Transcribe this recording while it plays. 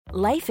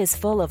Life is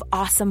full of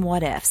awesome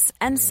what-ifs,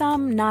 and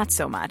some not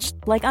so much,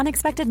 like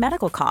unexpected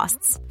medical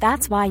costs.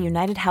 That's why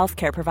United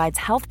Healthcare provides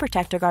Health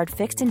Protector Guard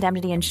fixed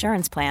indemnity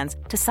insurance plans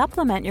to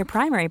supplement your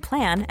primary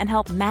plan and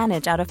help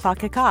manage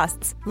out-of-pocket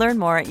costs. Learn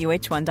more at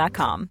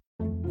uh1.com.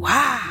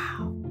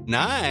 Wow.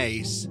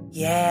 Nice.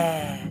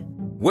 Yeah.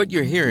 What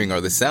you're hearing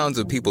are the sounds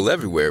of people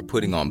everywhere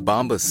putting on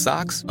Bombas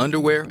socks,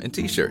 underwear, and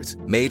T-shirts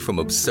made from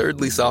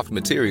absurdly soft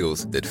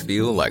materials that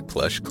feel like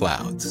plush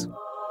clouds.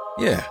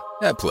 Yeah,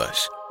 that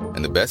plush.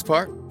 And the best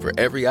part? For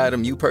every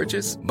item you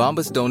purchase,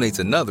 Bombas donates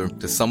another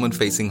to someone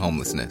facing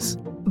homelessness.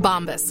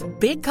 Bombas.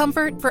 Big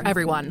comfort for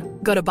everyone.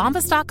 Go to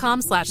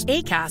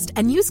bombas.com/ACAST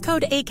and use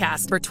code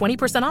ACAST for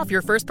 20% off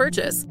your first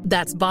purchase.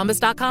 That's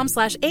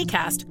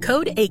bombas.com/ACAST.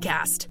 Code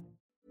ACAST.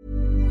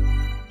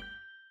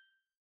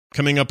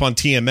 Coming up on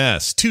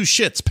TMS, 2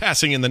 shits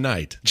passing in the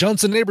night.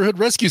 Johnson Neighborhood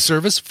Rescue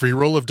Service, free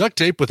roll of duct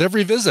tape with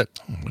every visit.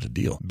 Oh, what a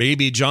deal.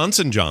 Baby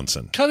Johnson.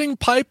 Cutting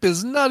pipe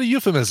is not a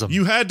euphemism.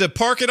 You had to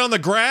park it on the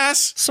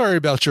grass? Sorry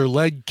about your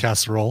leg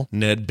casserole.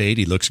 Ned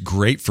Beatty looks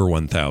great for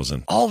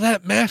 1,000. All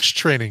that MASH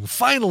training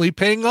finally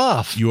paying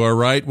off. You are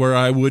right where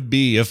I would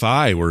be if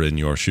I were in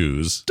your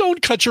shoes.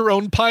 Don't cut your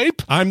own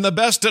pipe. I'm the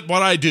best at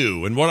what I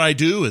do, and what I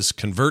do is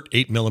convert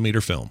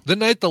 8mm film. The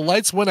night the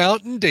lights went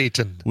out in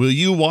Dayton. Will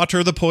you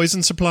water the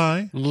poison supply?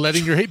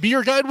 Letting your hate be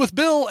your guide with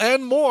Bill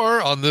and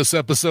more on this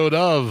episode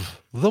of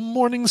The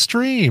Morning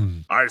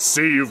Stream. I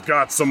see you've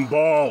got some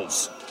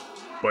balls,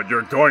 but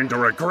you're going to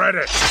regret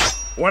it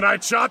when I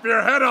chop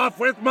your head off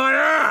with my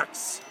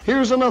axe.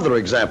 Here's another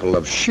example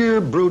of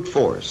sheer brute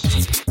force.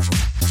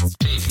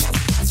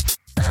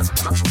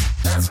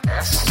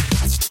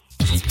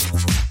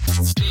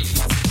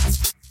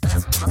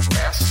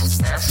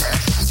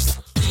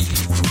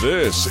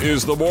 This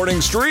is the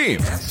morning stream,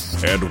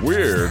 and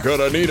we're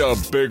gonna need a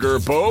bigger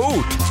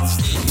boat.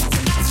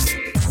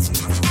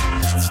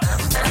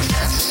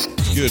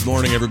 Good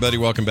morning, everybody.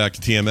 Welcome back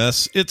to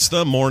TMS. It's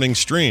the morning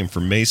stream for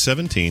May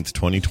 17th,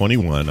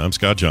 2021. I'm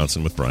Scott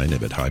Johnson with Brian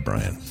Ibbett. Hi,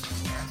 Brian.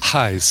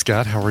 Hi,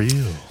 Scott. How are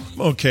you?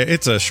 Okay,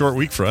 it's a short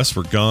week for us.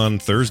 We're gone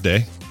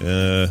Thursday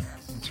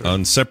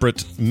on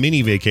separate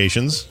mini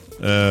vacations.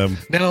 Now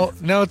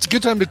it's a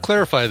good time to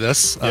clarify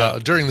this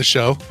during the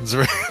show.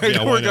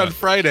 We're gone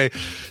Friday.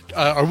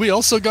 Are we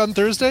also gone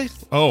Thursday?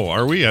 Oh,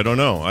 are we? I don't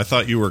know. I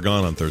thought you were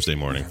gone on Thursday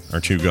morning.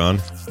 Aren't you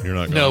gone? You're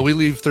not gone? No, we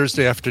leave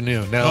Thursday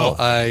afternoon. Now,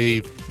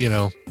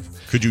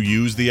 Could you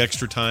use the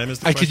extra time?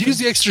 I could use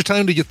the extra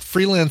time to get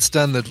freelance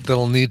done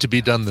that'll need to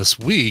be done this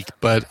week.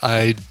 But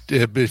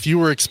if you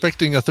were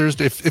expecting a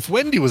Thursday, if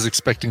Wendy was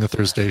expecting a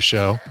Thursday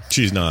show,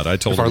 she's not. I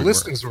told her our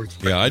listeners were.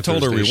 I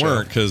told her we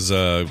weren't because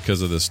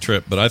of this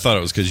trip. But I thought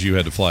it was because you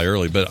had to fly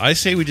early. But I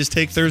say we just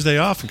take Thursday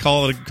off and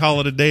call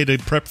it a day to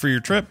prep for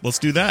your trip. Let's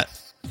do that.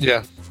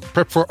 Yeah.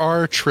 Prep for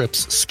our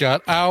trips,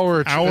 Scott.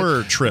 Our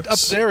trips. Up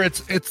there,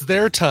 it's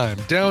their time.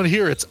 Down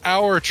here, it's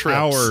our trips.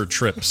 Our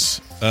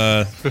trips.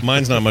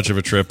 Mine's not much of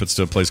a trip. It's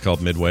to a place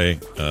called Midway.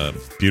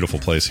 Beautiful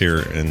place here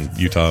in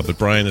Utah. But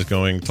Brian is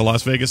going to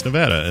Las Vegas,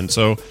 Nevada. And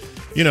so,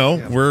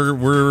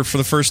 we're for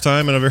the first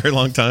time in a very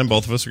long time,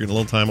 both of us are getting a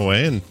little time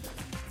away and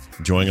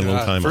enjoying a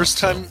little time First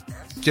time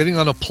getting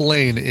on a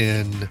plane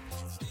in,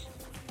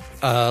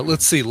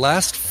 let's see,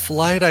 last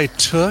flight I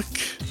took...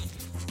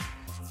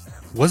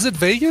 Was it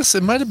Vegas?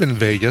 It might have been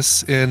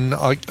Vegas in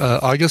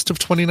August of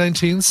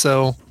 2019.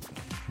 So,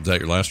 is that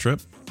your last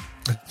trip?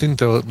 I think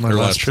my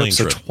last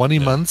trips are 20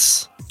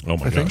 months. Oh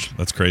my gosh,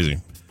 that's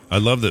crazy! I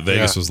love that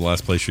Vegas was the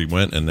last place you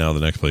went, and now the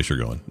next place you're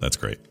going. That's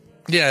great.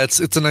 Yeah, it's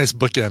a nice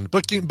bookend.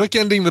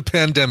 Bookending the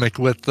pandemic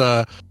with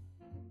the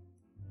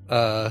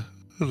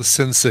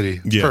Sin City.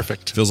 Yeah,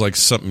 perfect. Feels like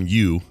something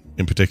you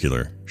in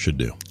particular should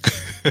do.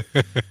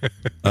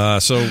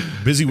 So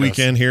busy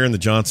weekend here in the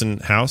Johnson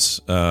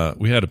house.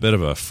 We had a bit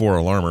of a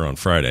 4-alarmer on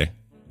Friday.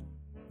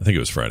 I think it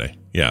was Friday.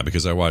 Yeah,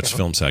 because I watched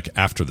Film Sack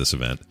after this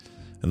event.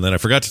 And then I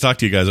forgot to talk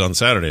to you guys on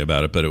Saturday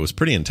about it, but it was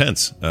pretty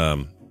intense.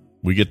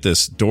 We get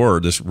this door,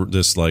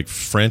 this like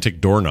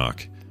frantic door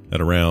knock at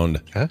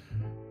around, I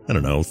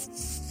don't know,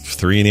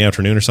 3 in the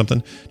afternoon or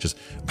something. Just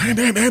bam,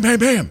 bam, bam, bam,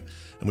 bam.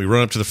 And we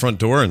run up to the front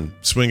door and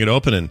swing it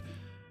open, and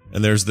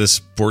there's this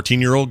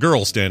 14-year-old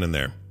girl standing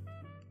there,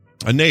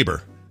 a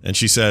neighbor. And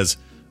she says,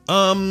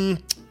 my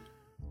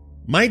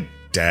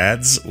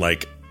dad's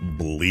like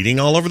bleeding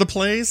all over the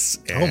place.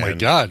 Oh my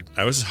God.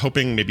 I was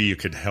hoping maybe you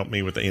could help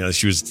me with it.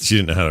 She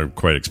didn't know how to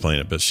quite explain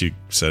it, but she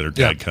said her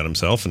dad cut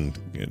himself and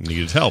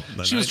needed help.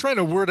 She was trying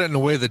to word it in a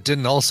way that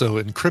didn't also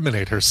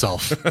incriminate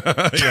herself.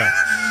 Yeah,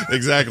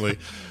 exactly.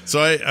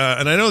 So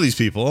I know these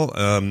people,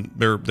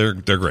 they're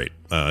great.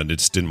 I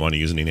just didn't want to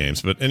use any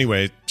names, but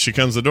anyway, she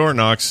comes to the door,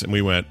 knocks, and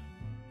we went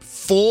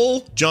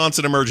full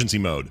Johnson emergency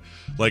mode.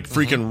 Like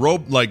freaking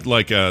like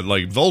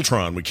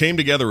Voltron. We came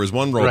together as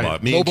one robot.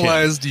 Right. Me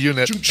mobilized and Kim.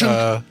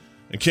 unit.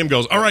 And Kim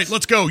goes, all right,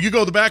 let's go. You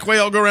go the back way.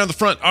 I'll go around the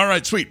front. All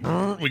right, sweet.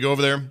 We go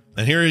over there.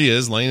 And here he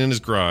is laying in his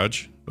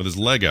garage with his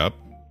leg up.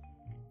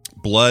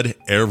 Blood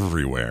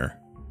everywhere.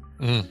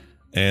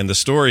 And the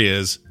story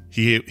is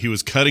he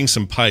was cutting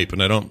some pipe. And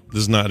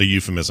this is not a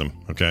euphemism,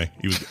 okay?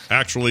 He was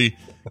actually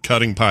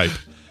cutting pipe.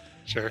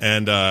 Sure.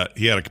 And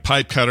he had a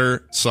pipe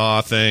cutter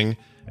saw thing,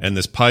 and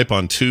this pipe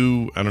on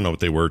two, I don't know what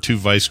they were, two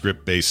vice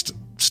grip based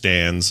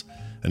stands,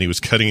 and he was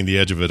cutting the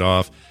edge of it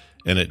off,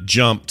 and it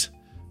jumped.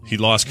 He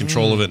lost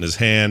control of it in his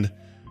hand.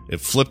 It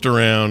flipped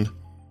around,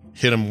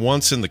 hit him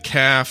once in the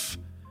calf,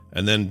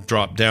 and then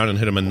dropped down and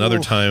hit him another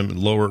time,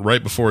 lower,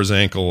 right before his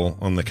ankle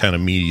on the kind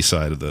of meaty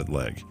side of the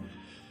leg.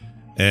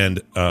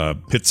 And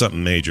hit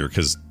something major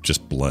because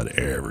just blood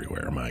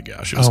everywhere. My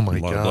gosh. It was Oh, my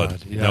a lot of God.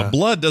 blood. Yeah. Now,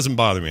 blood doesn't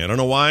bother me. I don't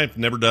know why. It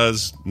never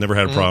does. Never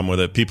had a problem with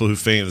it. People who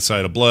faint at the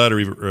sight of blood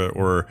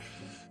or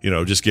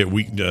just get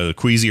weak,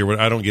 queasy or what,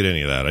 I don't get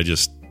any of that. I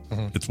just,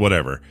 it's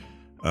whatever.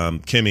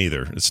 Kim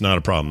either. It's not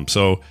a problem.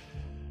 So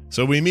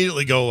we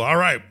immediately go, all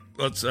right,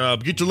 let's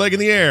get your leg in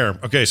the air.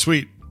 Okay,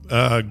 sweet.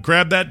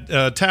 Grab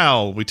that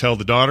towel. We tell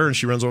the daughter, and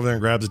she runs over there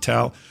and grabs a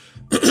towel.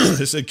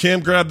 They said,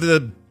 Kim, grab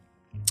the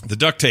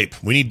duct tape.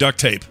 We need duct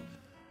tape.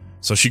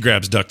 So she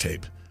grabs duct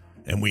tape,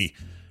 and we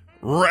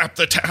wrap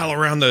the towel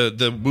around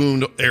the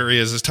wound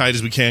areas as tight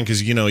as we can,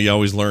 because you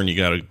always learn you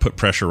got to put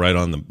pressure right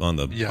on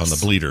the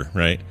bleeder,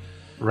 right?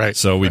 Right.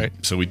 So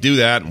we do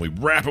that, and we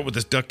wrap it with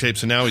this duct tape.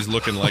 So now he's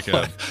looking like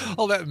a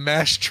all that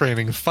MASH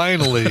training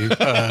finally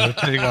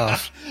paying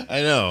off.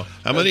 I know.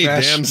 How many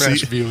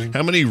MASH viewing?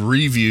 How many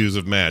reviews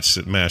of MASH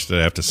did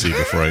I have to see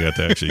before I got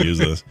to actually use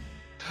this?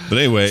 But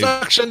anyway,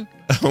 Suction.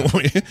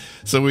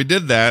 So we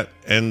did that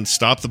and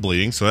stopped the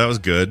bleeding. So that was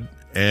good.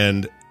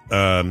 And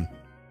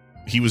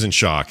he was in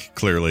shock.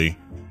 Clearly,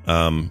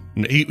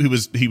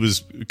 he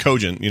was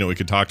cogent. We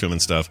could talk to him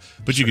and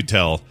stuff, but you could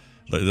tell,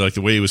 like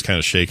the way he was kind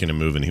of shaking and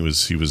moving, he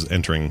was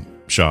entering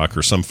shock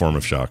or some form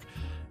of shock.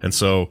 And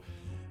so,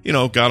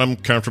 got him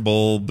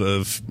comfortable,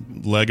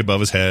 leg above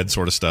his head,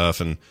 sort of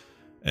stuff. And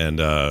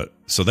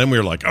so then we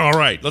were like, all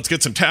right, let's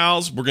get some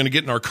towels. We're going to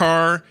get in our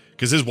car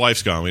because his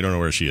wife's gone. We don't know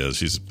where she is.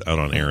 She's out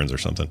on errands or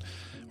something.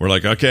 We're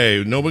like,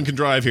 okay, no one can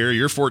drive here.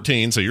 You're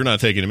 14, so you're not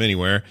taking him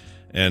anywhere.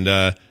 And,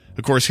 of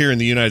course, here in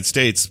the United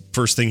States,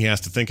 first thing he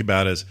has to think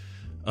about is,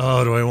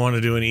 oh, do I want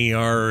to do an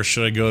ER or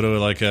should I go to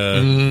like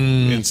a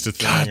Insta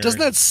thing? God,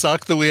 doesn't that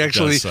suck that we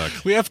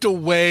have to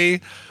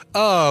weigh,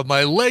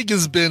 my leg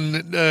has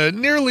been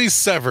nearly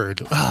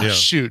severed. Oh,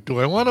 shoot.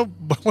 What do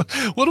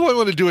I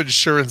want to do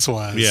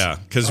insurance-wise? Yeah,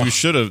 because we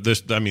should have,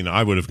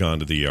 I would have gone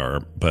to the ER,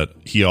 but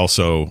he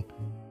also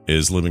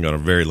is living on a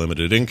very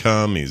limited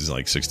income. He's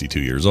like 62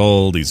 years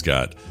old. He's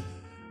got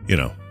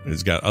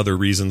other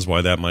reasons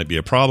why that might be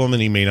a problem,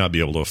 and he may not be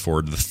able to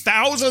afford the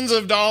thousands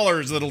of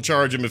dollars that'll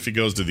charge him if he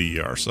goes to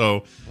the ER.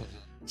 So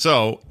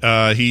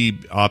he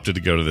opted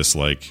to go to this,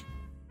 like,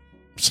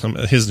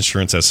 his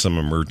insurance has some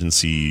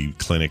emergency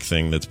clinic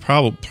thing that's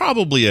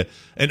probably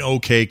an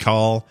okay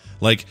call.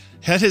 Like,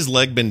 had his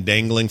leg been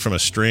dangling from a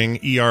string,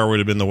 ER would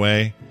have been the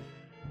way.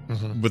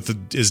 But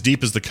as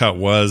deep as the cut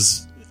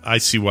was, I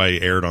see why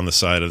he erred on the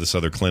side of this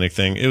other clinic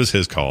thing. It was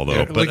his call, though.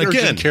 Yeah, but like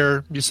again, urgent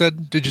care, you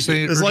said? Did you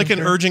say it's like an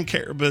care? urgent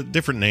care, but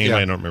different name. Yeah. I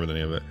don't remember the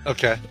name of it.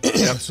 Okay.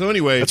 Yeah. So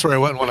anyway, That's where I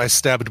went when I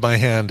stabbed my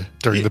hand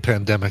during the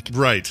pandemic.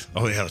 right.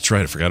 Oh yeah, that's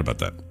right. I forgot about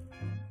that.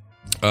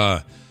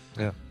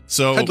 Yeah.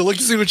 So I had to look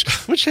to see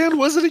which hand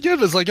was it again?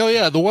 It was like, oh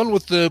yeah, the one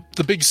with the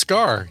big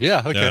scar.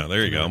 Yeah. Okay. yeah,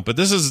 there you go. But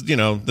this is,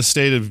 the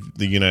state of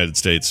the United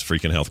States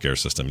freaking healthcare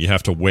system. You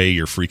have to weigh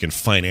your freaking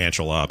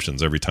financial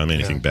options every time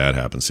anything bad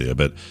happens to you.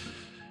 But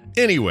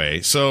anyway,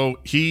 so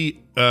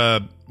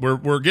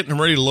we're getting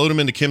ready to load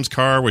him into Kim's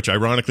car, which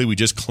ironically we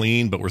just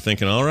cleaned, but we're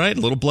thinking, all right, a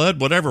little blood,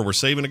 whatever. We're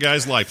saving a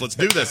guy's life. Let's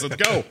do this. Let's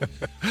go.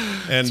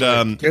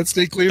 And Can't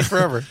stay clean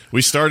forever.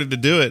 we started to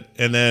do it,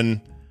 and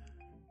then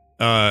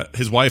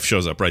his wife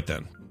shows up right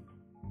then.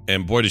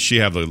 And boy, did she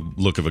have the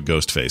look of a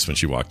ghost face when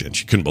she walked in.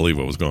 She couldn't believe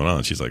what was going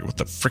on. She's like, what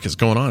the frick is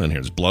going on in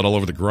here? There's blood all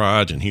over the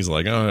garage. And he's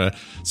like, oh.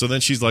 So then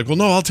she's like, well,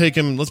 no, I'll take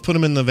him. Let's put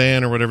him in the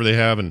van or whatever they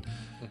have. And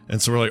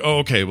so we're like, oh,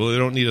 okay, well, they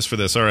don't need us for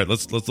this. All right,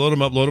 let's load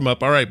him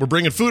up. All right, we're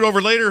bringing food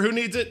over later. Who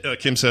needs it?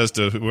 Kim says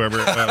to whoever.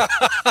 We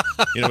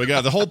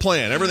got the whole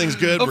plan. Everything's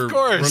good. Of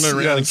course, running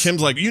around. yes. And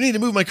Kim's like, you need to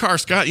move my car,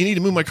 Scott. You need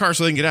to move my car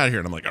so they can get out of here.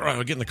 And I'm like, all right,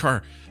 I'll get in the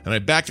car. And I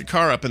back the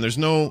car up, and there's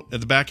no,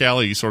 at the back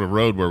alley sort of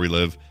road where we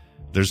live,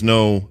 there's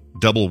no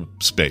double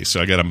space.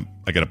 So I gotta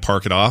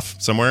park it off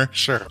somewhere.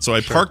 Sure. So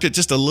I parked it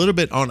just a little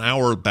bit on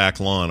our back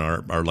lawn,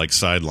 our like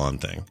side lawn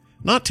thing.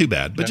 Not too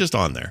bad, but just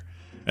on there.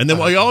 And then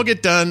while you all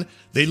get done,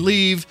 they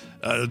leave.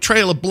 A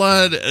trail of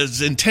blood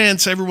is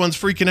intense. Everyone's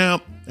freaking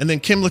out. And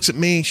then Kim looks at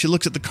me. She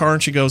looks at the car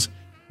and she goes,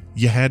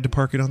 you had to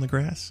park it on the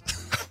grass?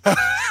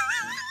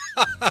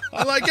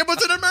 I'm like, it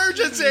was an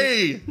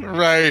emergency.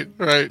 Right.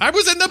 I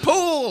was in the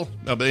pool.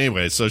 No, but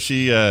anyway, so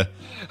she was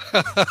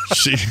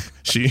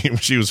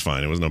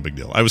fine. It was no big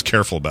deal. I was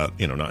careful about,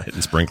 not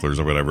hitting sprinklers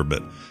or whatever,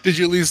 but Did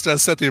you at least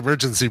set the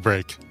emergency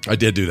brake? I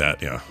did do that,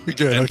 yeah.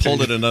 Good, and okay.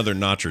 pulled it another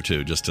notch or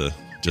two just to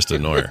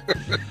annoy her.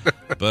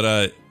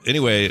 But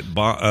anyway,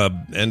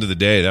 end of the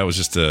day, that was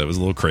just it was a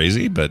little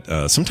crazy,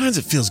 but sometimes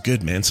it feels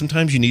good, man.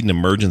 Sometimes you need an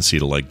emergency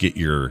to like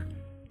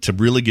to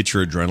really get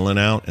your adrenaline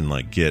out and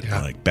like get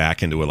like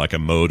back into like a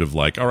mode of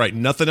like, all right,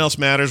 nothing else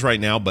matters right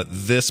now but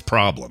this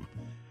problem.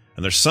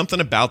 And there's something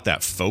about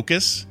that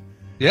focus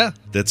Yeah.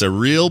 That's a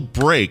real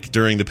break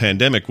during the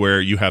pandemic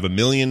where you have a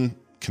million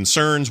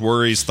concerns,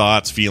 worries,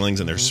 thoughts, feelings,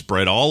 and they're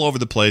spread all over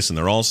the place and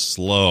they're all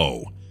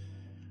slow.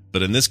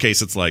 But in this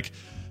case, it's like,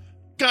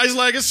 guy's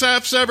leg is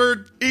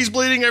severed, he's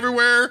bleeding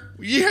everywhere,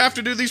 you have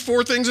to do these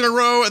 4 things in a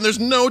row, and there's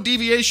no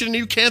deviation, and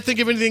you can't think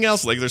of anything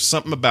else. Like, there's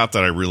something about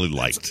that I really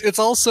liked. It's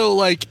also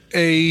like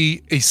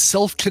a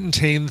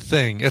self-contained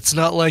thing. It's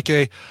not like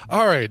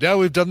all right, now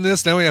we've done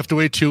this, now we have to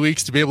wait 2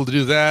 weeks to be able to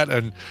do that,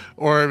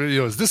 or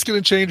is this going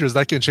to change, or is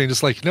that going to change?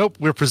 It's like, nope,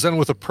 we're presented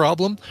with a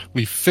problem,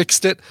 we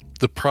fixed it,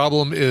 the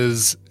problem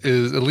is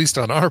at least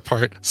on our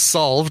part,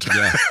 solved.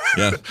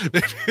 Yeah.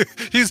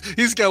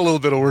 He's got a little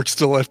bit of work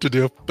still left to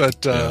do,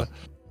 but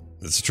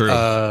it's true.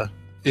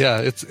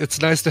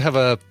 It's nice to have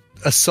a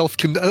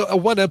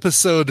one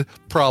episode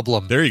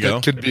problem. There you go.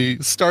 That could be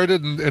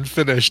started and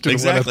finished in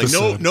exactly. one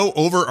episode. No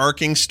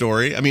overarching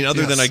story. I mean,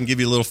 other than I can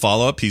give you a little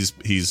follow up.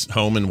 He's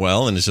home and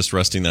well, and is just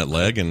resting that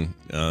leg, and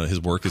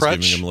his work is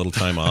giving him a little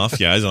time off.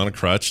 Yeah, he's on a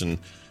crutch,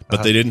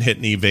 but they didn't hit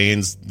any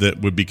veins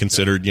that would be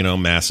considered,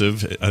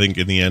 massive. I think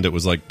in the end it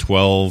was like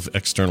 12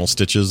 external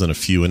stitches and a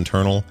few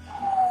internal,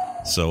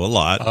 so a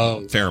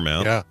lot, fair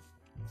amount. Yeah.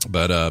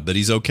 But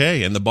he's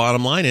okay, and the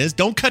bottom line is,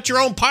 don't cut your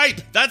own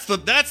pipe. That's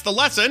the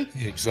lesson.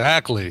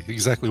 Exactly.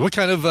 What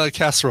kind of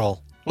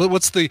casserole?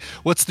 What's the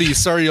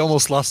sorry you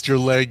almost lost your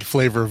leg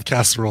flavor of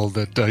casserole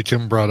that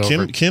Kim brought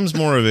over? Kim's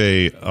more of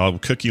I'll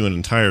cook you an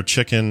entire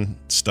chicken,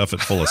 stuff it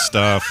full of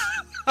stuff.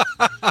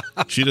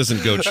 She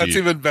doesn't go cheap. That's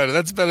even better.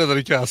 That's better than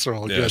a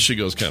casserole. Yeah, Good. she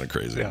goes kind of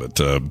crazy, but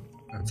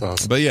that's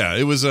awesome. But yeah,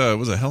 it was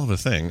a hell of a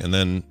thing, and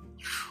then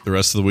the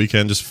rest of the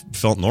weekend just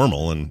felt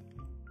normal, and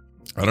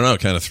I don't know,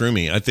 it kind of threw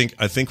me. I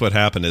think what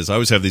happened is I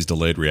always have these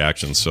delayed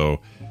reactions.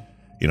 So,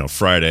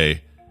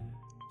 Friday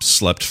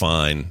slept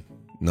fine,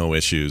 no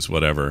issues,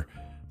 whatever.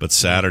 But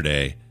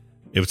Saturday,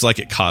 it was like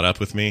it caught up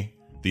with me,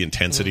 the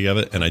intensity of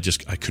it, and I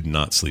could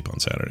not sleep on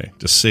Saturday.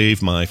 Just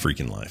saved my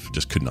freaking life.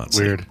 Just could not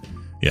sleep. Weird.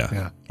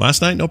 Yeah.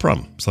 Last night, no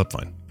problem. Slept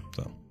fine.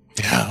 So.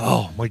 Yeah.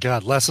 Oh my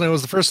God. Last night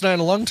was the first night in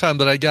a long time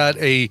that I got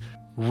a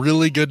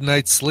really good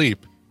night's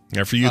sleep.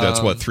 Yeah, for you, that's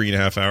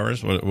 3.5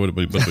 hours? What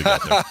we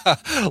got there?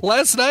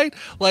 Last night,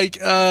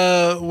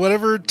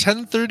 whatever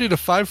 10:30 to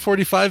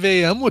 5:45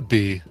 a.m. would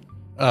be.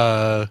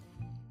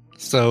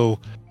 So,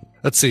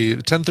 let's see,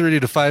 10:30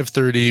 to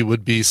 5:30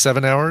 would be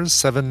 7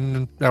 hours,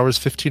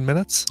 15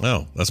 minutes.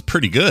 Oh, that's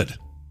pretty good.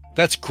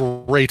 That's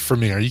great for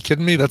me. Are you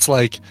kidding me? That's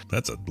a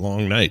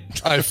long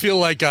night. I feel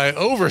like I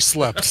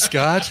overslept,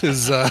 Scott.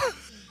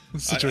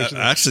 Situation.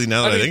 Actually,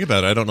 now that I think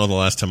about it, I don't know the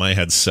last time I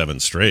had 7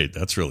 straight.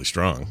 That's really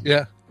strong.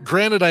 Yeah.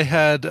 Granted, I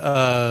had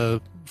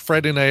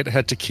Friday night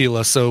had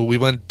tequila, so we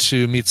went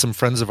to meet some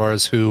friends of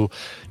ours who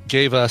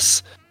gave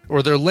us,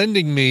 or they're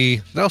lending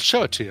me. I'll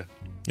show it to you.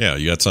 Yeah,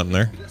 you got something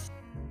there?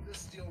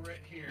 This deal right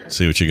here.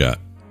 See what you got.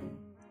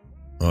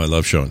 Oh, I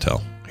love show and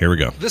tell. Here we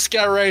go. This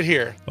guy right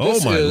here.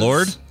 Oh, my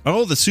Lord.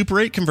 Oh, the Super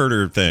 8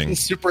 converter thing.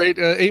 Super 8,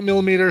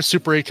 8mm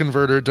Super 8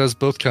 converter, does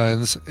both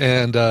kinds,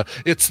 and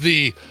it's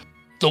the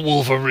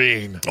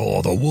Wolverine.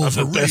 Oh, the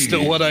Wolverine. I'm the best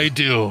at what I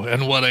do,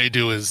 and what I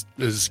do is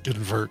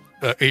convert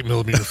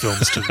 8mm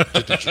films to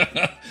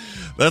digital.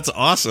 That's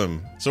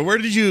awesome. So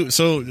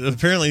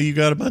apparently you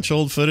got a bunch of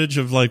old footage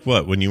of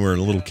when you were a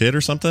little kid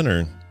or something,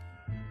 or?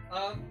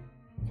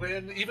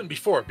 Even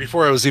before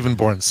I was even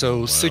born.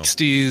 So wow.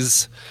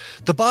 60s.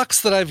 The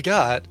box that I've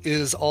got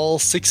is all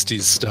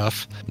 60s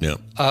stuff. Yeah.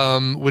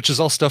 Which is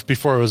all stuff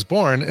before I was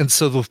born. And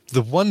so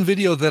the one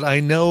video that I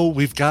know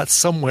we've got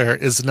somewhere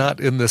is not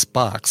in this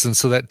box. And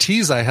so that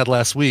tease I had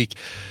last week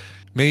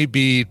may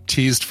be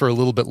teased for a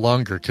little bit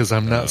longer because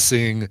I'm not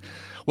seeing.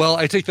 Well,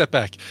 I take that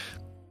back.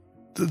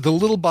 The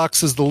little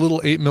box is the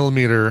little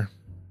 8mm,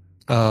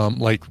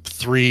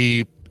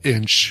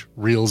 3-inch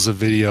reels of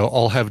video,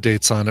 all have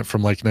dates on it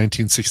from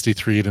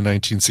 1963 to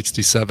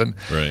 1967.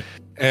 Right.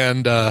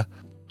 And I've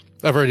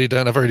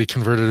already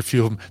converted a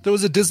few of them. There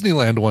was a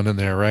Disneyland one in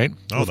there, right?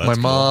 Oh, with my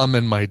mom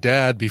and my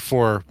dad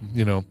before,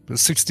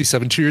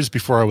 67, 2 years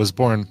before I was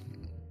born,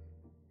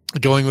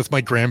 going with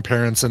my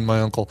grandparents and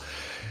my uncle.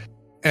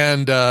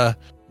 And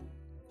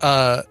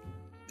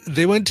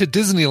they went to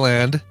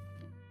Disneyland,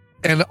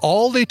 and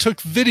all they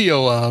took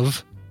video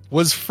of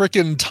was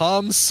frickin'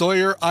 Tom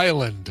Sawyer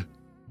Island.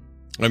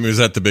 I mean, was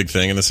that the big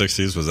thing in the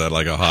 60s? Was that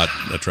a hot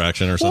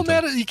attraction or something?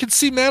 Well, you can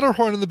see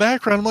Matterhorn in the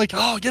background. I'm like,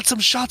 get some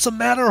shots of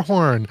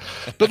Matterhorn.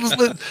 But,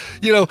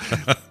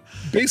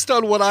 based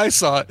on what I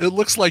saw, it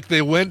looks like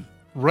they went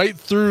right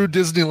through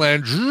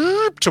Disneyland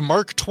to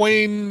Mark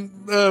Twain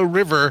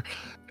River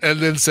and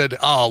then said,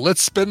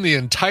 let's spend the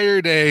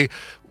entire day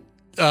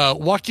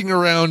walking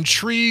around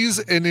trees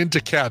and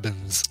into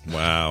cabins.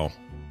 Wow.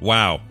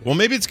 Well,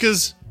 maybe it's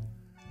because...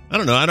 I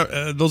don't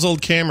know. Those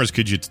old cameras,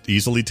 could you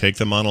easily take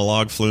them on a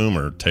log flume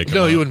or take them?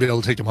 No, you wouldn't be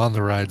able to take them on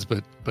the rides,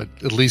 but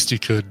at least you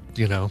could,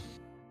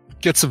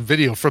 get some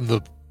video from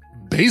the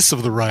base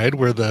of the ride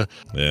where the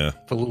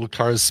little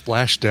cars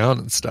splash down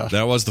and stuff.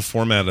 That was the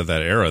format of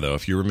that era, though.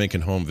 If you were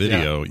making home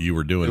video, you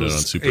were doing it on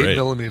Super 8.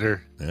 8mm.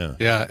 Yeah.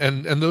 Yeah,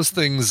 and those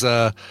things,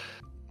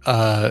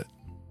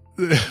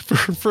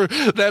 for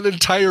that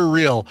entire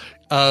reel.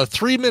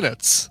 3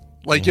 minutes.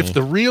 Like if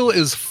the reel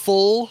is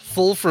full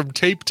from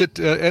tape to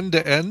end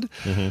to end,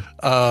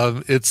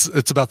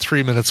 it's about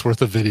 3 minutes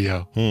worth of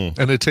video,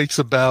 and it takes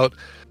about,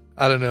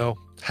 I don't know,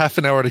 half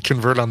an hour to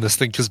convert on this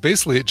thing, because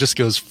basically it just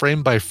goes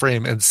frame by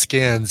frame and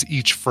scans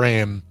each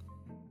frame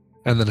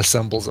and then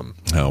assembles them.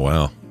 Oh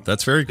wow,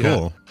 that's very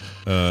cool.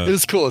 It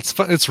is cool. It's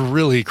fun. It's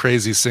really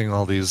crazy seeing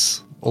all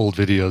these old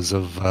videos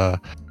of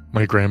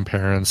my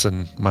grandparents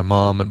and my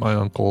mom and my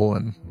uncle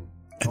and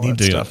all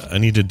that stuff. I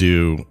need to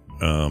do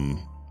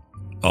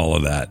all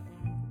of that.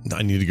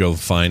 I need to go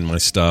find my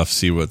stuff,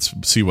 see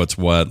what's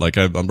what. Like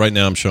right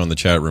now, I'm showing the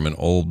chat room an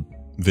old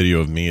video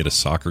of me at a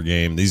soccer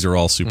game. These are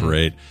all Super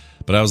 8,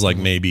 but I was like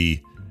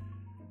maybe,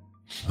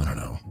 I don't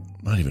know,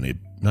 not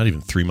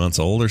even 3 months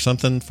old or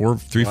something. 4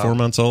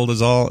 months old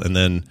is all. And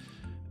then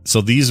so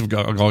these have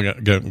all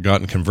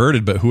gotten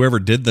converted, but whoever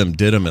did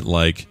them at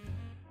like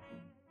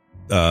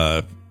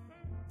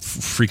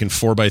freaking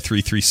 4x3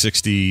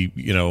 360,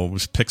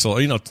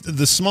 pixel,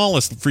 the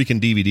smallest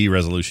freaking DVD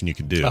resolution you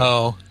could do.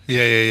 Oh,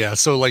 yeah.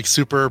 So like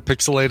super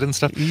pixelated and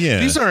stuff. Yeah.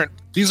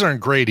 These aren't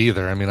great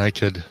either. I mean, I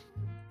could.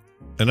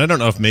 And I don't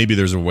know if maybe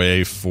there's a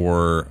way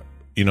for,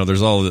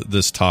 there's all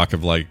this talk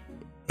of like,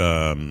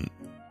 AI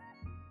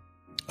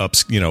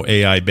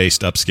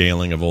based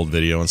upscaling of old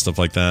video and stuff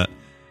like that.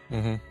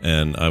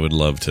 And I would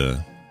love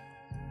to,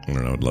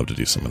 I'd love to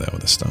do some of that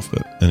with this stuff.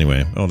 But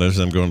anyway, there's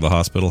them going to the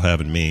hospital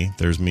having me.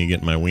 There's me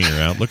getting my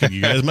wiener out. Look at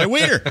you guys, my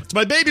wiener. It's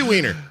my baby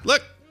wiener.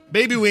 Look,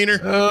 baby wiener.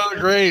 Oh,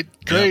 great,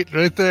 yep.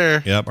 Right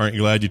there. Yep. Aren't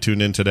you glad you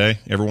tuned in today?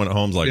 Everyone at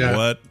home's like,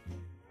 what?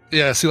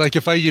 Yeah. See, like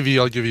if I'll give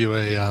you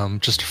a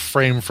just a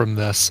frame from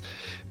this.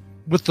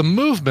 With the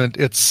movement,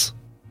 it's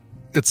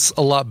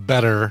a lot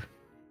better.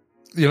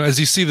 As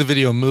you see the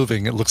video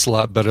moving, it looks a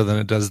lot better than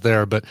it does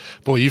there. But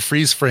boy, you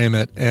freeze frame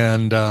it,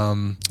 and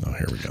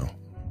here we go.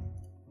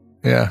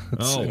 Yeah.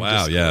 Oh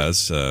wow, yeah.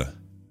 It's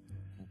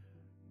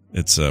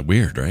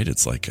weird, right?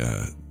 It's like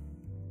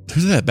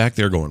who's that back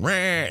there going?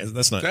 Rah!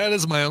 That's not. That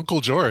is my Uncle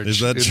George. Is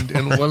that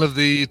in one of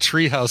the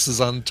tree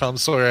houses on Tom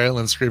Sawyer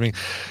Island screaming?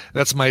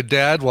 That's my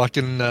dad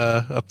walking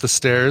up the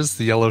stairs,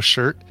 the yellow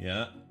shirt.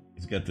 Yeah,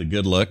 he's got the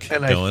good look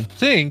and going. I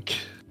think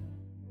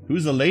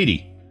who's the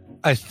lady?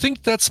 I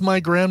think that's my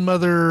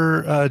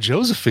grandmother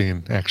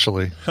Josephine,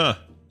 actually. Huh.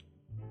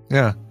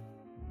 Yeah.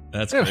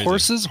 That's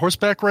crazy.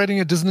 Horseback riding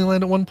at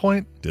Disneyland at one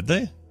point. Did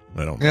they?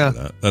 I don't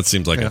remember that. That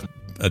seems like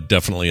a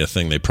definitely a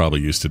thing they probably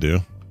used to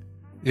do.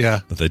 Yeah.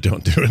 But they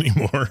don't do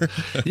anymore.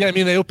 Yeah, I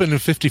mean, they opened in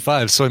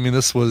 1955, so I mean,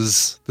 this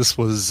was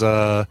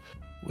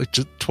like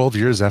just 12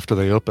 years after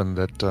they opened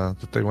that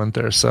they went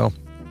there. So,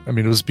 I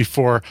mean, it was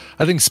before,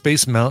 I think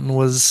Space Mountain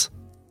was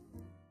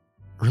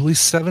early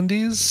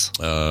 70s.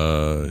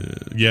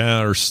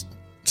 Yeah, or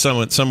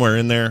somewhere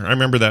in there. I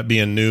remember that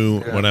being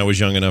new when I was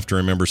young enough to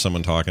remember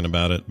someone talking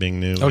about it being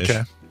new.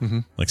 Okay.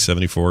 Like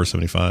 74,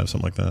 75,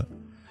 something like that.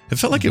 It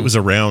felt like it was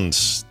around.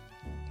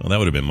 Well, that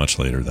would have been much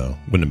later, though.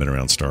 Wouldn't have been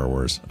around Star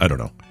Wars. I don't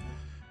know.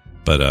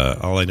 But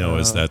all I know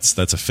is that's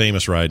a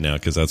famous ride now,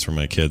 because that's where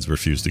my kids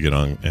refused to get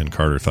on, and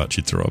Carter thought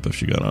she'd throw up if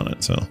she got on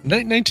it. So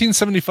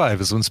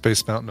 1975 is when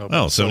Space Mountain opened.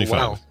 Oh, 75. So,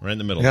 wow. Right in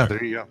the middle. Yeah,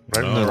 there you go.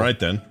 Right in the middle. All right,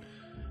 then.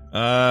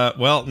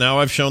 Well, now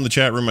I've shown the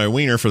chat room my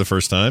wiener for the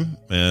first time,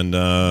 and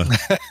and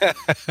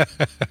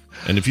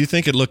if you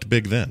think it looked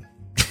big then,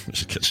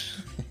 just kidding.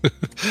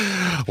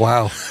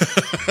 Wow.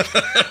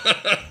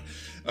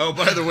 Oh,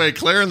 by the way,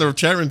 Claire in the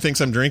chat room thinks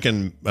I'm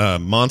drinking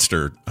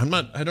Monster. I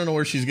don't know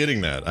where she's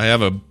getting that. I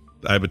have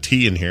a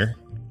tea in here,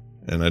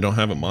 and I don't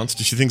have a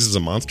Monster. She thinks it's a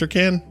Monster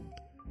can.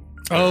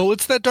 Oh,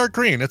 it's that dark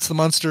green. It's the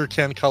Monster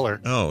can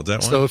color. Oh, is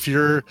that one? So if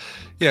you're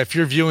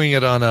viewing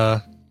it on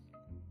a,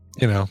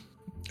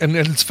 and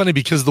it's funny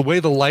because the way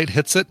the light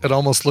hits it, it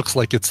almost looks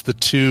like it's the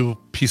two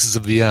pieces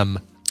of the M.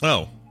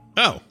 Oh,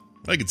 I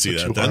could see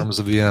that. Two then. arms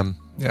of the M.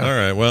 Yeah. All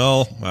right.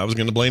 Well, I was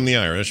going to blame the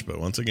Irish, but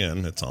once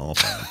again, it's all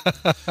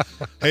fine.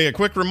 Hey, a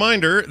quick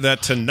reminder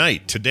that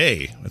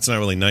today, it's not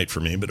really night for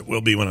me, but it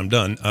will be when I'm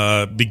done,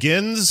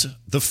 begins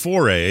the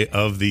foray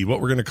of what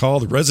we're going to call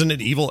the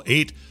Resident Evil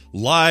 8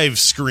 live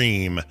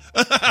stream.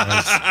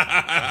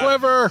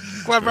 Clever.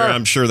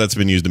 I'm sure that's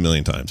been used a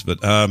million times, but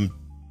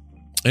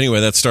anyway,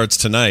 that starts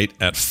tonight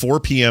at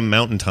 4 p.m.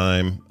 Mountain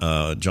Time.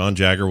 John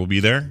Jagger will be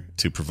there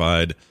to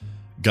provide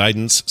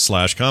guidance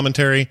 /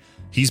 commentary.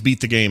 He's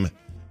beat the game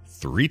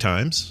 3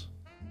 times.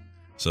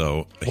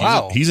 So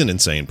he's an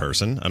insane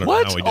person. I don't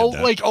know how he did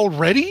that. Like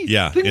already?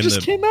 Yeah. The thing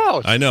just came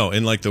out. I know.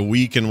 In like the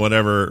week and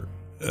whatever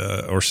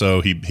or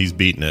so, he's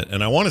beaten it.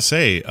 And I want to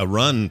say a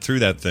run through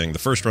that thing, the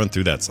first run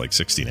through that's like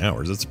 16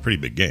 hours. That's a pretty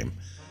big game.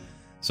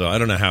 So I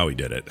don't know how he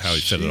did it, how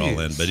he fit it all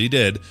in, but he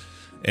did.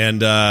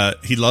 And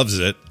he loves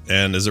it,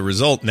 and as a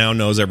result, now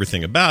knows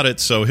everything about it.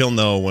 So he'll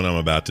know when I'm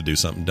about to do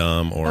something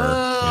dumb, or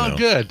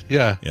good,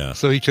 yeah.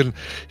 So he can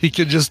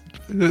just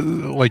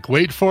like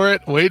wait for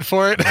it.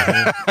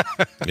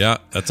 Yeah,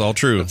 that's all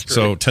true.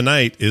 So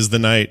tonight is the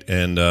night,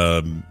 and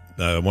I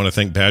want to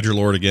thank Badger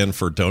Lord again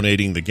for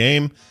donating the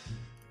game.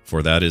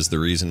 For that is the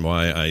reason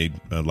why I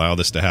allow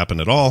this to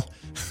happen at all.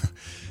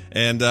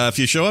 And if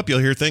you show up, you'll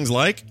hear things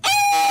like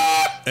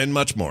and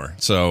much more.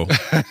 So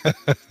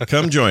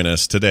come join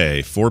us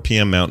today, 4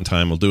 p.m. Mountain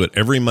Time. We'll do it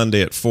every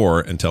Monday at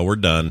 4 until we're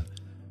done.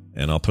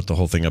 And I'll put the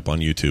whole thing up on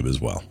YouTube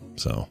as well.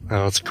 So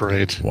that's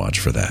great. Watch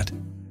for that.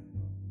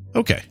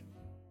 Okay.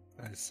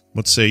 Nice.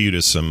 What say you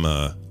to some...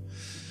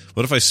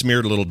 what if I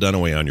smeared a little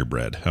Dunaway on your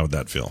bread? How would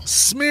that feel?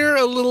 Smear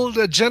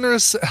a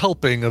generous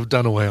helping of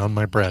Dunaway on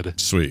my bread.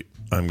 Sweet.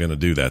 I'm going to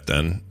do that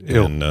then.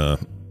 Ew. And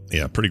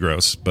yeah, pretty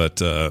gross,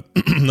 but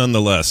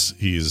nonetheless,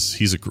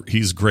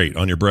 he's great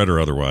on your bread or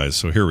otherwise.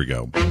 So here we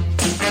go.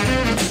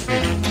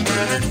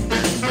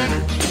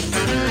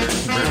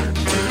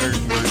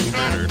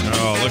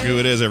 Oh, look who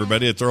it is,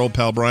 everybody! It's our old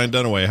pal Brian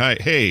Dunaway. Hi,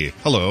 hey,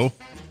 hello.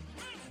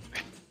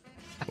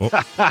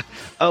 Oh,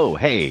 oh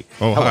hey.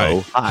 Oh,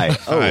 hello. Hi. Hi.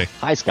 Oh, Hi.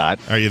 hi, Scott.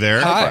 Are you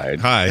there? Hi.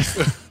 Hi.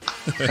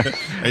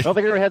 I don't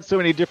think I ever had so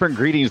many different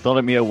greetings thrown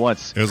at me at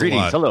once. There's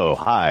Greetings. Hello.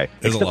 Hi.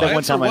 There's Except that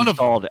one time I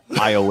installed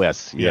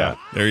iOS. Yeah.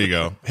 There you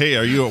go. Hey,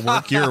 are you at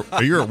work?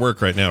 You're at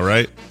work right now,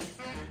 right?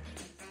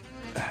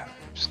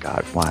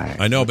 Scott, why?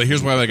 I know, but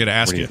here's why I got to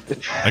ask you.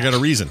 I got a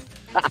reason.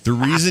 The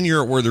reason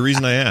you're at work, the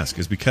reason I ask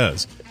is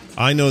because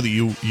I know that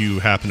you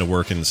happen to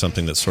work in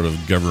something that's sort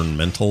of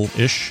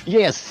governmental-ish.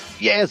 Yes,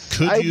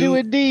 I do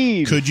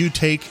indeed. Could you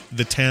take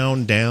the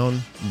town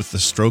down with the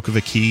stroke of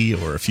a key,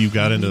 or if you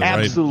got into the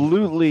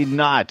Absolutely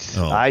not.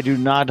 Oh. I do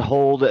not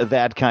hold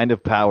that kind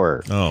of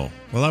power. Oh,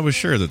 well, I was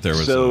sure that there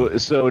was.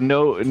 So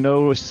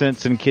no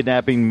sense in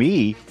kidnapping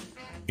me.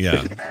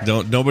 Yeah,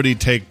 nobody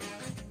take.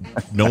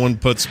 No one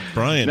puts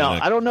Brian. Now,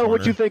 I don't know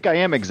what you think I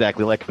am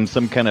exactly, like in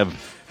some kind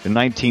of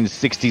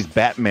 1960s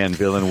Batman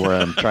villain where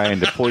I'm trying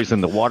to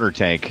poison the water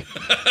tank.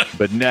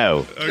 But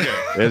no,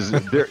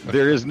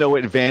 there is no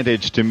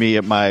advantage to me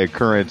at my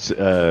current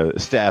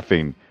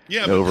staffing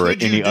over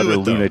any other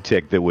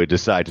lunatic that would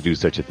decide to do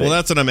such a thing. Well,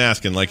 that's what I'm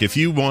asking. Like, if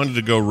you wanted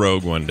to go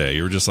rogue one day,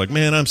 you were just like,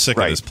 man, I'm sick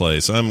of this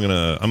place. I'm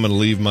gonna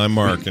leave my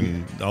mark,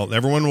 and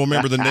everyone will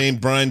remember the name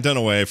Brian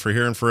Dunaway for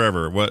here and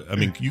forever. What I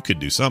mean, you could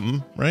do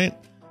something, right?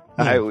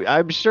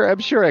 I'm sure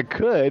I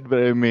could, but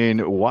I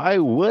mean, why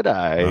would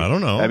I? I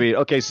don't know. I mean,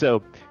 okay,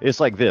 so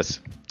it's like this.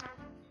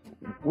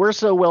 We're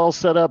so well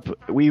set up.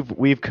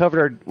 We've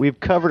covered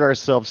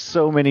ourselves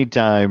so many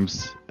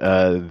times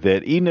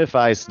that even if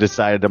I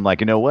decided, I'm like,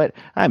 you know what?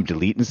 I'm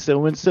deleting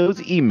so and so's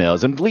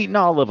emails. I'm deleting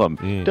all of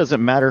them.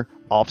 Doesn't matter.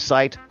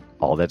 Offsite.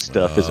 All that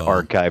stuff is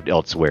archived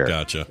elsewhere.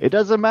 Gotcha. It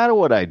doesn't matter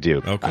what I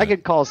do. Okay. I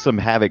could cause some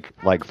havoc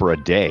like for a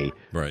day,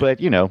 but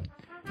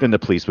then the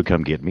police would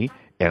come get me.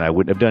 And I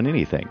wouldn't have done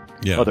anything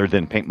other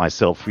than paint my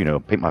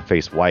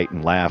face white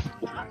and laugh.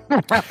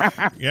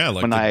 Yeah,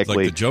 like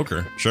maniacally. the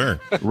Joker. Sure.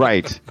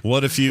 Right.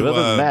 What if you?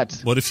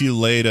 What if you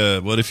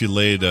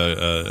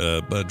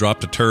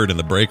dropped a turd in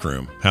the break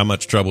room? How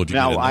much trouble would you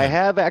get in I there?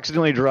 have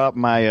accidentally dropped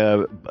my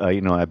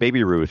a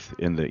baby Ruth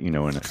in the in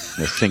a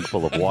sink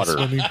full of water.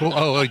 Swimming pool.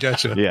 Oh, I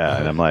gotcha. Yeah,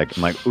 and I'm like,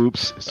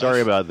 oops,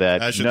 sorry about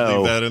that. I should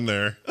leave that in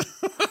there.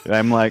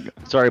 I'm like,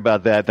 sorry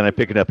about that. Then I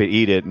pick it up and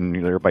eat it, and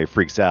everybody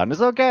freaks out, and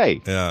it's okay.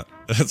 Yeah,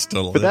 that's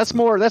totally. But that's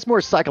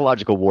more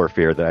psychological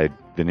warfare than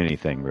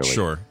anything, really.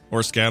 Sure, or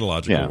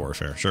scatological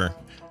warfare. Sure.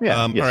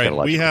 Yeah. All right.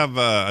 We have.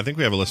 I think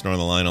we have a listener on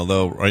the line.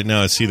 Although right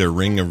now I see their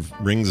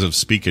rings of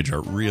speakage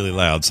are really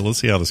loud. So let's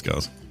see how this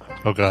goes.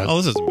 Oh God. Oh,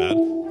 this isn't bad.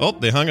 Oh,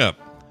 they hung up.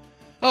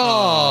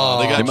 Oh,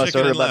 they must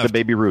have heard about the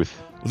baby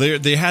Ruth.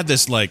 They had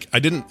this I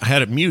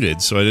had it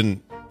muted, so I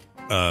didn't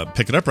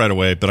pick it up right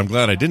away. But I'm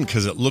glad I didn't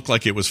because it looked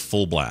like it was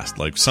full blast.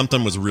 Like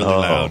something was really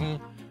loud,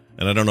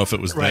 and I don't know if it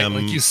was them.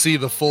 Like you see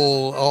the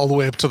full all the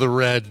way up to the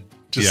red.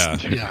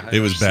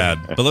 It was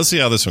bad. But let's see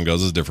how this one goes.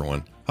 This is a different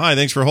one. Hi,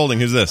 thanks for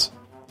holding. Who's this?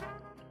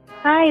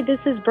 Hi, this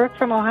is Brooke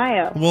from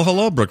Ohio. Well,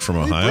 hello, Brooke from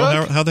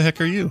Ohio. Brooke. How the heck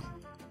are you?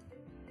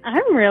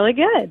 I'm really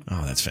good.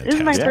 Oh, that's fantastic. This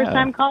is my first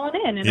time calling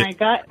in, and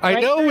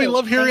I know, we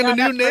love hearing a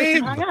new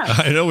name.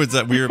 I know. It's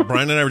that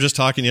Brian and I were just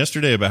talking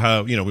yesterday about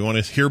how we want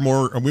to hear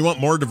more. We want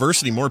more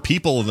diversity, more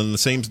people than the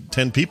same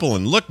 10 people.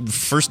 And look,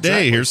 first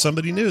day, here's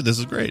somebody new. This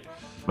is great.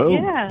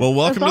 Yeah, well,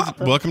 welcome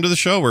awesome. welcome to the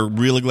show. We're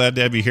really glad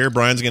to have you here.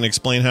 Brian's going to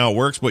explain how it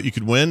works, what you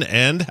could win,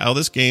 and how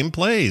this game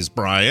plays.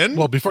 Brian.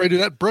 Well, before I do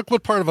that, Brooke,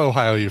 what part of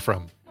Ohio are you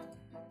from?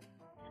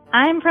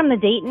 I'm from the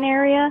Dayton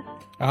area.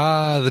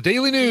 The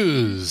Daily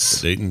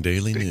News. The Dayton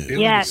Daily News.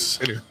 Yes.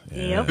 Yeah.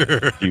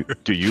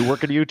 Yep. Do you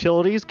work in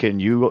utilities? Can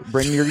you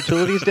bring your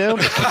utilities down?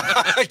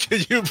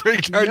 Can you bring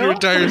down your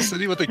entire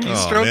city with a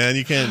keystroke? Oh, man,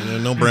 you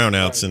can't. No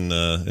brownouts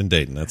in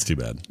Dayton. That's too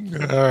bad.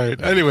 All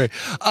right. Anyway,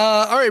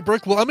 all right,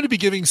 Brooke. Well, I'm going to be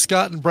giving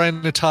Scott and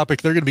Brian a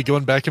topic. They're going to be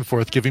going back and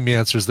forth, giving me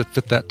answers that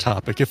fit that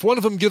topic. If one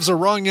of them gives a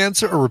wrong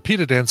answer, a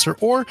repeated answer,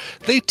 or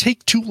they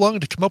take too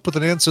long to come up with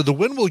an answer, the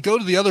win will go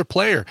to the other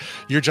player.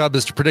 Your job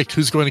is to predict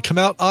who's going to come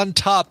out on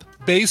top.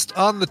 Based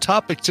on the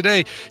topic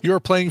today, you are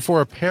playing for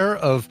a pair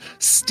of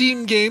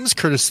Steam games,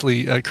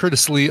 courtesy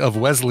of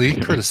Wesley.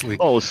 Courtesy.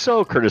 Oh,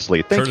 so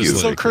courteously. Thank you.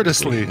 So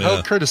courteously. Yeah.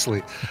 How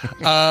courteously.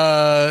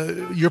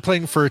 You're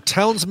playing for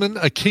Townsman,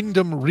 A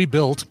Kingdom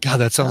Rebuilt. God,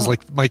 that sounds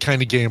like my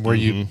kind of game where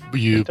you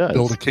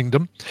build a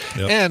kingdom.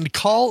 Yep. And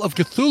Call of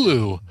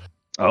Cthulhu.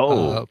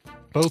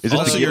 Both. Is it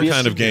Also the your Gibeon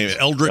kind of game,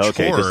 Eldritch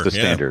Okay, Horror. just the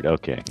yeah. standard.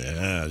 Okay.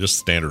 Yeah, just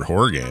standard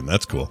horror game.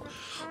 That's cool.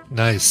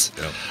 Nice.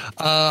 Yep.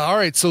 All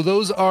right, so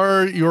those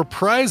are your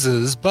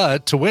prizes,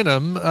 but to win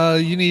them,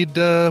 we need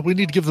to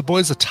give the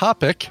boys a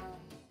topic.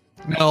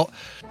 Now,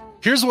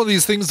 here's one of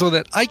these things though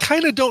that I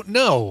kind of don't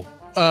know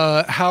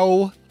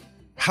how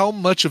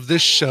much of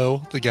this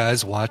show the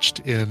guys watched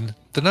in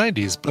the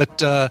 90s, but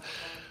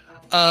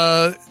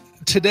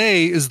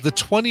today is the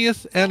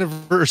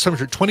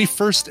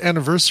 21st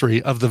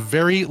anniversary of the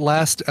very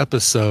last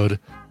episode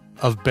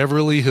of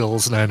Beverly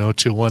Hills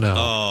 90210.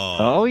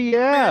 Oh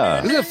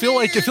yeah. Doesn't it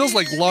feels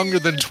like longer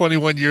than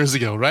 21 years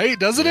ago, right?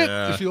 Doesn't it?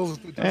 Yeah. It feels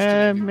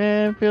Man,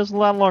 it feels a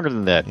lot longer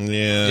than that.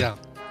 Yeah.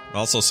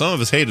 Also, some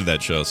of us hated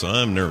that show, so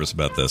I'm nervous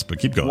about this, but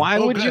keep going. Why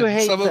would you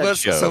hate some that of us,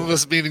 show? Some of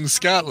us meaning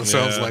Scott, it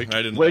sounds Yeah, like.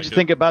 I didn't What did you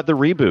think about the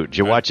reboot? Did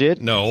you watch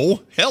it?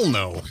 No. Hell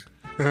no.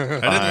 I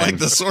didn't like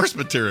the source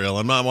material.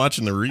 I'm not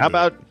watching the reboot. How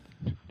about,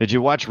 did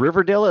you watch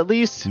Riverdale at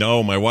least?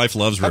 No, my wife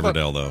loves How about-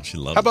 Riverdale, though. She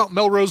loves How about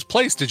Melrose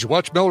Place? Did you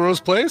watch Melrose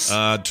Place?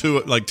 it.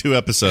 Two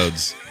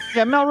episodes.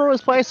 Yeah,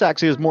 Melrose Place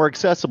actually is more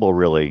accessible,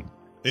 really,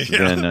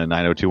 than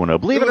 90210.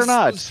 Believe it or It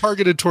not. was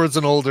targeted towards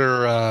an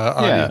older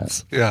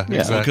audience. Yeah,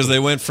 exactly. Because they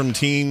went from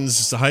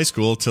teens to high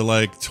school to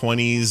like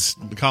 20s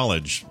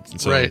college.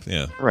 So, Right.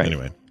 Yeah. Right.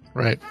 Anyway.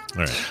 Right.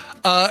 All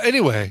right.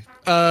 Anyway,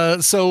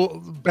 so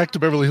back to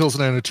Beverly Hills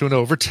 90210.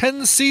 Over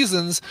 10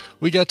 seasons,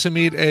 we got to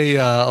meet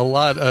a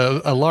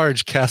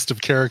large cast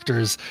of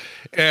characters,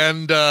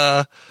 and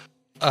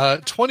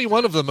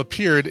 21 of them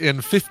appeared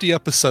in 50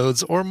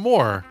 episodes or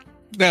more.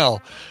 Now,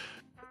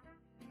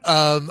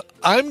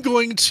 I'm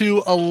going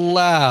to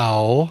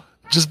allow,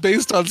 just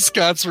based on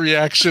Scott's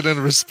reaction and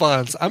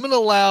response, I'm going to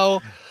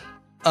allow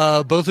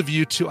both of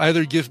you to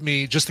either give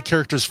me just the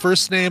character's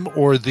first name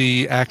or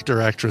the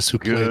actress who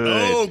played them.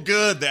 Oh,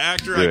 good. The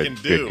actor I can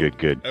do.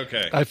 Good.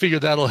 Okay. I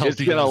figured that'll help. It's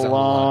you been a guys out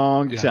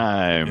long lot. Yeah.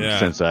 time Yeah.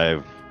 since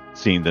I've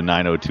seen the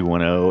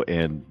 90210,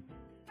 and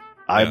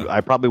Yeah.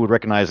 I probably would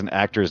recognize an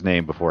actor's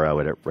name before I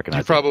would recognize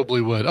You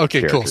probably would.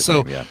 Okay, cool. character's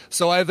So, name, yeah.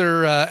 so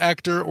either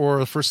actor or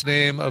the first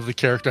name of the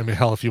character. I mean,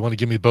 hell, if you want to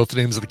give me both the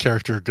names of the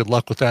character, good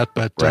luck with that.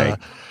 But Right.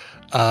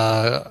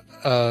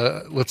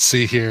 let's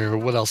see here.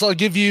 What else? I'll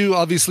give you.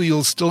 Obviously,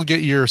 you'll still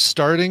get your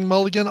starting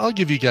mulligan. I'll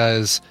give you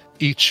guys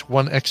each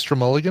one extra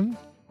mulligan.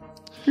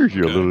 Here's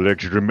your little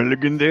extra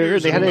milligan there.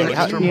 Here's They a had little a,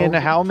 extra in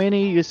mulligan. how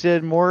many? You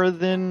said more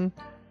than.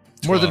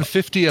 More than 12.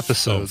 50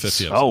 episodes.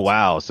 50 Oh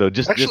wow! So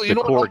just Actually, you the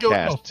know what? core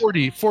I'll go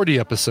cast. 40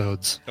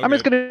 episodes. I'm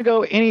just gonna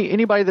go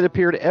anybody that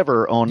appeared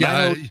ever on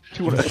Yeah,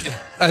 90210.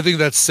 I think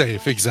that's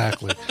safe.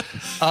 Exactly.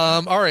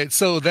 All right.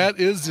 So that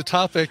is the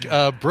topic.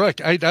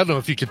 Brooke, I don't know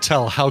if you could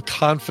tell how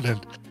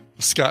confident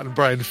Scott and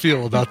Brian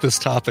feel about this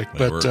topic,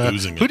 They but were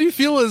oozing who it. do you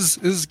feel is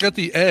got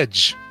the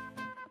edge?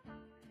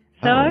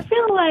 So I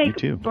feel me like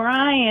too.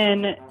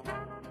 Brian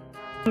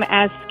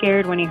as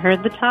scared when he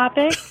heard the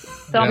topic.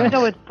 So I'm Yeah. gonna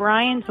go with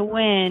Brian to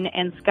win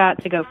and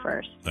Scott to go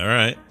first. All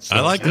right.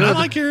 Sounds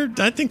good.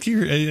 I think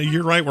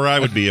you're right where I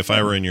would be if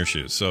I were in your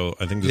shoes. So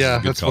I think this is Yeah, a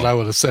good that's call. what I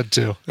would have said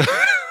too.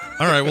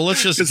 All right. Well,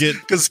 let's just get.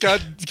 Because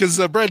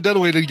Brad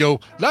Dunaway didn't go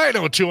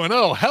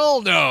 90210.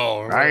 Hell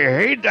no. I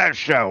hate that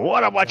show.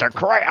 What a bunch of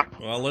crap.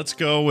 Well, let's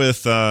go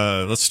with.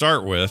 Let's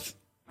start with.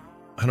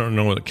 I don't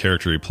know what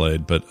character he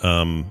played, but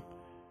the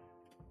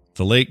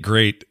late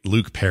great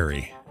Luke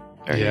Perry.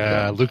 There you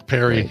Yeah, go. Luke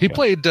Perry. There you He go.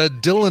 played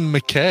Dylan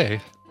McKay,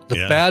 the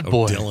Yeah. bad Oh,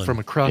 boy Dylan. from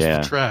Across Yeah.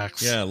 the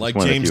Tracks. Yeah, like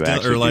one of the James few Dean,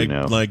 actually or like do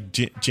know. like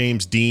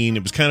James Dean.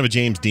 It was kind of a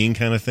James Dean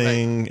kind of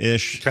thing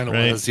ish. Kind of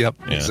right? was. Yep,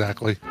 Yeah.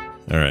 exactly.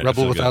 All right.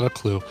 Rebel without a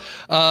clue.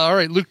 All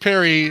right, Luke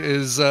Perry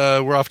is.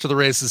 We're off to the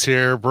races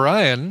here.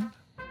 Brian.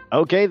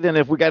 Okay, then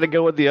if we got to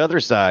go with the other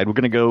side, we're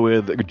going to go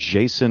with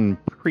Jason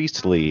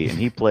Priestley, and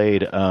he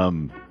played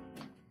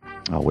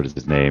what is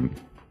his name?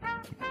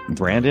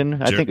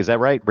 Brandon, I think, is that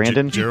right?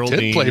 Brandon? Geraldine.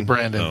 Did play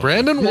Brandon. Oh.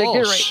 Brandon Did I get it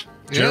Walsh. right?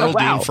 Yeah.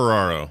 Geraldine Wow.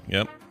 Ferraro.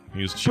 Yep.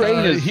 He was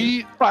Brain is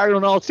he- fired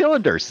on all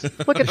cylinders.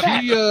 Look at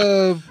that. He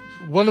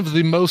one of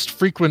the most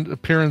frequent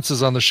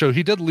appearances on the show.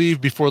 He did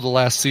leave before the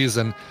last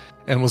season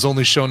and was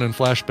only shown in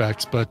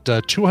flashbacks, but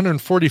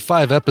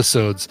 245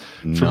 episodes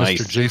for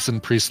Nice. Mr. Jason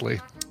Priestley.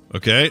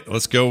 Okay,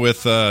 let's go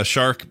with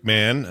Shark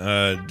Man,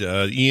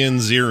 Ian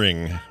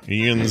Ziering.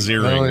 Ian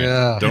Ziering. Oh,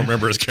 yeah. Don't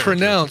remember his character.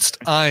 Pronounced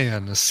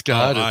Ian,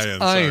 Scott. Oh, It's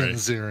Ian, Ian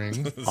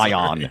Ziering.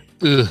 Ion.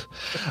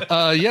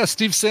 Yeah,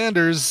 Steve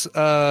Sanders,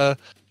 not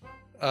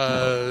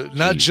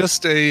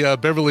just a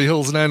Beverly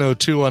Hills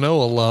 90210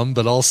 alum,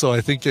 but also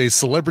I think a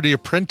Celebrity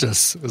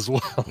Apprentice as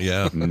well.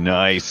 Yeah.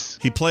 Nice.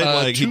 He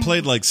played two- he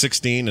played like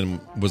 16 and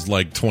was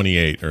like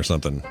 28 or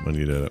something when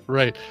he did it.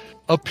 Right.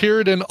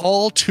 Appeared in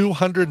all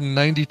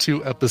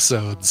 292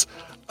 episodes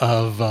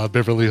of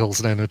Beverly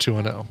Hills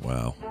 90210.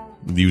 Wow.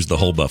 Used the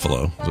whole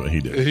buffalo is what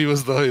he did. He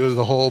was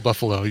the whole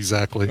buffalo,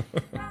 exactly.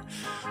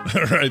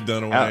 All right,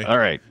 Dunaway. All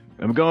right.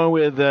 I'm going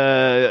with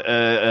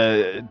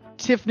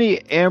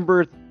Tiffany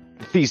Amber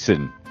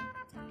Thiessen.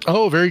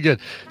 Oh, very good.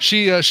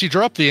 She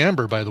dropped the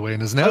amber, by the way,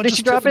 and is now Oh, did just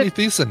she drop Tiffany it?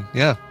 Thiessen.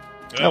 Yeah,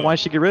 Oh, why did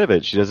she get rid of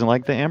it? She doesn't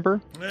like the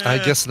amber? I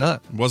guess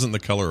not. Wasn't the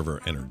color of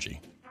her energy.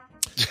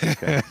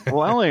 Okay.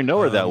 Well, I only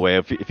know her that way.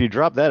 If you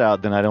drop that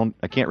out, then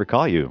I can't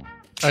recall you.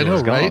 I know,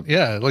 It's gone. right?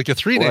 Yeah, like a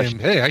 3-name.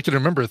 Hey, I can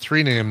remember a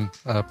 3-name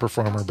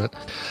performer, but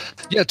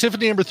yeah,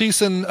 Tiffany Amber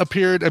Thiessen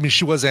appeared. I mean,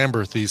 she was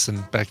Amber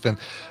Thiessen back then.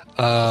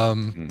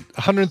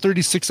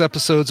 136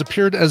 episodes,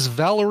 appeared as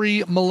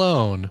Valerie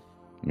Malone.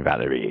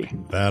 Valerie.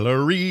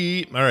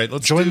 All right,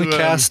 let's join do, the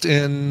cast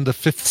in the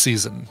 5th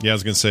season. Yeah, I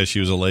was going to say she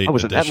was a late.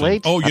 Was it that addition.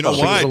 late? Oh, you I know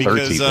thought why? she was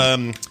the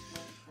third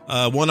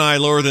Because one eye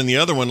lower than the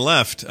other one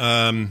left.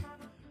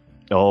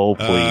 Oh,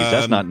 please,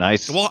 that's not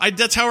nice. Well,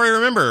 that's how I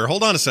remember her.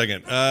 Hold on a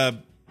second.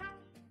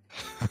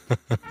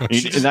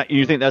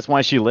 You think that's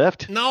why she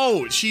left?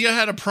 No, she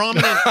had a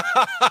prominent.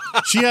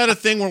 She had a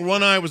thing where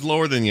one eye was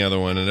lower than the other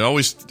one, and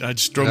it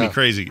just drove me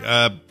crazy.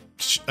 Tom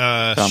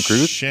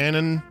Cruise?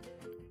 Shannon.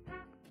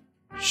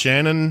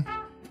 Oh,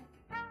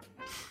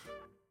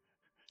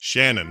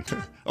 Shannon.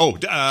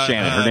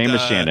 Her name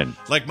is Shannon.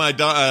 Like my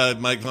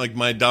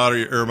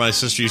daughter or my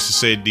sister used to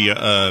say. She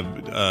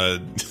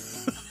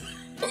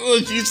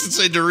used to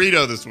say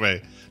Dorito this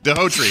way.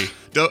 Doherty.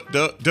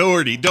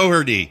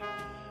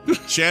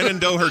 Shannon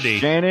Doherty.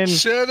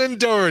 Shannon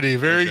Doherty.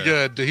 Very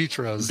good.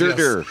 Dehitros.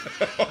 Yes.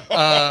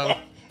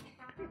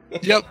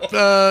 Yep.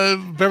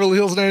 Beverly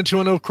Hills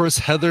 90210. Of course,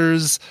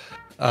 Heather's.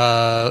 She's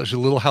a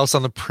Little House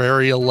on the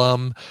Prairie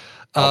alum.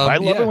 I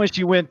love it when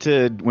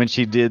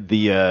she did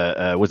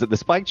the was it the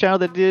Spike Channel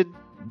that did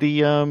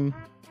the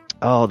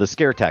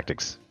scare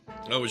tactics?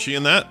 Oh, was she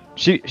in that?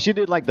 She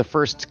did like the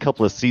first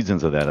couple of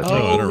seasons of that. I think.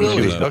 I don't She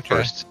remember was that. the Okay.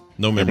 first.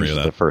 No memory of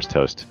that. The first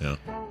host. Yeah,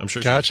 I'm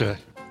sure. Gotcha.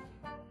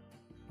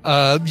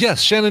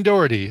 Yes, Shannon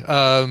Doherty,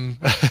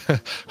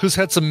 who's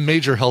had some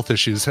major health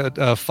issues,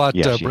 fought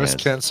breast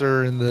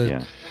cancer in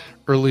the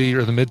early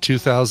or the mid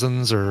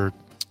 2000s or.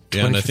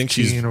 Yeah, and I think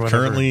she's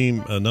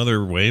currently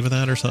another wave of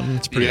that or something.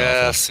 It's pretty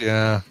awful.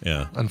 Yeah.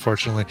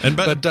 Unfortunately,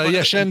 but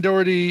Shannon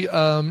Doherty,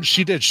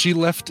 she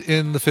left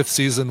in the 5th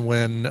season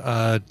when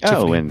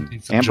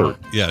when Amber.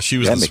 Yeah, she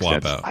was the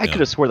swap out. I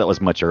could have swore that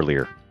was much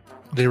earlier.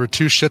 They were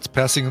two shits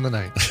passing in the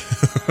night.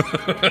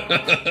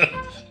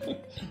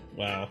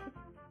 Wow.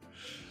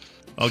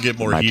 I'll get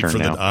more heat for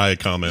now. the eye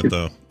comment,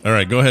 though. All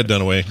right, go ahead,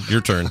 Dunaway. Your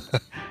turn.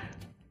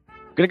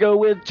 Gonna go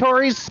with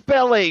Tori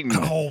Spelling.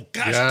 Oh,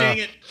 gosh dang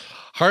it.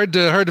 Hard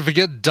to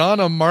forget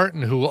Donna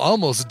Martin, who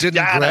almost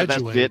didn't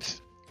graduate. That's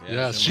it.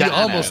 Yeah, she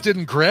almost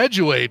didn't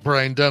graduate,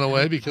 Brian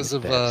Dunaway, because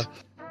of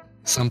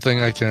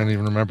something I can't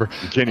even remember.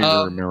 You can't even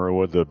remember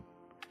what the...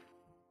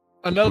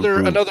 Another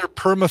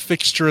perma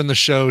fixture in the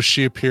show.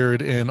 She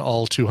appeared in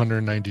all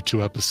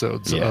 292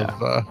 episodes of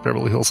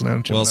Beverly Hills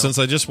 90210. Well, since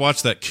I just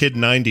watched that Kid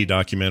 90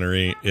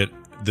 documentary,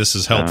 this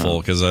is helpful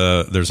because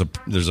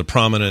there's a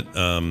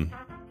prominent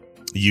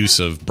use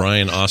of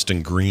Brian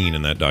Austin Green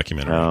in that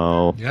documentary.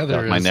 Oh, yeah,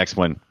 that's my next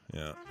one.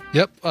 Yeah.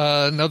 Yep.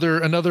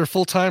 Another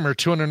full timer.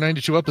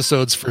 292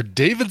 episodes for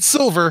David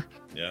Silver.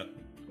 Yeah.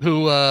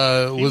 Who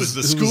was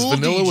the school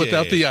vanilla DJ.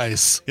 Without the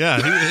ice. Yeah.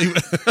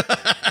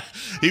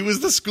 He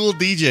was the school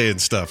DJ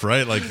and stuff,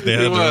 right? Like they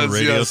had their own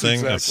radio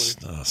thing.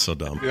 Exactly. That's so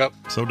dumb. Yep.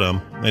 So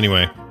dumb.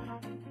 Anyway.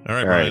 All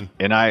right, Brian.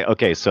 And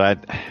so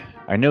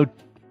I know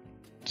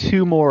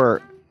two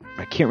more.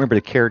 I can't remember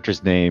the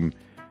character's name.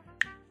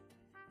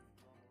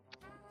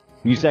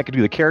 You said I could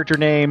do the character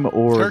name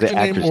or the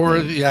actor's name? Or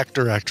the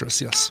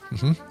actress, yes.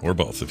 Mm-hmm. Or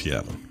both if you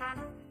have them.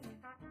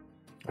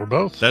 Or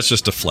both. That's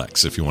just a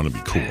flex if you want to be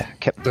cool.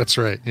 That's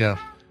right, yeah.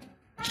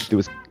 It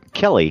was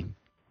Kelly,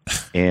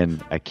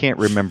 and I can't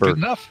remember. Good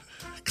enough.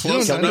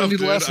 Close enough,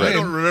 dude. I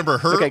don't remember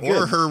her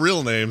or her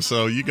real name,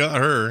 so you got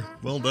her.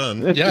 Well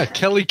done. Yeah,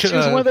 Kelly. She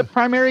was one of the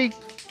primary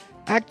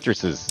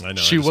actresses. I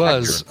know. She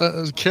was.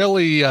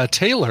 Kelly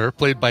Taylor,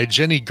 played by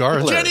Jenny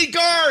Garth.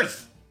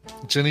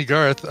 Jenny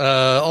Garth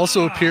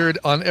also appeared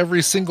on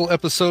every single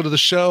episode of the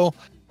show.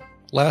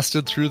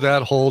 Lasted through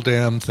that whole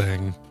damn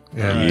thing.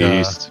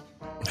 And,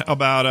 how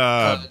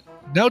about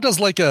now does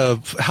like a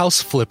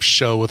house flip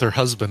show with her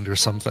husband or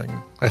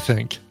something, I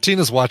think.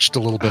 Tina's watched a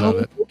little bit of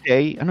it.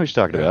 Okay, I know what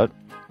you're talking about.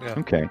 Yeah.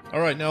 Okay.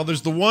 All right, now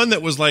there's the one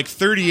that was like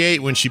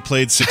 38 when she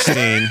played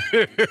 16.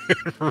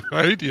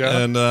 Right, yeah.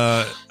 And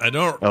I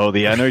don't... Oh, I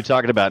know what you're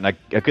talking about, and I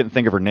couldn't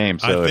think of her name,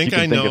 so if you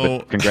can think of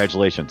it,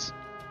 congratulations.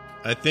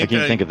 I can't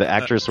think of the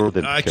actress or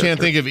the I character. can't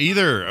think of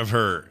either of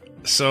her.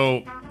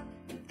 So,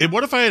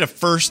 what if I had a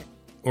first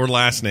or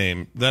last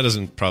name? That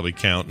doesn't probably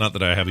count. Not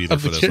that I have either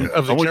for this one.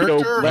 Of the I want to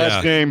character? go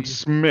last name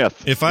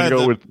Smith. If I had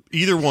go with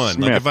either one,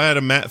 Smith. like if I had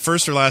a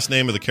first or last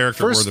name of the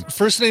character or the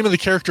First name of the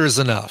character is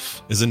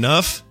enough. is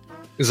enough.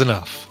 Is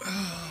enough.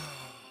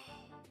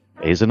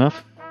 A's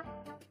enough?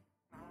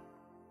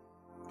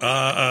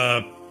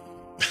 Oh,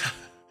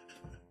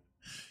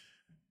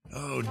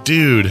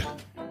 dude.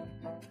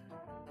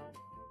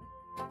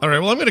 All right,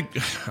 well, I'm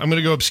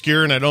gonna go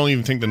obscure, and I don't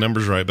even think the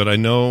number's right, but I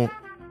know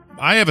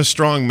I have a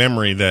strong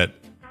memory that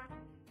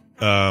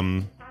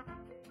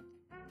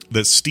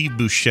that Steve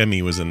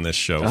Buscemi was in this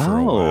show for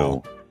a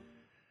while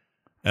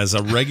as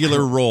a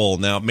regular role.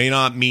 Now, it may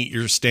not meet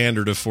your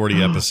standard of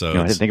 40 episodes.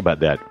 No, I didn't think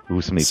about that.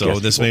 Ooh, so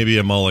this may be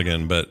a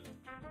mulligan, but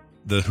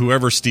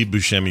whoever Steve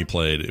Buscemi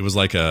played, he was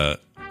like a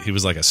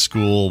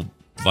school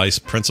vice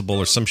principal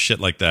or some shit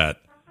like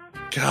that.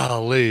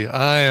 Golly,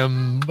 I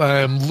am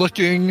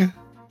looking.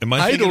 Am I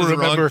I thinking don't of the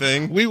remember. wrong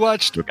thing? We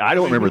watched. I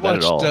don't remember that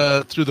at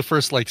all. Through the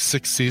first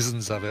 6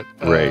 seasons of it.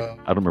 Right.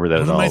 I don't remember that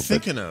What at all. am I but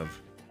thinking of?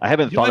 I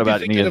haven't You thought might be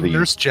about any thinking of the.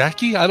 Nurse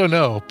Jackie. I don't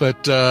know,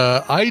 but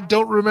I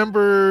don't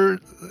remember,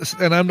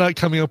 and I'm not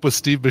coming up with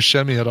Steve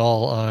Buscemi at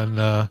all on.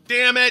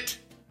 Damn it!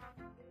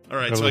 All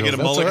right, so I get a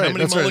That's mulligan. all right. How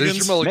many That's right. There's mulligans?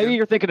 your mulligan. Maybe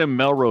you're thinking of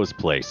Melrose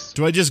Place.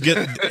 Do I just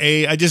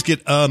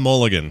get a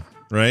mulligan,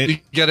 right? You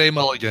get a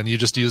mulligan. You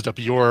just used up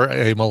your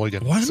a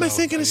mulligan. What am I So,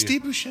 thinking of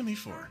Steve Buscemi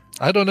for?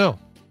 I don't know.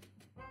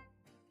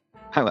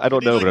 I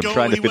don't know, but I'm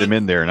trying to fit him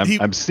in there, and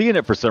I'm seeing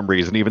it for some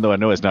reason, even though I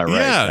know it's not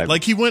right. Yeah,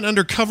 like he went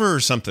undercover or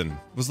something.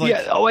 It was like,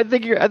 yeah. Oh, I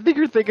think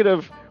you're thinking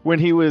of when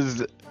he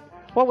was.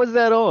 What was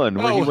that on?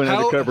 When he went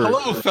undercover.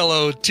 Hello,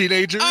 fellow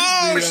teenagers.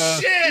 oh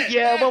shit!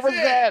 Yeah. What was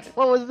that?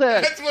 What was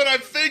that? That's what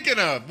I'm thinking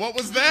of. What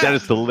was that? That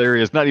is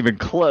hilarious. Not even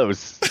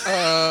close. Was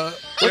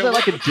that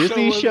like a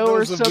Disney show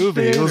or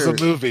something? It was a or-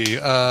 movie.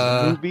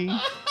 movie.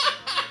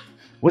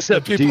 What's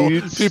up,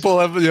 dudes? People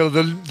have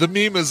the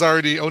meme is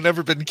already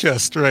never been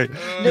kissed, right?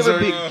 Never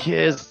been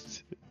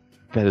kissed.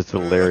 That is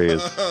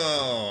hilarious.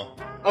 Oh,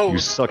 You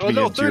sucked me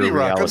into 30 your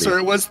Rock. I'm reality.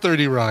 sorry, it was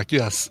 30 Rock.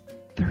 Yes.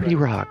 30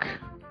 Rock.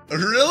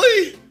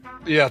 really?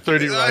 Yeah,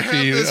 30 I Rock. have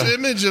this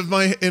image of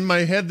in my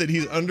head that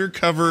he's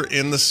undercover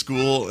in the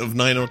school of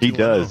 90210. He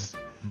does,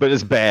 but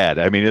it's bad.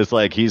 I mean, it's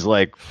like he's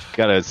like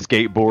got a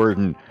skateboard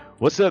and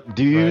what's up,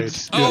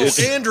 dudes? Oh, It's-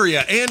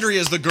 Andrea.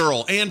 Andrea's the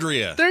girl.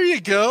 Andrea. There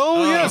you go.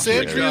 Oh, Yes, my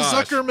Andrea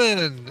gosh.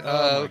 Zuckerman.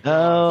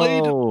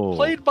 Oh.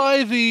 Played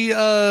by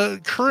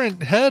the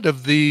current head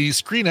of the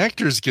Screen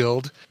Actors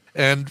Guild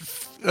and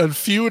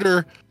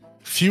feuder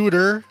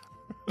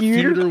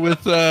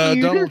with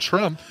Donald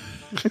Trump.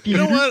 You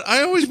know what?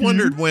 I always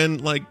wondered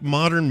when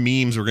modern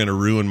memes were going to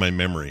ruin my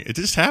memory. It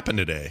just happened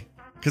today.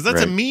 Because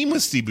that's a meme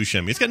with Steve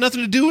Buscemi. It's got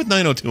nothing to do with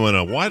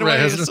 90210. Why do I It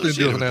has nothing to do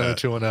associate with with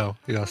that?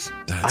 90210. Yes.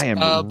 I am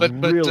But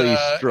really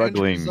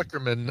struggling. Andrea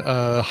Zuckerman,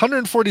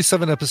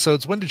 147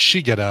 episodes. When did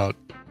she get out?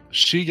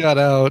 She got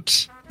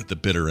out At the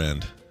bitter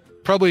end.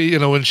 probably,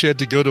 when she had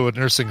to go to a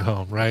nursing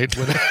home, right?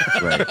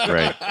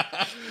 Right.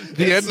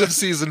 The end of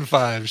season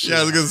 5. Yeah,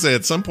 I was going to say,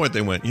 at some point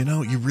they went, you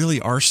really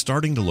are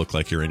starting to look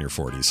like you're in your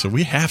 40s. So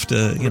we have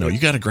to, you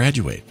got to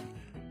graduate.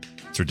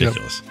 It's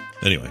ridiculous.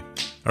 Anyway.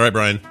 All right,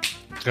 Brian.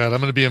 God,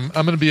 I'm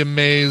gonna be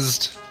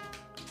amazed.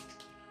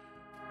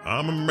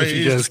 I'm amazed. If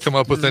you guys come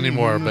up with any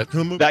more, but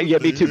Yeah,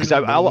 me too. Because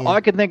all I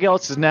can think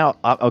else is now.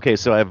 Okay,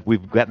 so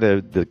we've got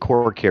the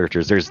core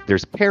characters.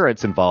 There's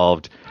parents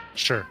involved,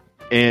 sure.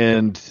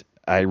 and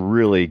I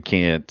really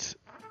can't.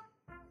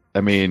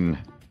 I mean,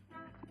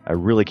 I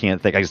really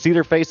can't think. I can see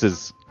their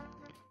faces,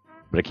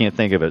 but I can't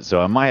think of it. So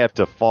I might have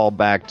to fall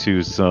back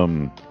to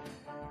some.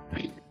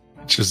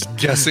 Just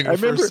guessing I the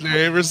first remember-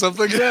 name or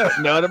something. No,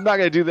 I'm not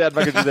going to do that. I'm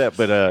not going to do that.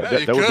 But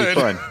you that would be could.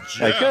 fun.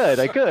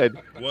 I could.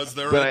 Was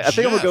there But I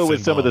think I'm going to go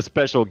with some of the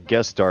special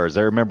guest stars.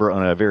 I remember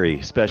on a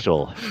very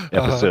special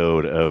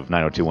episode of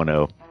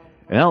 90210.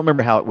 And I don't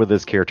remember whether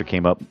this character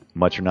came up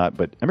much or not,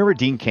 but I remember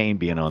Dean Cain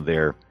being on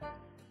there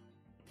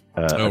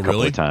a couple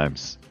really? of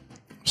times.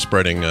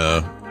 Spreading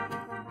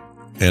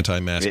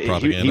anti-mask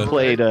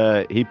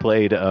propaganda. He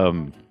played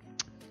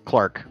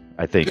Clark,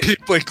 I think. He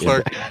played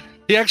Clark.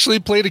 He actually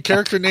played a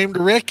character named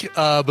Rick,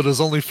 but it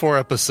was only 4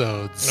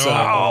 episodes.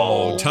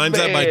 So. Times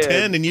that by man.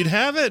 10 and you'd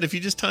have it if you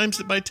just times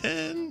it by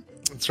 10.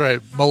 That's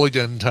right,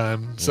 mulligan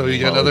time. So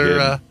you got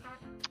another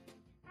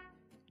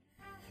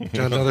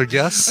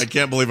guess? I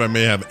can't believe I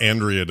may have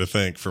Andrea to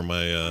thank for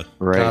my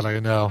Right. God, I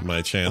know.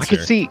 my chance I could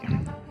here. see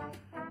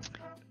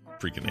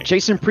Freaking name.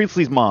 Jason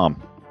Priestley's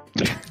mom.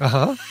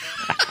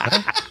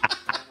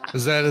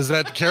 Is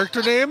that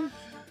character name?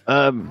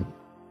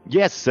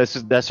 Yes,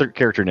 that's her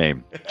character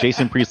name.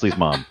 Jason Priestley's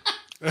mom.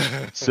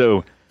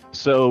 So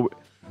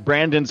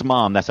Brandon's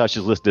mom, that's how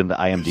she's listed in the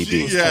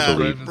IMDb, I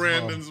believe.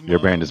 Brandon's mom. Yeah,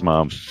 Brandon's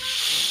mom.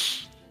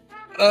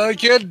 I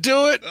can't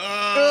do it.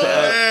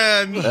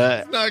 Oh, man.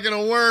 It's not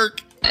going to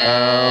work.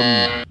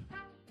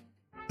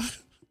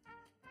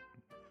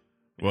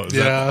 What was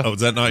that? Oh, is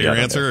that not your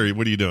Yeah. answer? Or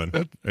what are you doing?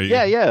 Are you,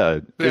 Yeah.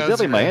 It's that's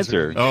definitely my your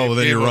answer. Oh, well,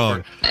 then Game you're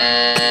over.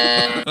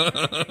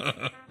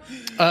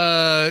 wrong.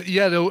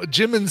 No,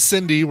 Jim and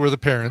Cindy were the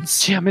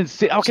parents. Jim and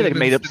Cindy. I could have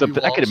made up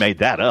something. I could have made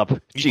that up.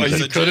 Jesus.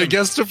 You could have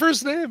guessed her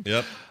first name.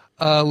 Yep.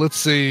 Let's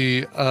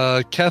see.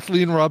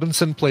 Kathleen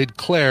Robinson played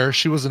Claire.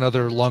 She was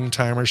another long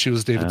timer. She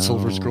was David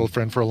Silver's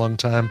girlfriend for a long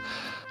time.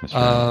 That's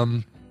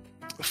right.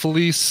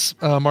 Felice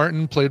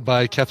Martin, played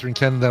by Catherine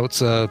Ken. That's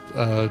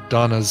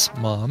Donna's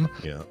mom.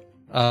 Yeah.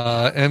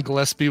 Ann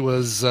Gillespie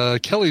was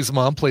Kelly's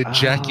mom, played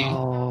Jackie.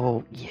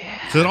 Oh,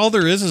 yeah. So all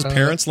there is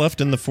parents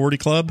left in the 40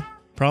 club,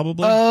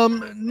 probably?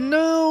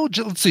 No.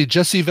 Let's see.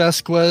 Jesse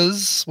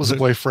Vasquez was a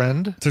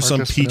boyfriend. There's some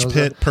Marcus Peach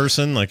Spinoza. Pit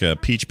person, like a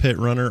Peach Pit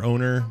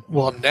owner.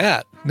 Well,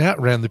 Nat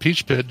ran the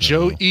Peach Pit.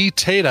 Joe E.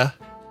 Tata,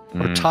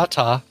 or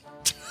Tata.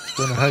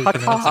 Don't know how you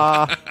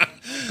pronounce it.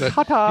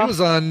 But he was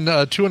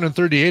on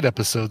 238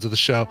 episodes of the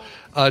show.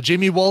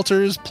 Jamie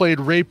Walters played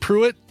Ray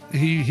Pruitt.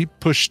 he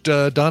pushed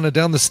Donna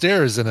down the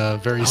stairs in a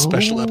very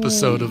special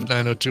episode of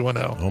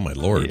 90210. Oh my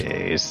lord!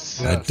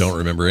 Yes. I don't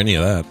remember any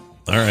of that.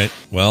 All right.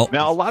 Well,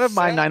 Now a lot of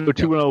my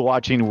 90210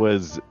 watching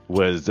was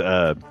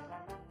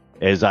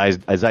as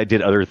I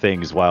did other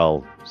things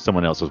while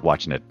someone else was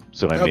watching it.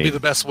 So That would be the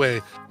best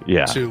way.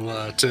 Yeah.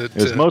 To It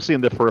was mostly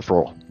in the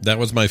peripheral. that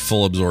was my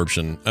full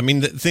absorption. I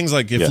mean, things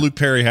like if Luke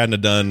Perry hadn't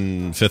have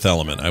done Fifth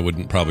Element, I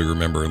wouldn't probably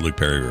remember Luke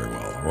Perry very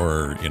well.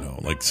 Or,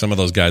 like some of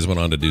those guys went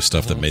on to do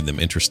stuff that made them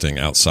interesting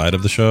outside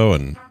of the show.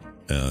 And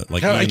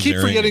like I Ian keep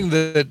Ziering. forgetting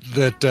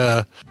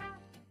that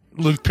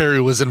Luke Perry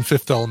was in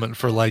Fifth Element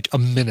for like a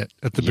minute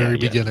at the very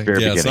beginning.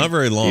 Very It's beginning. not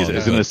very long.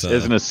 As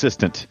an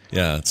assistant.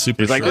 Yeah, it's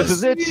super. He's like, short. this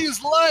is it.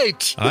 He's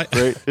light.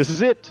 This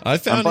is it. I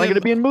found I'm finally him- going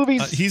to be in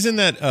movies. He's in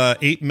that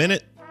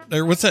 8-minute.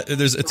 Or what's that?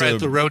 It's Right at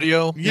the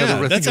rodeo. Yeah,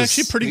 I that's think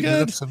actually it's pretty 8 good.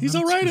 minutes, He's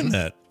all right in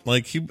that.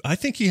 Like I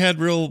think he had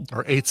real.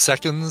 Or 8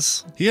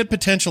 seconds. He had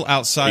potential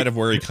outside of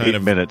where he kind 8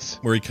 of minutes.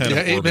 Where he kind Yeah,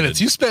 of 8 orbited.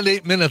 minutes. You spend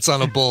 8 minutes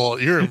on a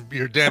bull. You're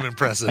damn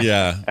impressive.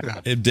 Yeah,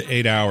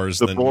 8 hours.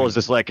 The then bull is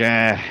just like,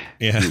 yeah,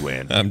 you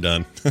win. I'm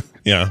done.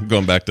 Yeah, I'm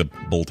going back to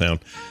Bulltown.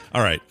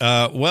 All right,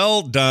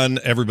 well done,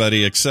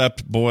 everybody.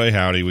 Except, boy,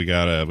 howdy, we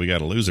got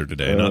a loser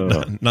today.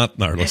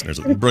 Not our listeners.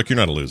 Brooke, you're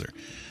not a loser.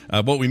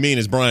 What we mean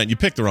is, Brian, you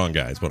picked the wrong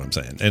guy, is what I'm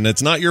saying. And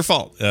it's not your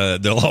fault.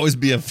 There'll always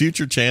be a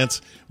future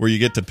chance where you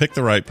get to pick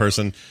the right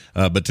person,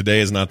 but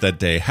today is not that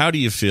day. How do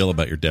you feel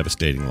about your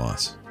devastating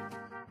loss?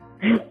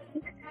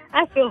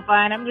 I feel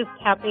fine. I'm just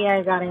happy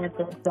I got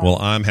into it. Well,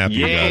 I'm happy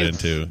you got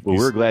into. Well,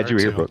 we're glad you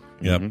were here, Brooke.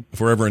 Yep.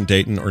 If we're ever in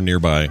Dayton or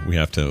nearby, we'll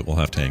have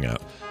to hang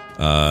out.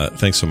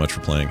 Thanks so much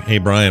for playing. Hey,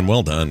 Brian,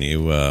 well done.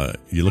 You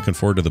looking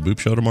forward to the Boop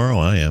Show tomorrow?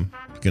 I am.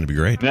 It's going to be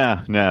great.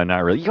 No, not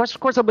really. Of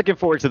course, I'm looking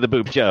forward to the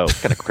Boop Show. What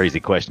kind of crazy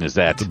question is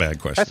that? It's a bad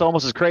question. That's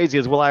almost as crazy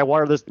as will I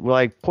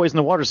poison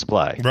the water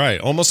supply? Right.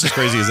 Almost as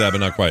crazy as that, but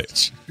not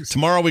quite.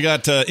 Tomorrow we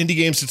got indie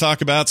games to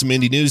talk about, some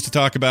indie news to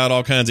talk about,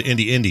 all kinds of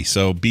indie.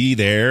 So be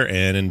there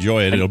and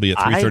enjoy it. It'll be at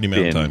 3:30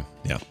 Mountain Time.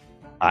 Yeah.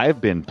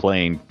 I've been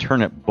playing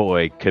Turnip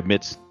Boy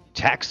Commits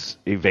Tax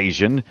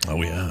Evasion.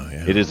 Oh, yeah.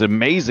 It is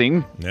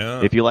amazing.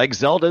 Yeah. If you like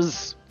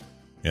Zeldas.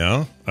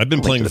 Yeah. I've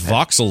been playing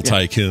Voxel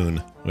Tycoon,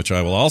 which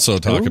I will also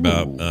talk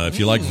about. If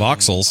you like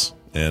voxels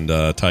and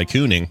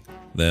tycooning,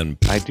 then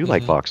I do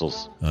like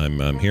voxels.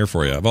 I'm here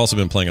for you. I've also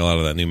been playing a lot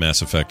of that new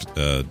Mass Effect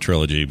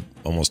trilogy,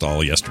 almost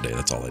all yesterday.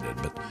 That's all I did.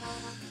 But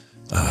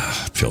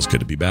it feels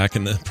good to be back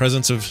in the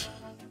presence of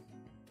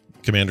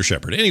Commander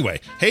Shepard. Anyway,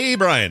 hey,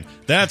 Brian,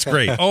 that's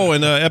great. Oh,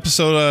 and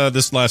episode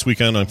this last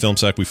weekend on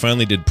FilmSec, we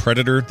finally did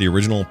Predator, the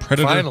original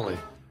Predator. Finally.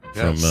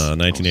 From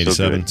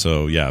 1987.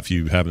 So, yeah, if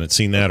you haven't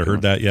seen that or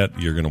heard that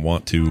yet, you're going to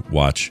want to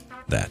watch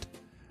that.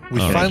 We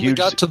finally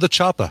got to the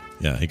chopper.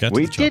 Yeah, he got to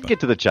We the chopper. did get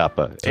to the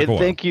chopper. Took a And while.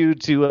 thank you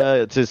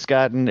to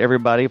Scott and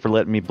everybody for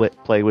letting me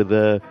play with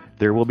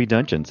There Will Be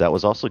Dungeons. That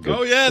was also good.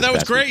 Oh, yeah, this that was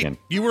past great. weekend.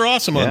 You were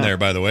awesome on Yeah. there,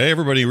 by the way.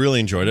 Everybody really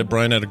enjoyed it.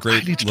 Brian had a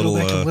great I need to little... go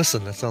back and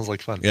listen. That sounds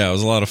like fun. Yeah, it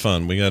was a lot of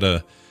fun. We got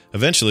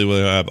eventually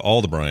we'll have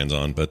all the Brians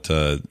on, but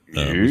it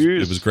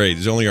was great.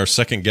 He's only our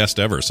second guest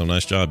ever, so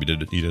nice job. You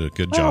did a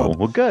good job. Oh,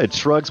 well, good.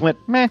 Shrugs went,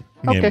 meh.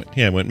 Okay.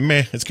 Yeah, it went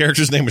meh. His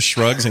character's name was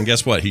Shrugs, and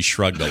guess what? He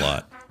shrugged a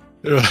lot.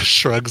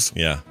 Shrugs.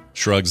 Yeah,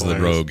 Shrugs the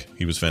Rogue.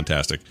 He was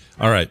fantastic.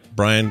 All right,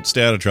 Brian,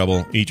 stay out of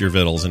trouble. Eat your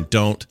vittles, and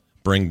don't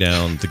bring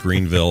down the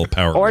Greenville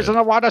power Poison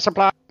grid. the water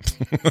supply.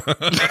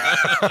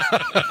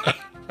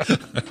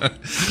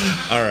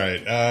 All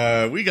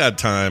right, we got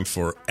time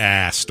for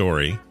a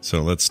story,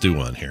 so let's do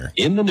one here.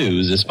 In the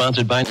News is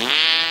sponsored by...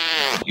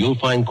 You'll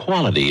find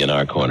quality in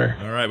our corner.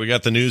 All right, we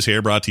got the news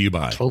here brought to you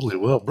by... Totally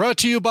will. Brought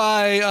to you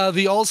by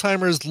the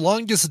Alzheimer's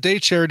Longest Day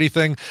charity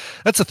thing.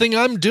 That's a thing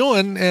I'm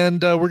doing,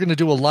 and we're going to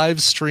do a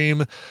live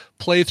stream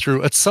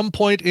playthrough at some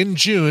point in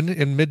June,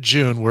 in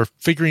mid-June. We're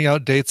figuring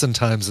out dates and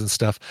times and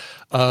stuff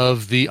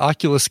of the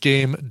Oculus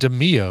game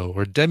Demeo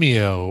or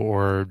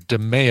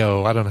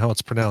Demeo. I don't know how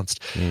it's pronounced.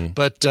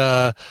 But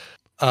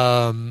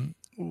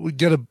we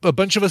get a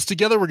bunch of us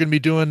together. We're going to be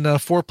doing a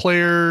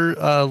 4-player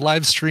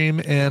live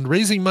stream and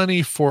raising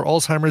money for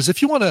Alzheimer's.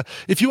 If you want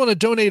to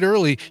donate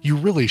early, you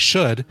really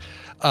should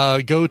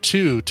go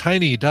to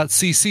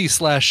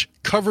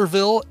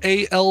tiny.cc/Coverville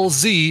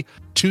ALZ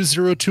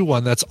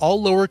 2021. That's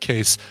all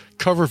lowercase.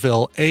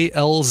 Coverville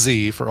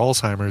ALZ for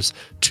Alzheimer's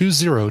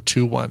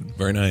 2021.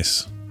 Very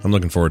nice. I'm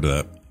looking forward to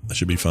that. That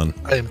should be fun.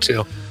 I am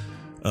too.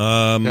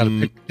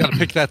 Gotta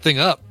pick that thing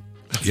up.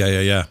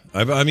 Yeah.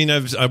 I've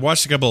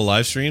watched a couple of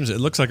live streams. It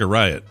looks like a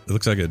riot. It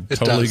looks like a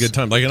totally good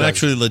time, like an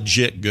actually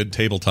legit good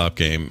tabletop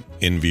game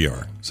in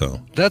VR. So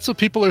That's what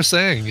people are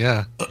saying.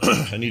 Yeah.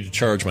 I need to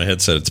charge my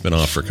headset. It's been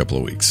off for a couple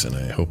of weeks, and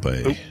I hope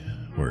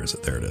where is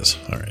it? There it is.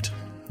 All right,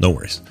 no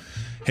worries.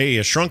 Hey,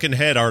 a shrunken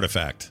head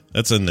artifact.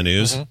 That's in the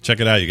news. Check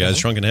it out, you guys.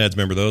 Shrunken heads.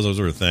 Remember those?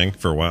 Those were a thing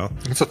for a while.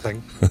 It's a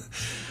thing.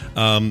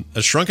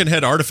 A shrunken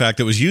head artifact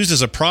that was used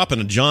as a prop in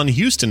a John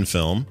Huston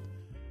film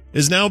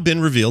has now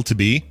been revealed to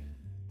be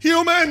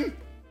human.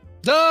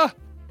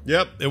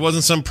 Yep, it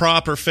wasn't some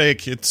prop or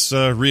fake. It's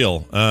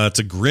real. It's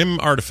a grim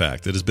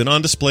artifact that has been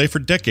on display for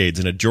decades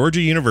in a Georgia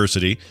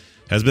university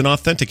has been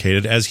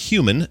authenticated as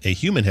a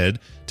human head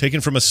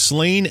taken from a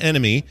slain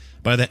enemy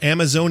by an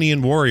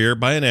Amazonian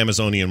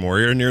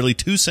warrior nearly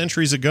 2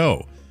 centuries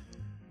ago.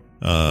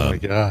 Oh my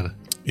God.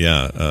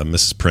 Yeah,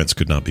 Mrs. Prince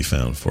could not be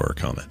found for her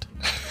comment.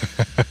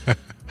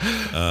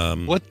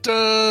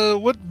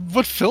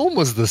 What film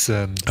was this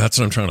in? That's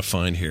what I'm trying to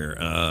find here.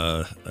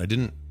 I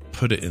didn't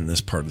put it in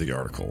this part of the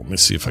article. Let me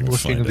see if I can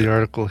find it. Looking at the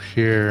article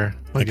here.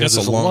 I guess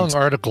it's a long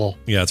article.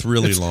 Yeah, it's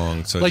really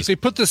long. So they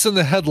put this in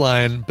the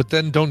headline, but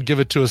then don't give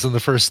it to us in the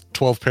first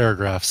 12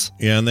 paragraphs.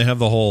 Yeah, and they have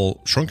the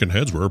whole shrunken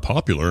heads were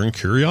popular and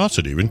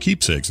curiosity, even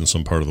keepsakes in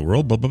some part of the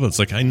world. Blah, blah, blah. It's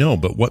like, I know,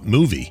 but what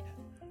movie?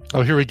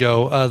 Oh, here we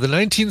go. The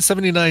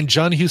 1979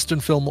 John Huston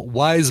film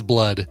Wise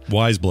Blood.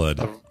 Wise Blood.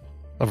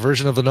 A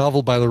version of the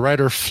novel by the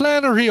writer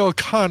Flannery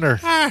O'Connor.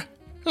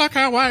 Look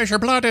how wise your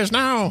blood is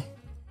now.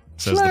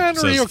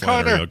 Flannery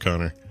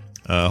O'Connor.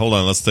 Hold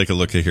on, let's take a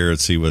look at here and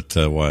see what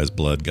Wise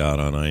Blood got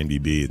on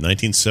IMDb.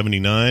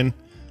 1979,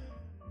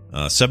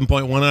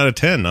 7.1 out of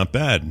 10, not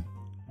bad.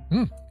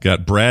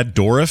 Got Brad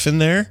Dourif in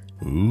there.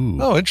 Ooh.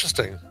 Oh,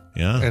 interesting.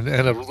 Yeah, and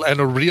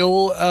a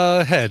real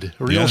head,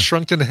 a real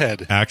shrunken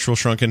head, actual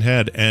shrunken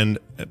head,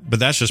 but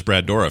that's just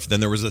Brad Dourif. Then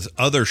there was this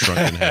other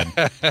shrunken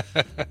head.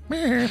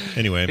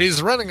 Anyway,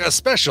 he's running a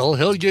special.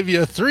 He'll give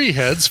you 3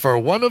 heads for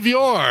one of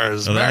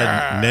yours. Oh,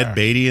 that had Ned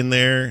Beatty in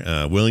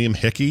there, William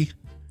Hickey.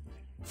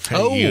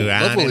 Oh, you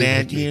lovely.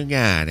 You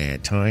got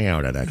it.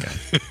 Toyota, that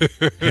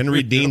guy.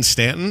 Henry Dean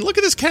Stanton. Look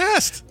at this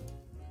cast.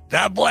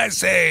 The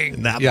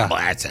blessing.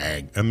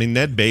 Blessing. I mean,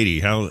 Ned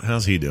Beatty.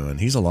 How's he doing?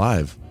 He's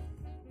alive.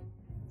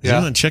 Yeah.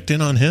 Anyone checked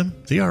in on him?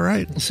 Is he all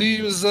right? See,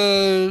 he was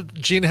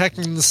Gene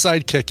Hackman's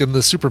sidekick in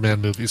the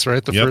Superman movies,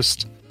 right? The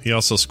first. He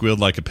also squealed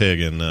like a pig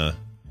in.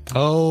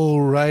 Oh,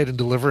 right, in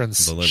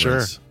Deliverance.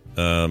 Sure.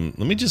 Let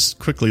me just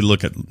quickly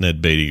look at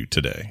Ned Beatty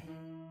today.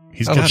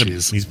 He's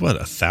what,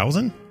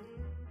 1,000?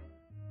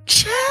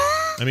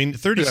 I mean,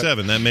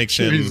 37. That makes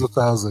him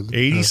 1,000.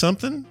 80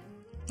 something.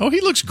 Oh,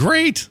 he looks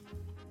great.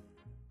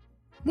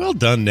 Well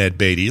done, Ned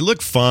Beatty. You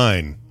look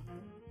fine.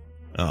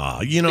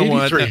 Oh, you know 83,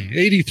 what?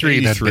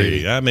 83. Ned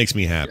Beatty. That makes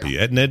me happy.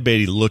 Yeah. Ned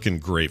Beatty looking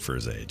great for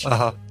his age.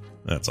 Uh-huh.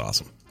 That's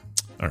awesome.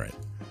 All right.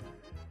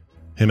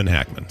 Him and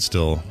Hackman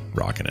still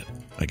rocking it,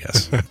 I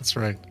guess. That's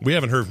right. We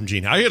haven't heard from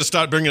Gene. I got to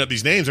stop bringing up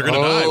these names. They're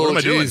going to die. What am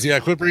I doing? Yeah,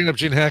 quit bringing up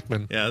Gene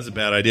Hackman. Yeah, that's a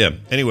bad idea.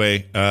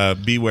 Anyway,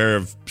 beware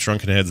of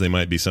shrunken heads. They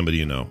might be somebody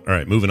you know. All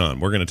right, moving on.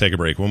 We're going to take a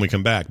break. When we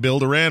come back, Bill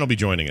Duran will be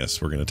joining us.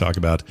 We're going to talk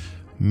about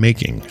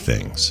making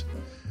things.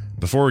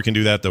 Before we can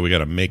do that, though, we got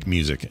to make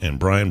music, and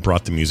Brian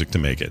brought the music to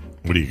make it.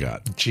 What do you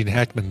got? Gene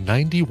Hackman,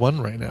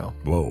 91 right now.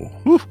 Whoa.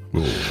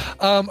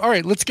 All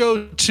right, let's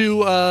go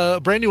to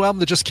a brand new album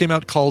that just came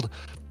out called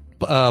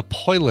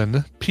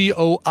Poillen,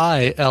 Poillen.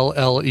 I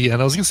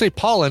was going to say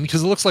pollen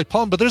because it looks like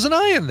pollen, but there's an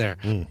I in there.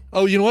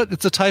 Oh, you know what?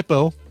 It's a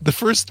typo. The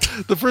first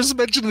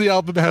mention of the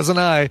album has an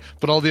I,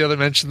 but all the other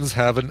mentions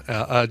have an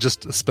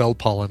just spelled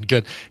pollen.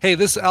 Good. Hey,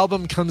 this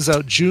album comes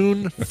out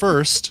June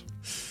 1st.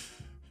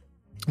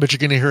 But you're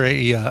going to hear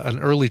an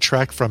early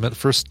track from it,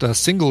 first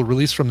single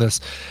release from this.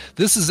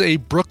 This is a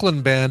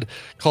Brooklyn band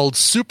called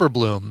Super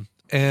Bloom,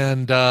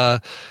 and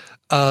some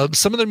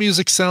of their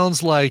music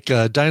sounds like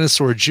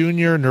Dinosaur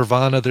Jr.,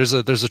 Nirvana. There's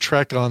a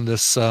track on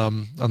this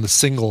on the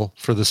single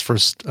for this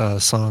first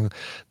song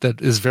that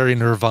is very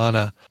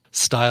Nirvana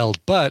styled.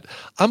 But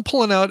I'm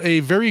pulling out a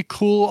very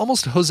cool,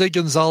 almost Jose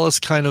Gonzalez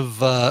kind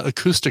of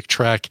acoustic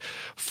track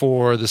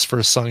for this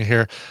first song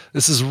here.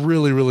 This is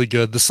really, really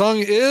good. The song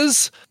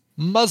is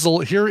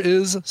Muzzle. Here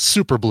is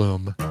Super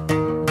Bloom.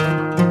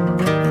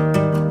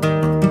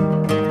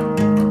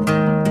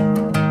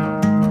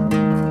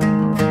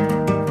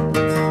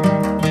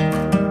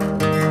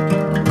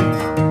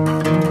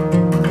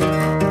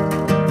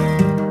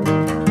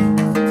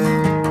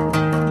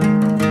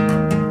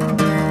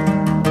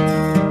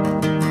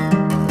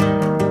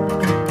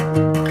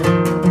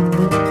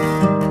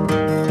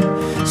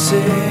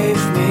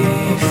 Save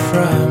me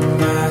from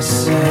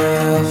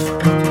myself.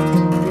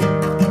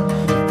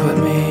 Put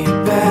me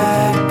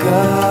back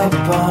up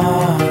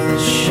on the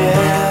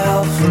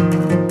shelf.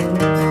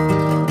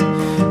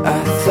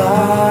 I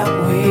thought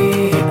we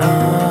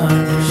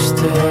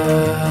understood.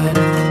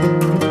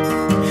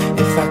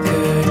 If I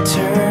could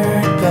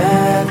turn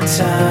back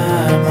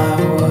time, I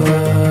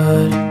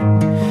would.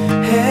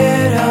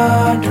 Head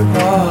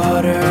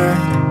underwater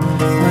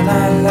when I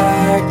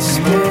like to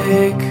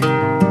speak.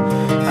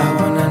 I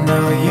wanna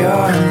know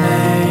your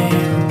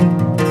name.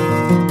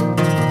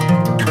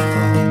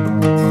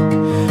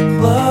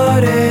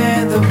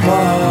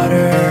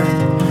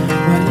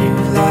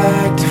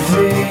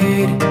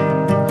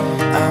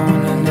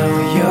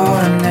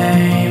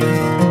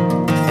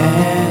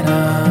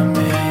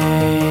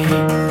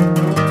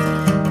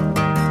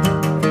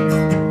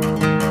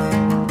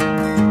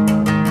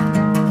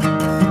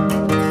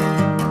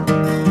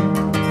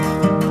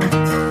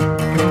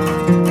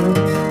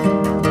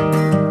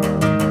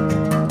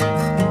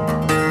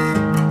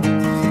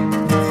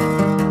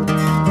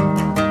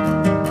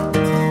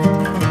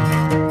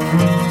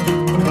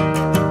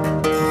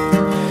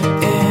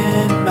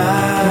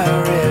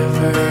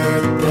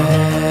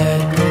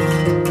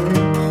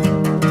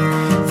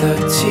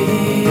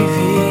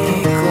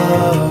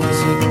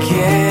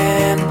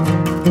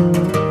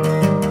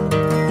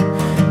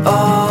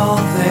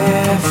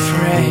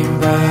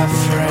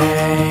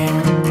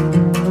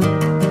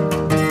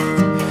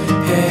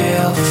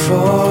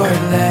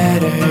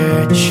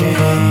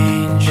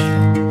 change.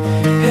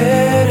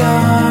 Head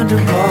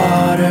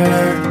underwater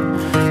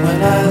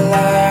when I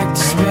like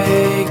to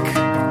speak.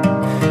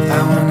 I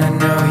wanna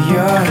know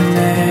your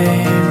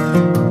name.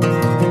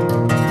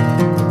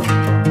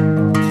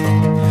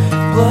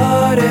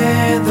 Blood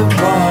in the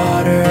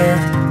water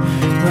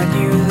when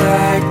you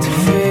like to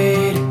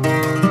feed.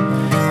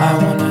 I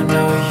wanna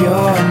know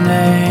your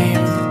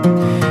name.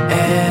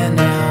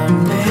 Enemy.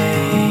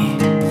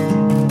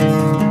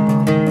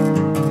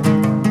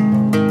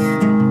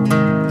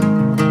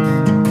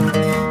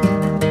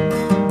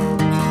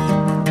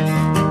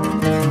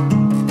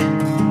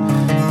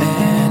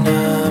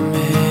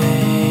 Enemy.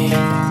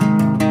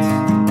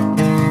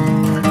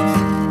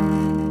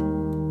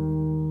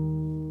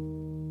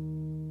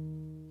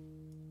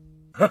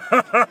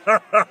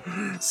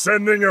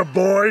 Sending a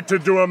boy to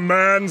do a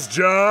man's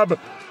job?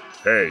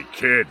 Hey,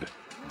 kid,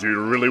 do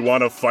you really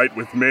want to fight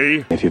with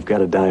me? If you've got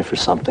to die for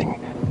something,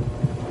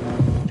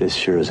 this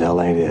sure as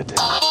hell ain't it.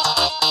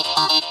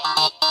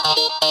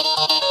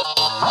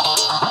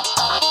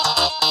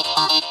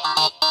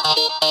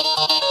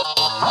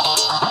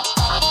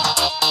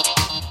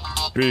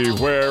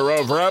 Beware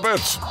of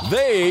rabbits.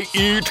 They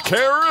eat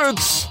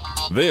carrots.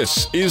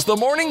 This is the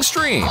morning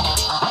stream.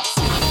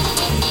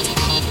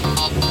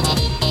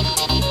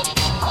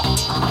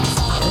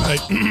 All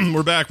right,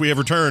 we're back. We have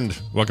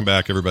returned. Welcome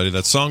back, everybody.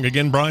 That song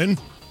again, Brian?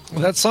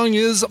 That song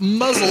is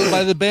Muzzle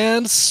by the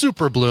band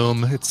Super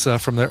Bloom. It's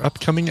from their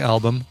upcoming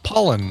album,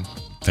 Pollen.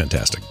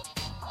 Fantastic.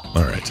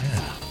 All right.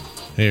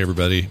 Hey,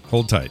 everybody.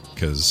 Hold tight,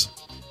 because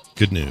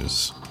good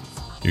news.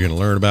 You're going to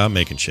learn about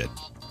making shit.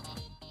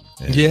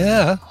 And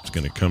yeah. It's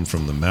going to come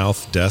from the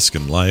mouth, desk,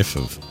 and life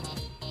of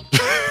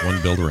one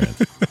Bill Duran.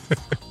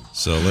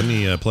 So let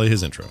me play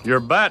his intro. Your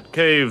bat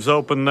cave's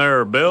open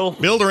there, Bill.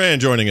 Bill Duran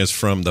joining us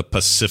from the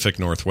Pacific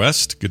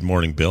Northwest. Good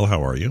morning, Bill.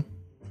 How are you?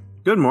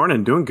 Good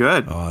morning. Doing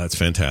good. Oh, that's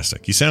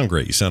fantastic. You sound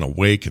great. You sound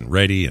awake and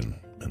ready and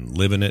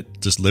living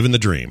it. Just living the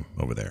dream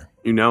over there.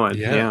 You know it.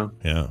 Yeah.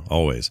 Yeah,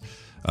 always.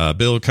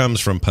 Bill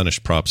comes from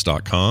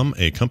punishedprops.com,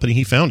 a company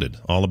he founded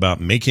all about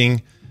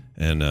making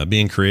and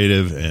being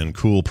creative and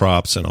cool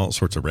props and all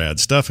sorts of rad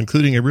stuff,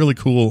 including a really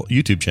cool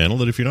YouTube channel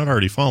that if you're not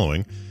already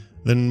following,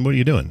 then what are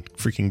you doing?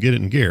 Freaking get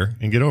it in gear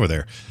and get over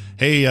there.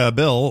 Hey,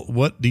 Bill,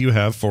 what do you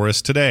have for us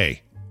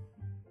today?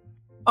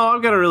 Oh,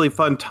 I've got a really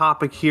fun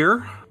topic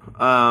here.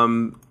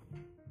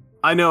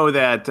 I know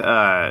that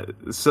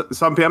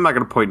some people, I'm not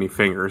going to point any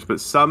fingers,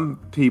 but some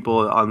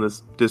people on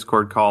this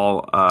Discord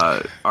call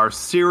are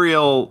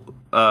serial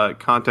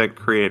content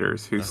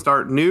creators who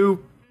start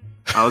new.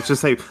 Let's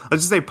just say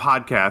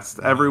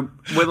podcasts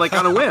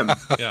on a whim.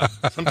 Yeah,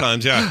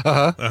 sometimes, yeah.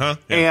 Yeah.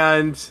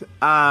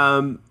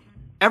 And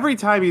every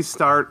time you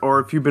start, or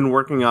if you've been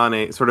working on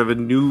a sort of a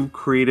new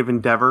creative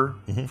endeavor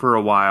for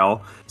a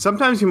while,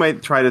 sometimes you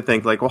might try to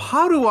think like, well,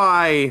 how do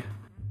I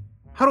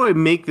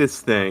make this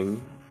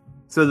thing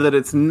so that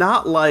it's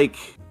not like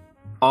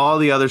all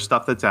the other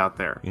stuff that's out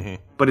there,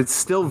 but it's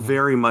still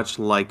very much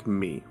like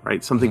me,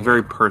 right? Something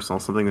very personal,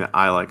 something that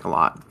I like a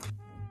lot.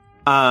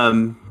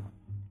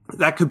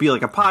 That could be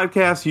like a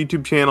podcast,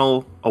 YouTube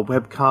channel, a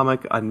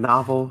webcomic, a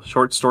novel,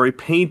 short story,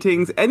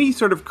 paintings, any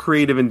sort of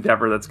creative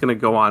endeavor that's going to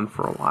go on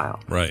for a while.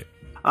 Right.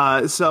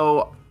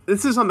 So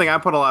this is something I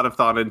put a lot of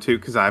thought into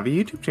because I have a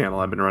YouTube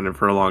channel I've been running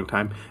for a long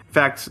time. In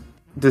fact,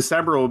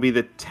 December will be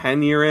the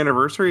 10-year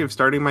anniversary of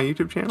starting my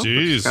YouTube channel. Jeez.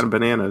 Which is kind of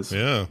bananas.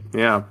 Yeah.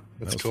 Yeah.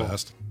 That's cool.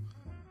 Fast.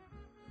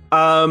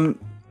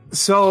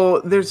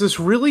 So there's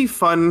this really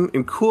fun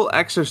and cool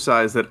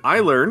exercise that I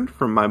learned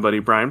from my buddy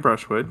Brian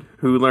Brushwood,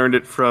 who learned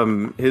it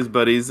from his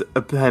buddies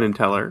Penn and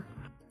Teller,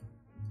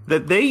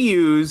 that they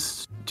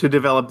used to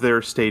develop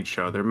their stage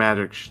show, their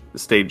magic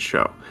stage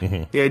show.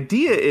 The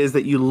idea is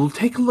that you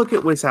take a look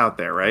at what's out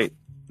there, right?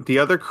 The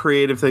other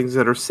creative things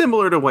that are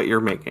similar to what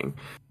you're making.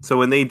 So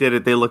when they did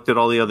it, they looked at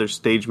all the other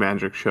stage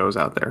magic shows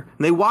out there.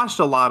 And they watched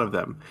a lot of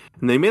them.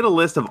 And they made a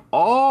list of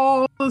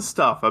all the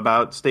stuff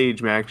about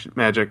stage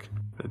magic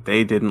that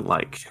they didn't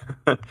like.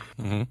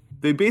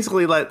 They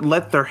basically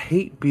let their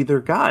hate be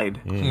their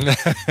guide.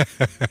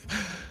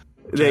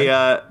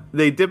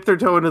 They dipped their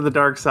toe into the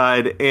dark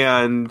side,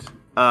 and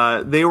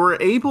they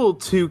were able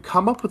to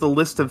come up with a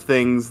list of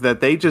things that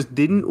they just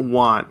didn't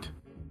want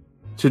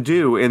to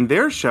do in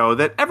their show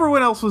that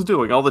everyone else was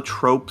doing. All the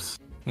tropes,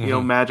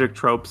 magic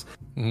tropes.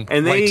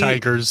 And White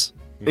tigers.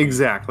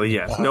 Exactly,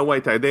 yes. No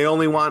white tiger. They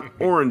only want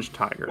orange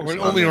tigers.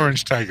 Only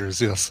orange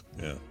tigers, yes.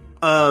 Yeah.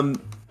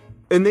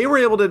 And they were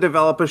able to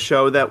develop a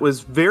show that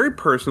was very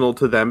personal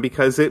to them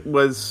because it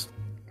was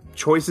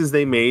choices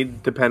they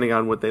made depending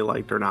on what they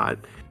liked or not.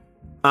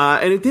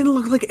 And it didn't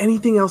look like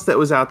anything else that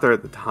was out there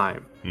at the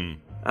time.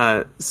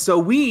 So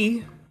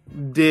we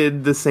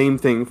did the same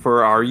thing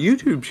for our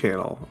YouTube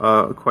channel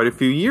quite a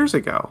few years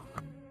ago.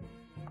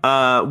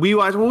 We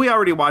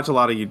already watch a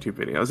lot of YouTube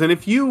videos. And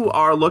if you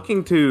are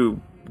looking to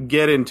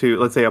get into,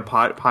 let's say,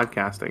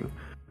 podcasting,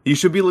 you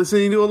should be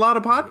listening to a lot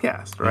of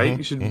podcasts, right?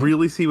 You should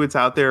really see what's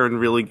out there and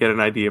really get an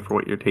idea for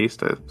what your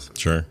taste is.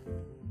 Sure.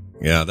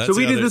 Yeah. So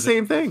we did the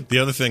same thing. The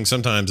other thing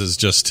sometimes is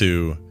just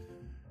to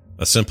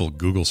a simple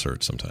Google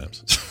search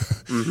sometimes.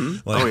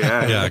 Mm-hmm.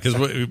 Yeah, because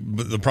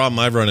the problem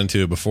I've run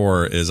into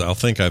before is I'll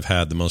think I've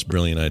had the most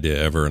brilliant idea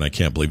ever, and I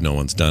can't believe no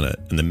one's done it.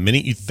 And the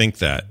minute you think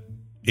that,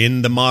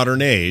 in the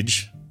modern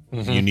age,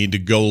 you need to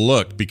go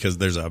look, because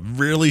there's a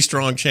really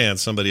strong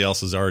chance somebody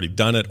else has already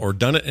done it, or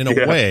done it in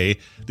a way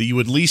that you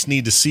at least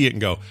need to see it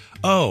and go,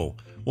 oh,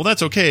 well,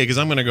 that's okay, because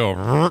I'm going to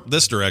go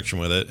this direction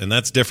with it, and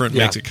that's different,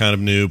 makes it kind of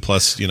new.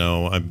 Plus,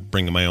 I'm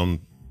bringing my own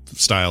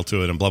style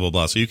to it, and blah blah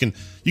blah. So you can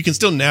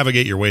still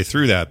navigate your way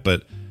through that,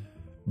 but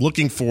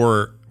looking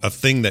for a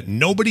thing that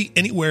nobody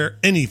anywhere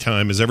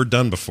anytime has ever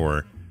done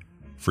before,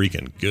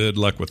 freaking good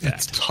luck with that.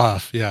 It's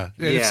tough.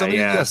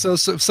 So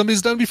if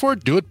somebody's done it before,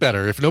 do it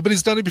better. If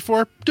nobody's done it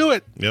before, do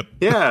it. Yep.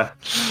 Yeah.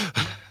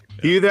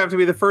 You either have to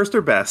be the first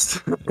or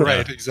best.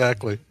 Right,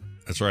 exactly.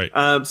 That's right.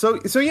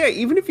 So yeah,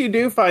 even if you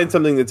do find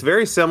something that's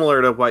very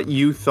similar to what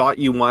you thought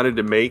you wanted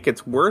to make,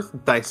 it's worth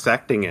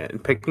dissecting it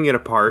and picking it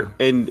apart.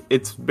 And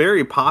it's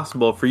very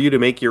possible for you to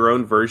make your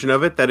own version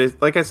of it that is,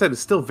 like I said, is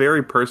still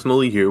very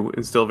personally you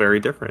and still very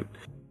different.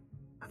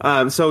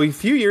 So a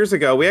few years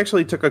ago, we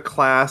actually took a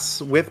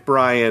class with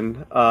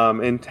Brian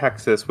in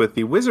Texas with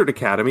the Wizard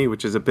Academy,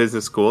 which is a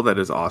business school that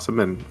is awesome,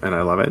 and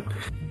I love it.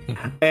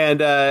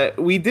 And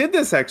we did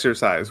this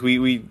exercise.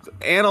 We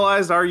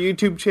analyzed our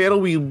YouTube channel.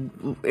 We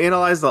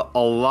analyzed a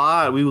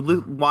lot. We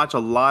would watch a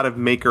lot of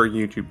maker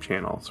YouTube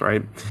channels,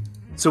 right?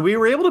 So we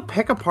were able to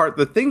pick apart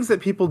the things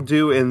that people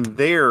do in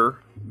their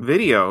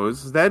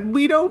videos that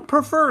we don't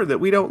prefer, that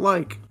we don't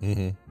like.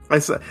 Mm-hmm. I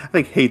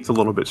think hate's a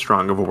little bit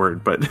strong of a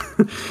word, but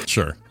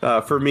sure.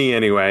 For me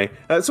anyway.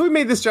 So we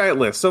made this giant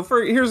list. So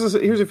here's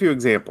a few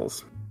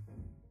examples.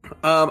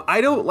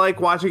 I don't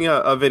like watching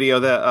a video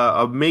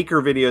a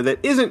maker video that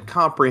isn't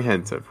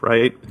comprehensive,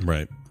 right?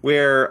 Right.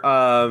 Where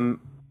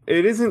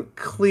it isn't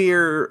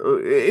clear.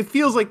 It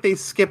feels like they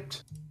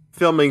skipped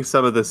filming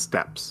some of the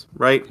steps,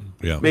 right?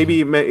 Yeah. Maybe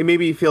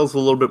it feels a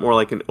little bit more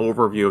like an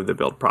overview of the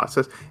build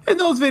process. And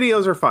those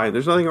videos are fine.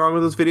 There's nothing wrong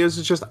with those videos.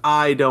 It's just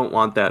I don't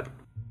want that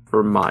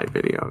for my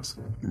videos.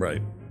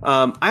 Right.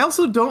 I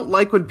also don't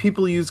like when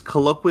people use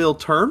colloquial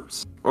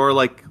terms or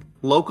like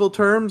local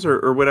terms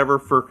or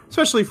whatever,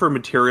 especially for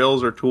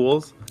materials or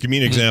tools. Give me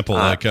an example.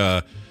 Like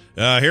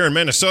here in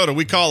Minnesota,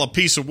 we call a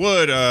piece of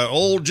wood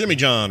old Jimmy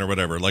John or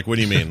whatever. Like, what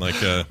do you mean? Like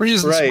we're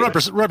using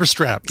rubber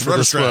strap for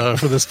this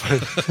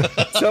part.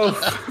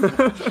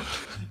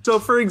 So,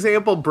 for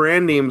example,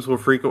 brand names will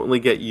frequently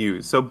get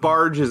used. So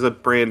Barge is a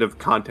brand of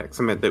contact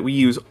cement that we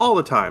use all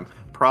the time.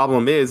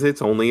 Problem is,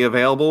 it's only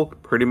available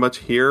pretty much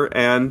here,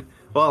 and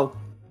well,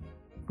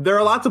 there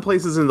are lots of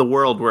places in the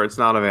world where it's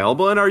not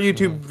available, and our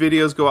YouTube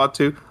videos go out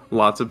to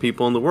lots of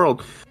people in the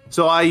world.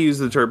 So I use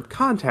the term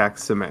contact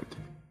cement,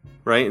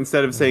 right,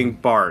 instead of saying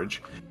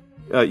barge.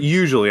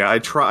 Usually, I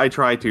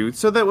try to,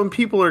 so that when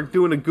people are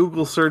doing a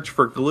Google search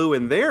for glue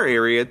in their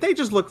area, they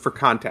just look for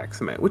contact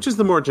cement, which is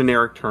the more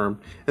generic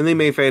term, and they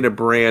may find a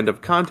brand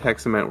of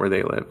contact cement where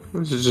they live.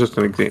 This is just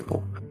an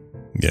example.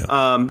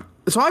 Yeah.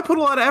 So I put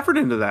a lot of effort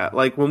into that.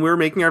 Like when we were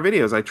making our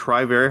videos, I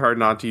try very hard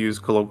not to use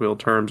colloquial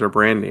terms or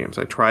brand names.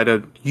 I try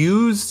to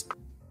use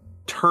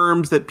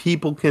terms that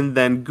people can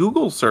then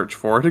Google search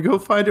for to go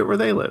find it where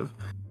they live.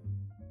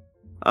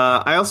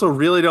 I also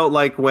really don't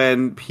like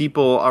when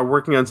people are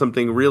working on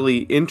something really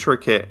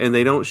intricate and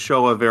they don't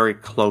show a very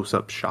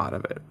close-up shot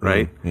of it,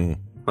 right? Mm-hmm.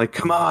 Like,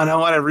 come on, I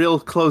want a real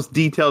close,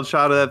 detailed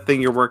shot of that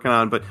thing you're working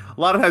on. But a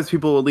lot of times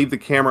people will leave the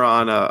camera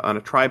on a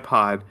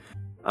tripod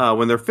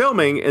when they're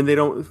filming, and they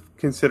don't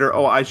consider,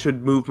 I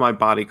should move my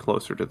body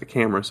closer to the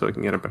camera so I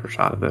can get a better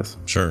shot of this.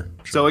 Sure.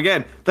 So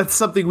again, that's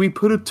something we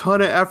put a ton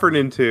of effort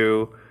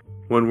into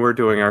when we're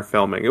doing our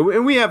filming.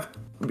 And we have,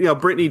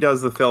 Brittany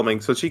does the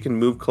filming, so she can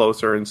move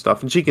closer and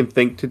stuff, and she can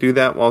think to do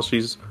that while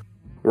she's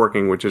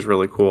working, which is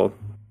really cool.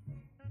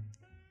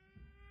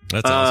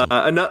 That's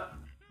awesome.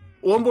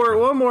 One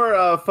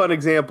more fun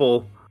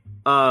example.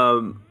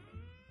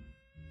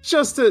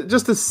 Just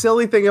a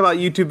silly thing about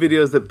YouTube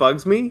videos that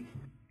bugs me.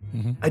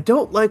 Mm-hmm. I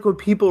don't like when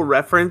people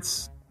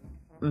reference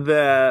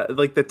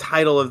the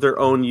title of their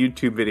own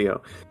YouTube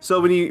video. So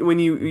when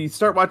you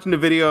start watching the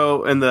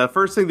video and the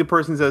first thing the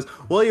person says,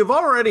 well, you've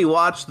already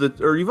read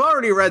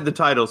the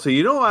title, so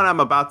you know what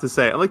I'm about to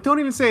say. I'm like, don't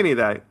even say any of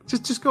that.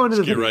 Just go into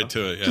the video. Get right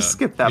to it. Yeah. Just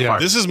skip that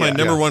part. This is my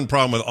number one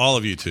problem with all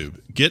of YouTube.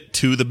 Get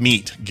to the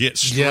meat. Get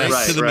straight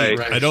to the meat.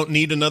 Right. I don't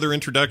need another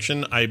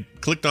introduction. I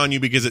clicked on you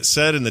because it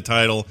said in the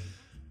title,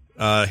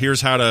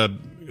 here's how to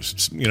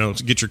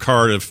get your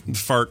car to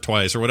fart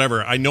twice or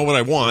whatever. I know what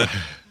I want.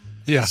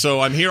 Yeah. So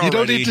I'm here already. You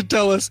don't need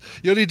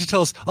to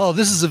tell us. Oh,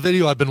 this is a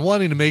video I've been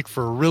wanting to make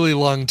for a really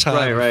long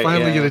time. Right.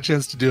 Finally get a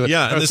chance to do it.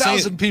 Yeah. And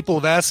 1,000 people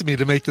have asked me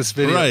to make this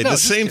video. Right. No, the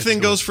same thing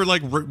goes for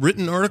like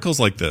written articles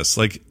like this.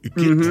 Like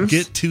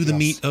get to the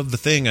meat of the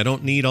thing. I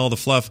don't need all the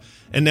fluff.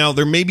 And now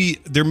there may be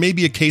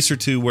a case or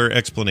two where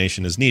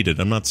explanation is needed.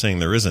 I'm not saying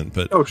there isn't,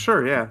 but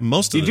sure, yeah.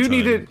 Most of the time.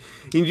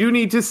 You do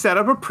need to set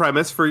up a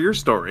premise for your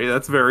story.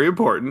 That's very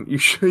important. You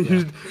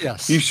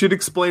should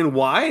explain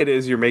why it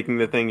is you're making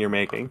the thing you're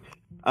making.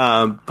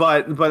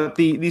 But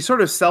the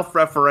sort of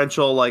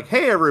self-referential, like,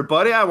 hey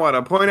everybody, I want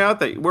to point out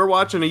that we're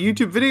watching a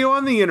YouTube video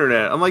on the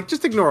internet. I'm like,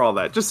 just ignore all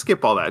that. Just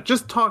skip all that.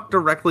 Just talk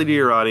directly to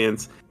your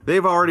audience.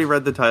 They've already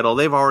read the title.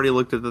 They've already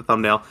looked at the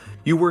thumbnail.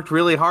 You worked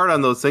really hard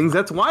on those things.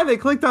 That's why they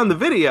clicked on the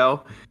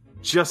video.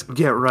 Just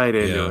get right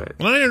into it.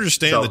 Well, I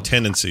understand the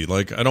tendency.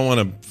 Like, I don't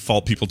want to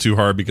fault people too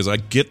hard because I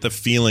get the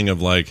feeling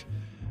of like,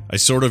 I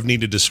sort of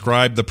need to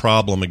describe the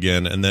problem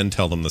again and then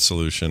tell them the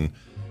solution.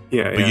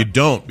 But you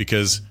don't,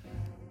 because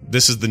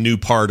this is the new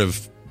part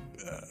of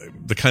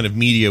the kind of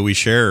media we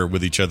share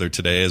with each other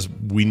today, is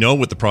we know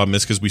what the problem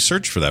is because we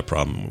searched for that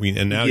problem.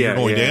 And now you're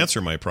going to answer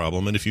my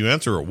problem. And if you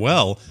answer it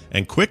well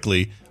and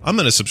quickly, I'm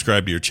going to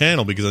subscribe to your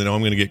channel because I know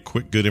I'm going to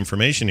get good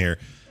information here.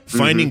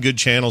 Finding good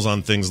channels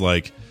on things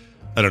like,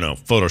 I don't know,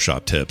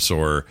 Photoshop tips,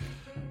 or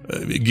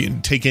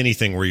take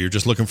anything where you're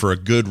just looking for a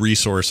good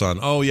resource on,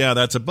 oh yeah,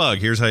 that's a bug,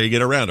 here's how you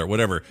get around it, or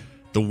whatever.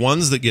 The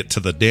ones that get to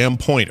the damn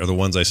point are the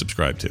ones I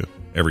subscribe to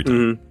every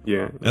time.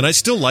 And I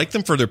still like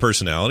them for their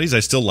personalities.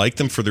 I still like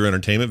them for their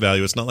entertainment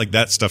value. It's not like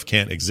that stuff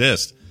can't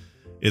exist.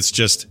 It's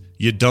just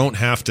you don't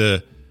have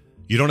to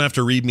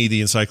read me the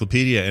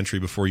encyclopedia entry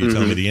before you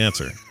tell me the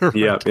answer.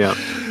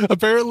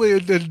 Apparently,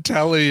 and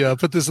Tally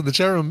put this in the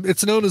chat room,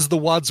 it's known as the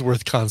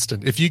Wadsworth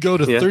constant. If you go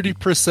to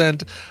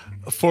 30%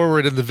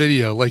 forward in the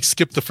video, like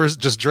skip the first,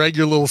 just drag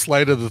your little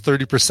slide of the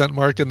 30%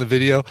 mark in the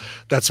video,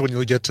 that's when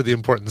you'll get to the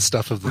important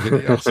stuff of the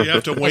video. So you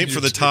have to wait for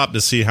the top to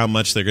see how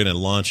much they're going to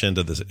launch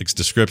into the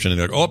description, and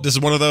they're like, oh, this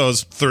is one of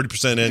those,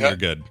 30% in, you're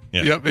good.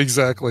 Yep,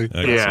 exactly.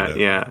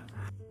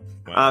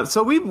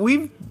 So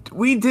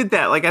we did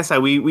that. Like I said,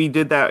 we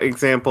did that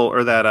example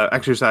or that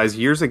exercise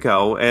years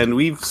ago, and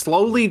we've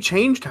slowly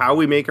changed how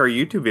we make our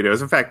YouTube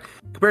videos. In fact,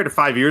 compared to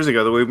 5 years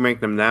ago, the way we make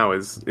them now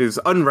is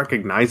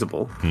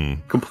unrecognizable.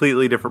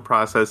 Completely different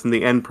process, and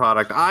the end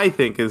product, I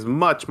think, is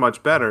much,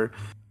 much better.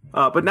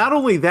 But not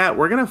only that,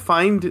 we're going to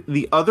find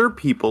the other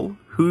people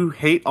who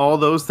hate all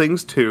those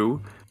things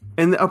too,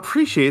 and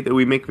appreciate that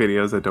we make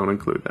videos that don't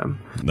include them.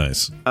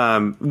 Nice.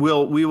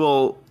 We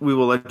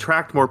will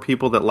attract more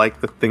people that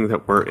like the thing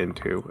that we're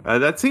into.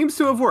 That seems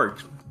to have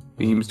worked.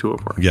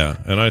 Yeah,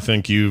 and I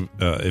think you,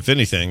 if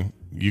anything,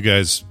 you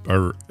guys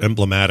are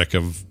emblematic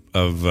of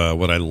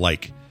what I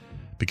like,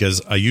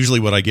 because usually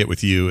what I get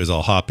with you is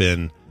I'll hop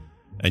in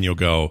and you'll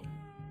go,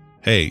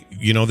 hey,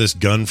 you know this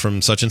gun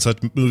from such and such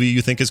movie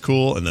you think is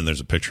cool? And then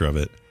there's a picture of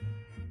it.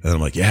 And I'm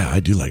like, yeah, I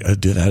do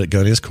that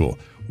gun is cool.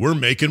 We're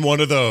making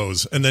one of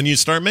those. And then you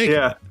start making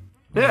it.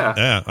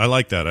 Yeah, I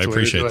like that. I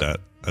appreciate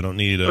that. I don't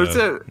need it's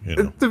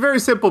a very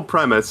simple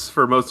premise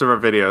for most of our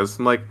videos.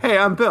 I'm like, hey,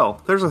 I'm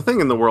Bill. There's a thing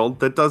in the world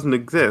that doesn't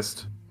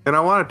exist, and I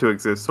want it to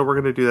exist, so we're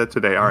going to do that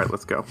today. All right,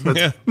 let's go.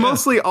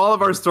 Mostly all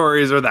of our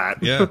stories are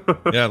that.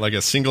 Yeah, like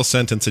a single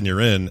sentence and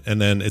you're in,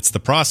 and then it's the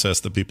process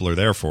that people are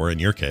there for in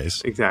your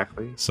case.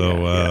 Exactly.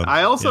 So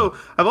I've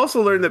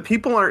also learned that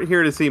people aren't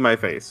here to see my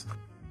face.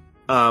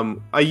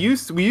 We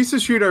used to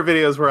shoot our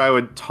videos where I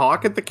would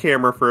talk at the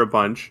camera for a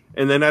bunch,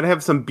 and then I'd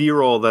have some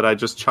B-roll that I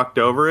just chucked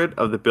over it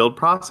of the build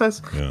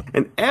process.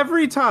 And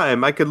every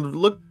time I could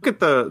look at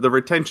the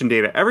retention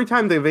data, every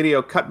time the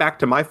video cut back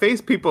to my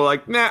face, people were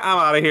like, nah, I'm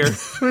out of here.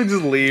 We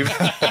just leave.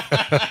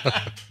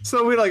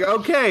 So we're like,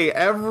 okay,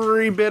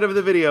 every bit of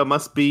the video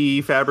must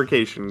be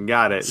fabrication.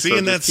 Got it. See, so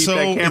and that's keep so.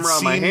 That camera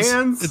on my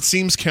hands. It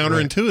seems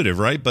counterintuitive,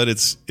 right? But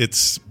it's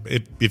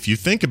if you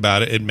think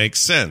about it, it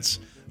makes sense.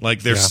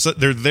 Like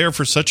they're there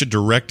for such a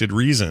directed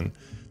reason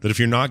that if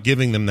you're not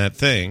giving them that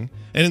thing,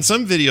 and in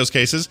some videos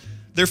cases,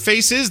 their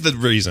face is the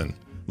reason.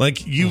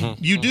 Like you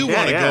do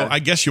want to go. I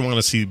guess you want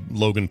to see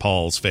Logan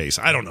Paul's face.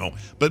 I don't know,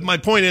 but my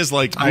point is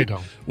like I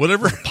don't.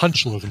 Whatever.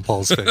 Punch Logan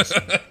Paul's face.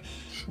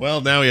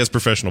 Well, now he has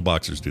professional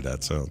boxers do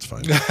that, so it's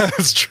fine.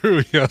 That's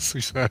true. Yes,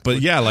 exactly.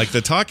 But yeah, like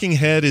the talking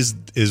head is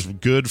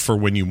good for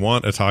when you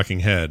want a talking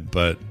head,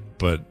 but.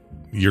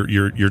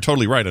 You're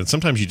totally right, and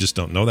sometimes you just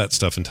don't know that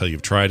stuff until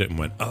you've tried it and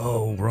went,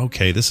 oh, we're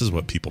okay. This is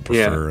what people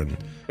prefer,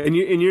 and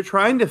you're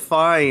trying to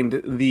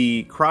find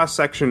the cross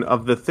section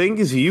of the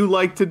things you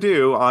like to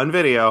do on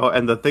video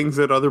and the things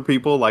that other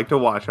people like to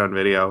watch on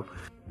video,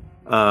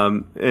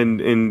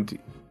 and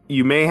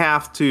you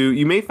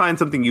may find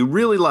something you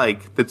really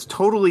like that's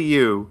totally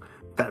you,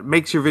 that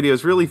makes your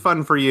videos really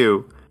fun for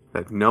you,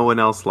 that no one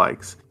else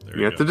likes.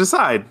 You have to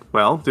decide,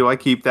 well, do I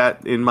keep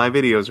that in my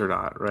videos or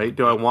not, right?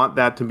 Do I want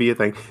that to be a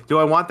thing? Do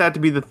I want that to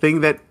be the thing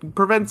that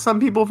prevents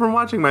some people from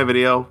watching my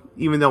video,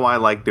 even though I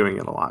like doing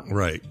it a lot?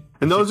 Right.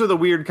 And those are the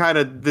weird kind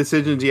of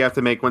decisions you have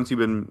to make once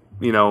you've been,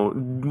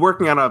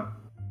 working on a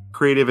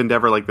creative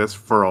endeavor like this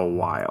for a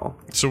while.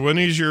 So when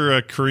is your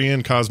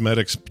Korean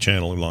cosmetics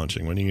channel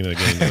launching? When are you going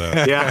to get into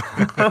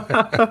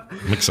that?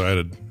 I'm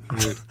excited.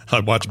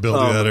 I watch Bill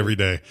do that every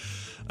day.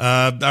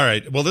 All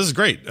right. Well, this is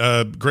great.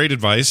 Great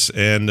advice.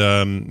 And,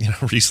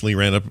 recently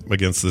ran up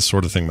against this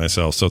sort of thing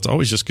myself. So it's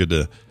always just good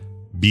to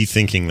be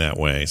thinking that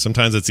way.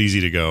 Sometimes it's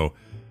easy to go,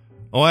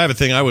 oh, I have a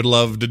thing I would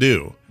love to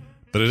do,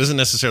 but it isn't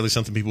necessarily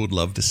something people would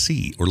love to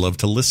see or love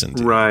to listen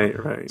to.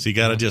 Right. So you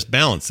got to just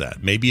balance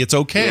that. Maybe it's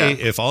okay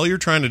if all you're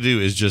trying to do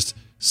is just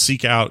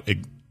seek out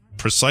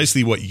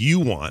precisely what you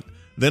want.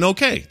 then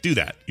okay, do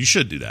that. You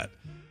should do that.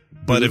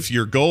 But if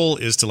your goal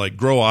is to like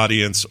grow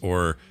audience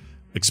or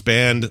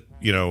expand,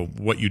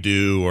 what you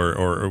do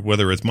or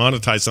whether it's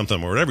monetize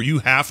something or whatever, you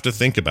have to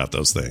think about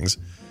those things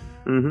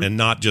and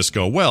not just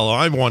go, well,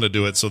 I want to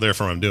do it, so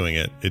therefore I'm doing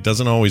it. It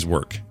doesn't always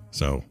work.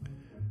 So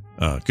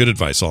good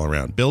advice all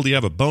around. Bill, do you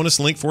have a bonus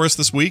link for us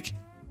this week?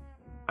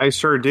 I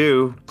sure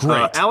do.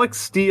 Great. Alex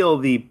Steele,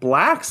 the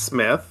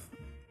blacksmith,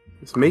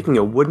 is making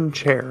a wooden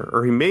chair,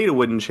 or he made a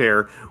wooden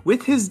chair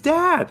with his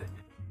dad.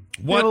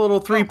 What? Have a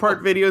little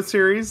 3-part video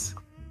series.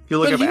 If you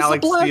look up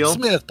Alex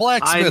Steele.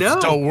 Blacksmiths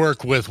don't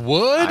work with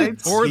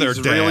wood, or their dads.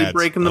 He's really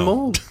breaking the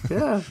mold.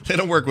 Yeah, they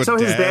don't work with. So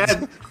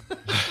dads.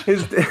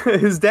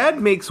 his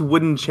dad makes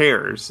wooden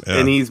chairs,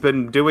 and he's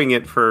been doing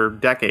it for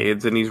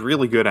decades, and he's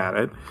really good at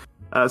it.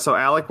 So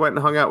Alec went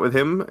and hung out with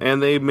him,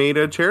 and they made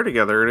a chair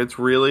together, and it's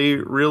really,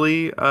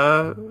 really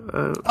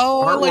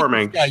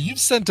heartwarming. Yeah, you've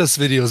sent us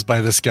videos by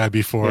this guy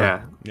before.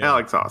 Yeah.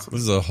 Alec's awesome.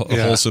 This is a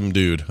wholesome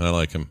dude. I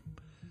like him.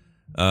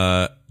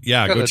 Go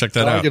check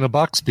that out. In a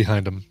box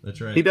behind him. That's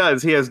right. He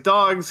does. He has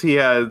dogs. They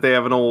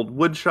have an old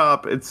wood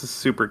shop. It's a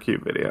super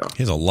cute video.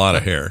 He has a lot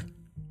of hair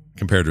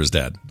compared to his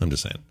dad. I'm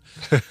just saying.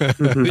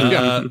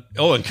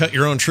 And cut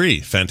your own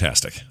tree.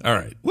 Fantastic. All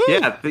right. Woo!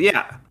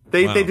 Yeah.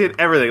 They did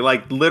everything.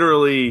 Like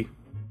literally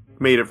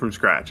made it from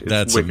scratch.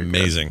 That's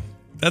amazing. Good.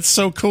 That's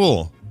so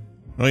cool.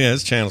 Oh yeah,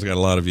 his channel's got a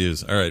lot of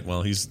views. All right.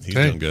 Well, he's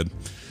doing good.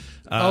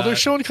 They're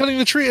showing cutting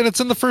the tree, and it's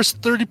in the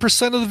first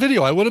 30% of the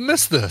video. I would have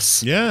missed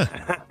this.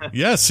 Yeah.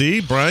 Yeah,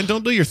 see? Brian,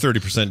 don't do your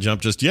 30% jump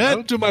just yet. I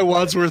don't do my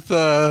Wadsworth.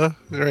 Right,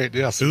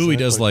 yes. Ooh, exactly. He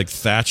does like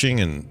thatching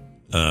and,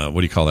 what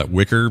do you call that,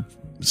 wicker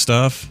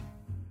stuff?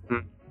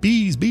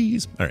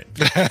 Bees. All right.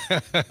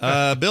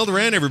 Bill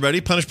Duran,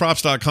 everybody.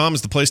 PunishProps.com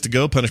is the place to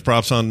go. Punish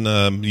Props on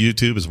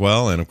YouTube as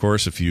well. And, of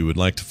course, if you would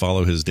like to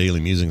follow his daily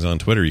musings on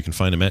Twitter, you can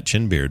find him at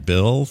Chinbeard.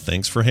 Bill,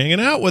 thanks for hanging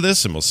out with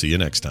us, and we'll see you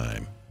next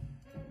time.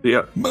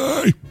 Yeah.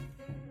 Bye.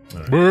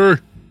 Right.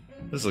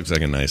 This looks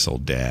like a nice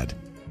old dad.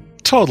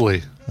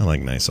 Totally. I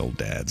like nice old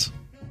dads.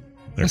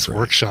 Nice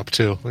workshop,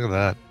 too. Look at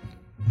that.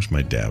 Wish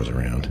my dad was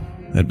around.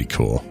 That'd be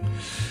cool.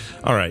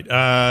 All right.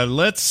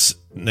 Let's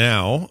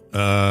now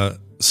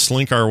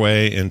slink our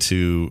way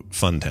into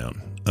Funtown.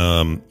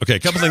 Okay, a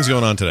couple things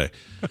going on today.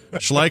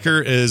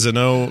 Schleicher is a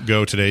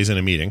no-go today. He's in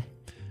a meeting.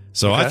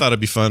 So I thought it'd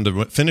be fun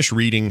to finish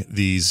reading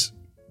these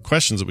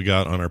questions that we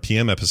got on our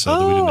PM episode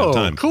that we didn't have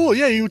time. Cool.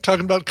 Yeah, you were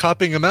talking about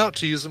copying them out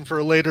to use them for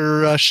a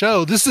later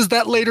show. This is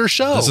that later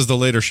show. This is the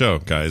later show,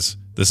 guys.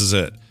 This is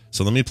it.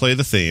 So let me play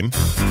the theme.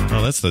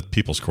 Oh, that's the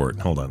People's Court.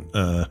 Hold on.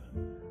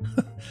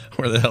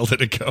 Where the hell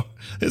did it go?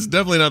 It's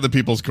definitely not the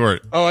People's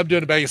Court. Oh, I'm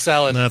doing a bag of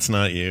salad. That's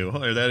not you.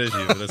 Or that is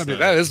you. But that's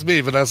that is me,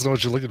 but that's not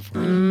what you're looking for.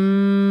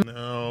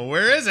 No,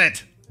 where is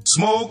it?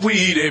 Smoke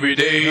weed every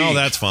day. No,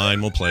 that's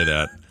fine. We'll play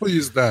that. We'll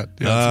use that.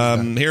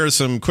 Here are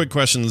some quick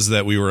questions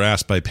that we were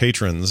asked by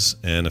patrons,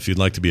 and if you'd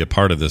like to be a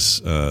part of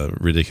this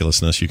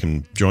ridiculousness, you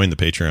can join the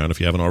Patreon if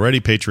you haven't already.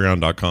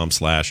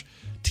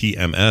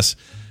 Patreon.com/TMS.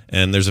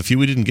 And there's a few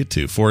we didn't get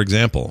to. For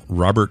example,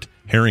 Robert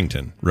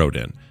Harrington wrote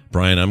in.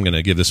 Brian, I'm going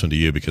to give this one to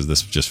you because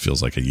this just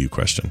feels like a you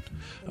question.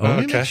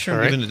 Make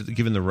sure I'm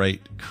giving the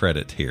right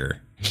credit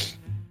here.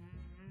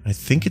 I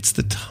think it's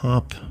the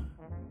top.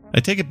 I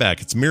take it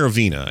back. It's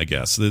Miravina, I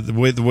guess. The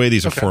way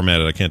these are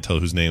formatted, I can't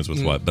tell whose names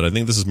was what, but I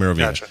think this is Miravina.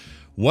 Gotcha.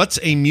 What's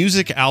a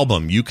music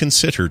album you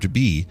consider to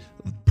be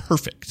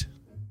perfect?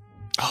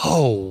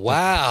 Oh,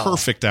 wow.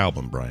 Perfect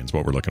album, Brian, is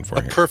what we're looking for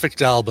here.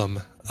 Perfect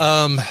album.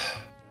 Got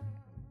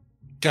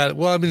it.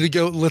 Well, I'm going to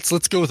go.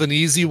 Let's go with an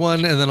easy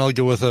one, and then I'll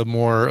go with a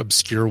more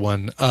obscure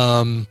one.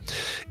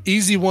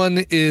 Easy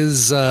one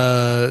is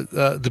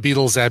the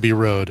Beatles' Abbey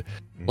Road.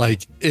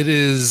 Like, it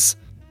is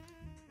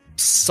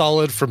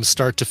solid from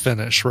start to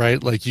finish,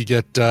 right? Like you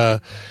get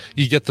the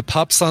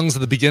pop songs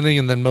at the beginning,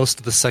 and then most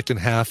of the second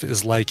half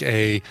is like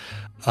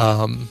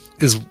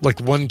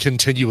one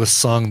continuous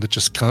song that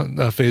just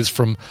fades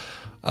from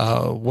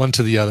one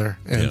to the other.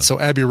 And so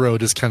Abbey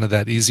Road is kind of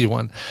that easy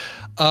one.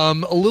 A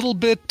little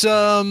bit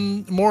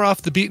more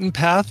off the beaten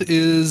path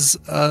is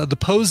the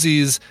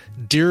Posies'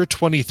 Dear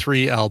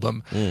 23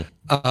 album.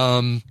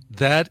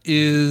 That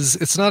is,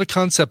 it's not a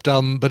concept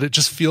album, but it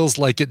just feels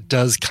like it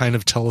does kind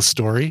of tell a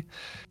story.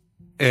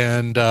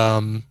 And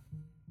that's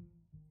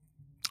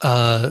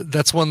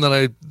one that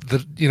I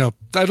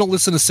don't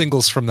listen to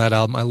singles from that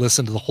album. I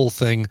listen to the whole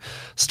thing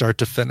start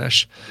to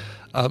finish.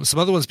 Some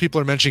other ones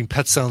people are mentioning,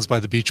 Pet Sounds by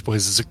the Beach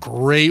Boys is a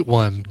great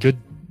one. Good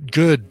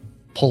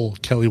pull,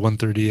 Kelly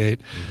 138.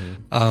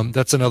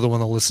 That's another one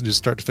I'll listen to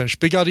start to finish.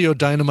 Big Audio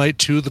Dynamite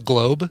 2, The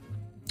Globe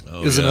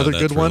is another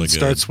good one. Really good.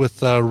 Starts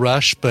with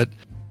Rush,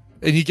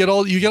 and you get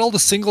all the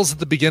singles at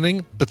the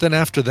beginning, but then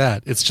after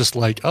that, it's just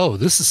like, oh,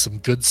 this is some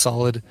good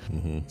solid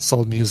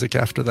music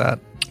after that.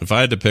 If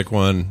I had to pick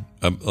one,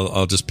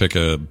 I'll just pick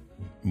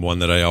one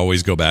that I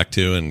always go back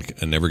to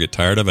and never get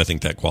tired of. I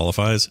think that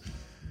qualifies.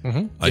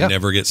 I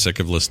never get sick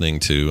of listening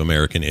to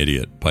American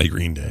Idiot by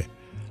Green Day.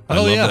 I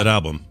love that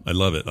album. I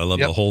love it. I love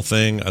the whole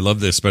thing. I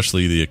love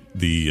especially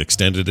the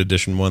extended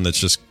edition one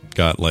that's just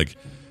got like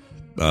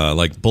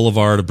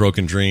Boulevard of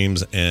Broken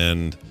Dreams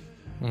and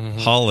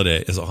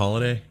Holiday. Is it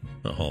Holiday?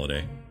 Not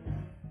Holiday.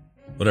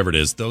 Whatever it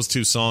is. Those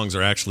two songs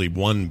are actually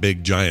one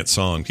big giant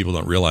song. People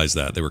don't realize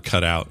that. They were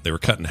cut out. They were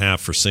cut in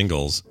half for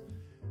singles.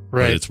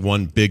 Right. But it's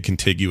one big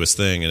contiguous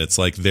thing, and it's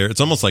like it's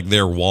almost like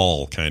their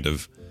wall, kind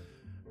of.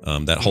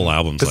 That whole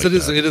album's like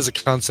because that. it is a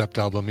concept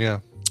album, yeah.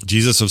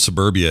 Jesus of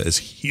Suburbia is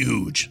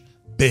huge,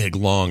 big,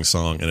 long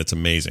song, and it's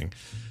amazing.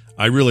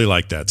 I really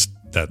like that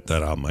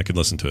album. I could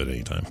listen to it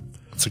anytime.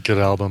 It's a good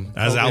album.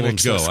 As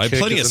albums go. I have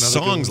plenty of is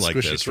another good songs one. like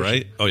Squishy, this, squishy.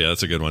 right? Oh, yeah,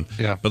 that's a good one.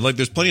 Yeah. But like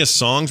there's plenty of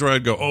songs where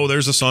I'd go, oh,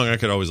 there's a song I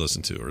could always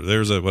listen to, or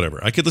there's a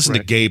whatever. I could listen to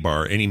Right. Gay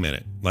Bar any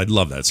minute. I'd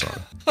love that song.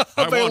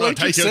 I want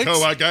to take you to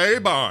a gay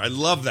bar. I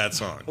love that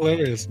song.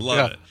 Hilarious.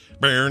 Love it.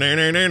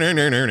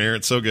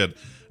 It's so good.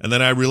 And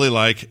then I really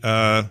like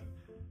I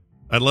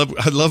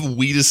love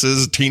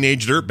Wheatus's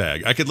Teenage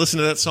Dirtbag. I could listen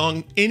to that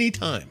song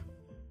anytime.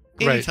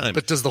 Anytime. Right.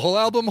 But does the whole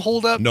album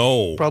hold up?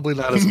 No. Probably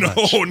not as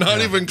much. No,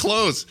 not even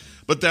close.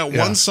 But that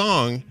one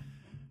song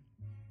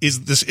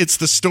is this. It's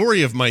the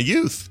story of my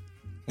youth.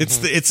 It's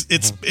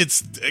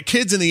it's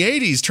kids in the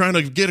 80s trying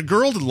to get a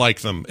girl to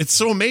like them. It's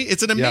so amazing.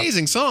 It's an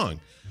amazing song.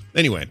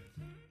 Anyway,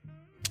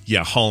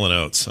 yeah, Hall &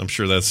 Oates. I'm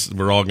sure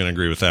we're all going to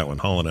agree with that one.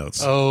 Hall &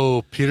 Oates.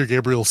 Oh, Peter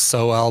Gabriel's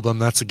So album.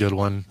 That's a good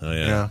one. Oh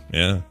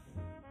yeah.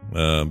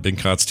 Been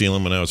caught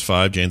stealing when I was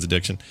 5. Jane's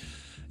Addiction.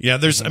 Yeah,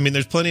 there's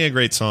plenty of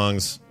great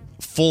songs.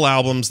 Full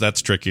albums,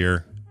 that's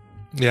trickier.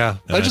 Yeah.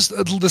 I just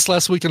this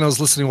last weekend I was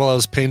listening while I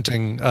was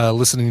painting,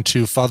 listening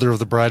to Father of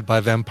the Bride by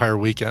Vampire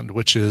Weekend,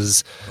 which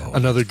is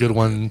another good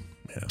one,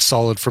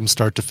 solid from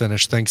start to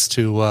finish, thanks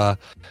to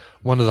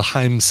one of the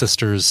Haim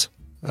sisters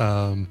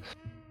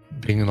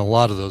being in a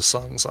lot of those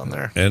songs on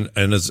there. And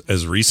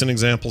as recent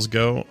examples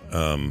go,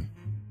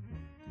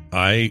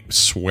 I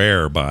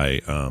swear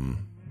by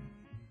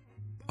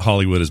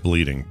Hollywood is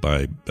Bleeding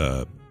by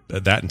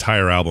that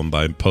entire album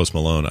by Post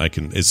Malone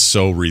is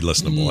so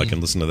re-listenable. I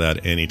can listen to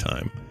that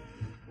anytime.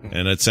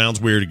 And it sounds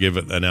weird to give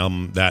it an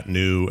album that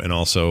new and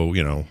also,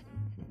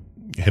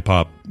 hip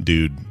hop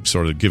dude,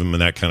 sort of give him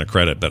that kind of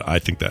credit, but I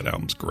think that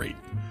album's great.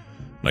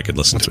 And I could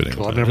listen to it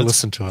anytime. Cool. I've never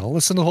listened to it. I'll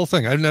listen to the whole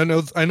thing. I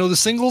know the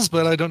singles,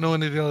 but I don't know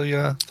any of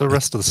the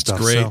rest of the stuff.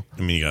 It's great. So.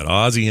 I mean, you got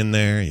Ozzy in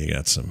there. You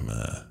got some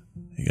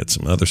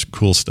other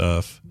cool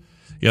stuff.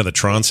 Yeah, the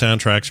Tron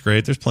soundtrack's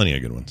great. There's plenty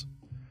of good ones.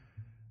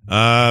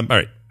 All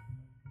right.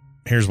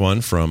 Here's one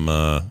from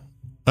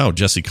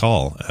Jesse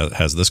Call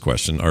has this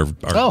question.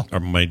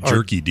 My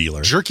jerky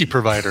dealer, jerky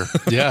provider.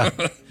 Yeah,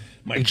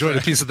 enjoyed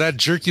a piece of that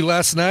jerky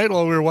last night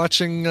while we were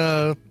watching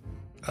my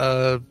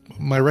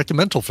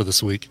recommendal for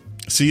this week.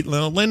 See,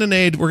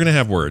 Leninade, we're gonna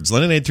have words.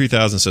 Leninade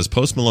 3000 says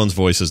Post Malone's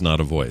voice is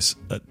not a voice.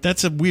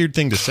 That's a weird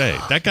thing to say.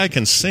 That guy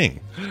can sing,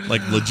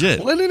 like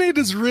legit. Leninade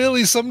is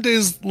really some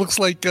days looks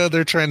like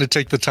they're trying to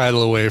take the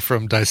title away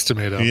from Diced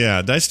Tomato.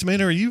 Yeah, Diced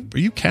Tomato. Are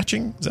you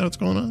catching? Is that what's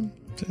going on?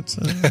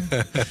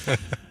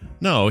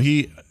 No,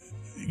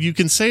 you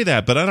can say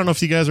that, but I don't know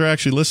if you guys are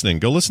actually listening.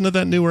 Go listen to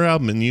that newer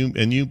album and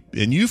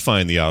you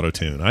find the auto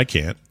tune. I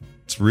can't.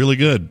 It's really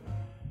good.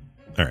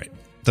 All right,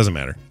 doesn't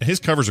matter.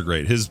 His covers are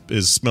great. His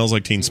Smells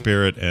Like Teen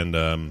Spirit and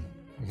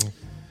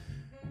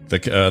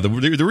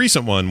the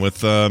recent one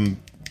with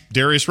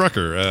Darius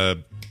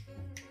Rucker.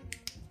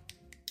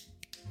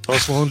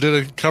 Post Malone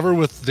did a cover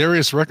with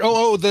Darius Rucker.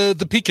 Oh, the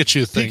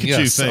Pikachu thing.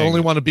 Yes, thing. I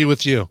Only Want to Be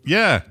With You.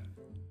 Yeah,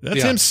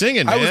 that's him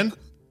singing, man.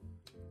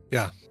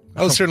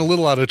 I was hearing a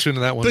little auto tune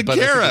in that one. But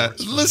Gara,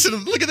 listen,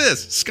 look at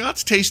this.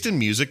 Scott's taste in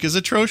music is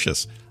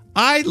atrocious.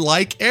 I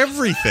like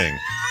everything.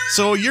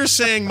 So you're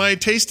saying my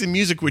taste in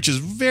music, which is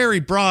very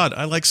broad.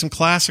 I like some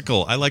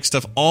classical. I like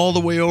stuff all the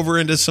way over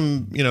into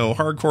some,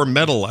 hardcore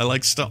metal. I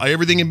like stuff,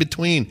 everything in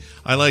between.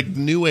 I like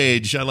new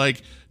age. I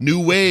like new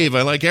wave.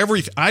 I like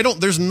everything.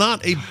 There's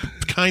not a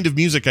kind of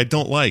music I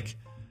don't like.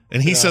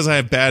 And he says I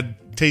have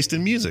bad taste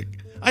in music.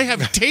 I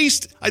have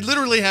taste. I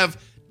literally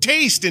have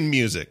taste in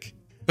music.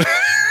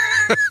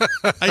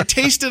 I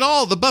taste it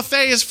all. The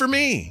buffet is for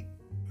me.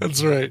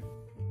 That's right.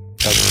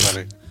 That's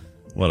funny.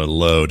 What a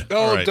load!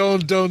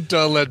 Don't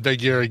let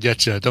Bagheera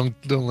get you. Don't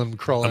let him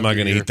crawl. I'm not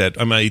going to eat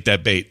that. I'm not eat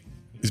that bait.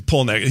 He's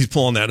pulling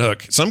that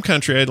hook. Some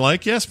country I'd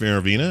like, yes,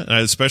 Miravina. I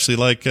especially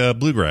like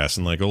bluegrass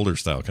and like older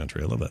style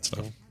country. I love that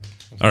stuff.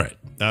 All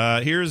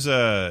right, here's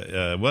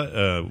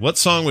what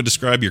song would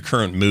describe your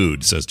current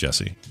mood? Says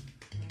Jesse.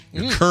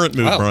 Your current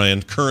mood,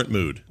 Brian. Current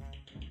mood.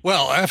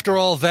 Well, after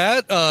all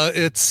that,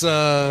 it's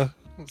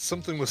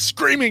something with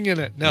screaming in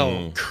it.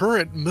 No,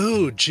 current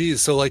mood. Geez.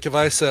 So like if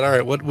I said, all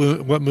right, what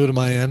mood am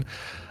I in?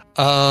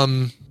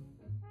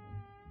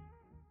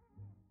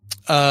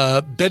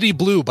 Betty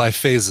Blue by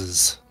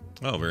Phases.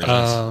 Oh, very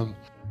nice.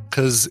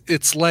 Because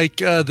it's like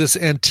this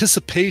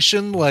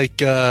anticipation,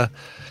 like, in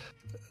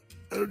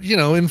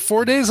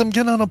 4 days I'm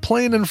getting on a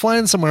plane and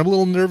flying somewhere. I'm a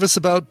little nervous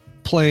about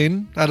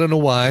plane. I don't know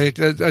why.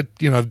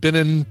 I've been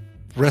in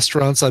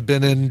restaurants, I've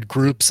been in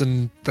groups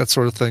and that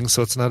sort of thing,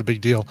 so it's not a big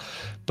deal.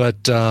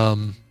 But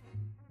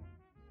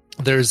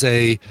there's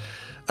a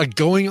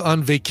going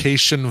on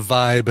vacation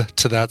vibe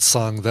to that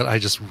song that I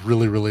just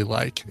really, really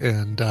like.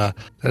 And that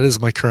is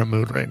my current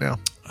mood right now.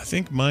 I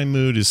think my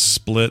mood is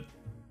split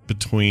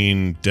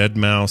between Dead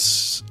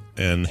Mouse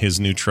and his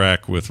new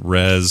track with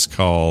Rez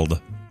called...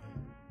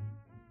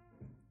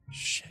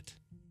 Shit.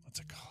 What's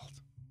it called?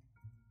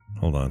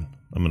 Hold on.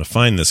 I'm going to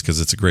find this because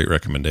it's a great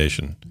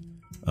recommendation.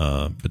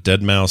 But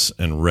Dead Mouse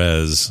and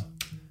Rez,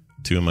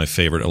 two of my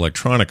favorite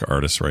electronic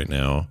artists right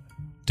now,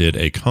 did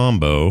a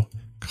combo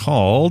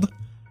called...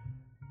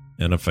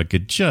 And if I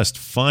could just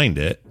find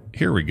it,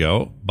 here we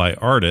go, by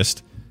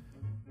artist.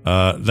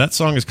 That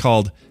song is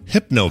called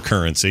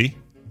Hypnocurrency.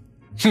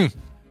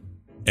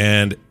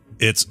 And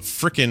it's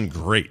freaking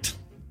great.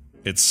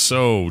 It's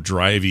so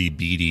drivey,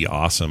 beady,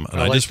 awesome.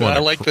 And I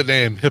like the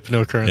name,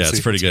 Hypnocurrency. Yeah, it's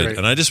pretty good. Great.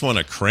 And I just want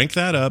to crank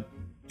that up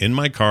in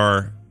my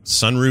car,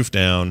 sunroof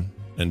down,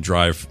 and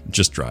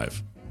just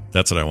drive.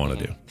 That's what I want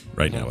to do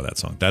right now with that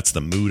song. That's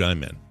the mood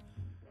I'm in.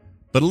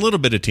 But a little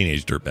bit of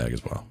Teenage Dirtbag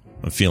as well.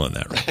 I'm feeling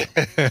that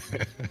right.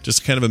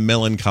 Just kind of a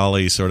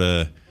melancholy sort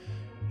of,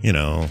 I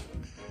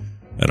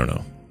don't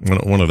know.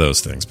 One of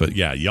those things. But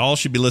yeah, y'all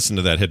should be listening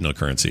to that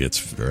Hypnocurrency. It's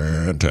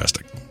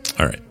fantastic.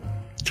 All right.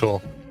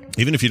 Cool.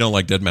 Even if you don't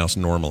like Dead Mouse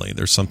normally,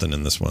 there's something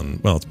in this one.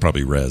 Well, it's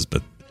probably Rez,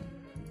 but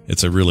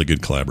it's a really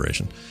good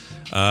collaboration.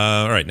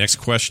 All right, next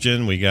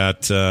question. We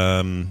got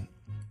somebody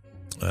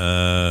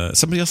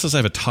else says I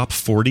have a top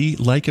 40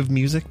 like of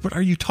music. What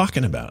are you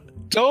talking about?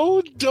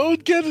 Don't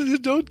get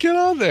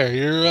on there.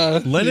 You're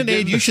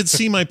Leninade, you should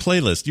see my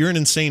playlist. You're an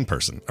insane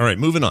person. All right,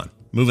 moving on.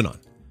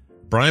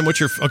 Brian,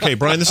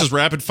 Brian, this is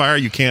rapid fire.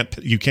 You can't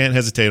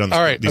hesitate on this,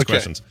 all right, these okay.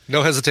 questions.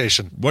 No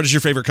hesitation. What is your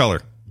favorite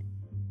color?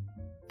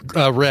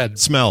 Red.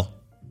 Smell.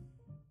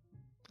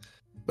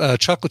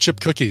 Chocolate chip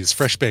cookies,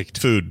 fresh baked.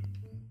 Food.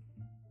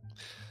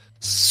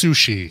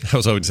 Sushi. I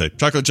was hoping to say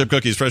chocolate chip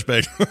cookies, fresh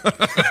baked.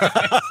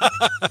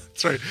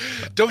 That's right.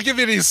 Don't give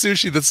me any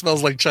sushi that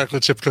smells like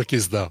chocolate chip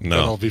cookies, though. No. Then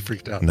I'll be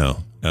freaked out. No.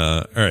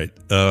 All right.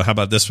 How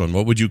about this one?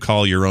 What would you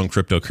call your own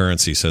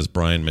cryptocurrency, says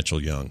Brian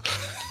Mitchell Young.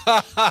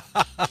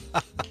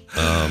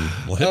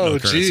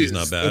 Hypnocurrency is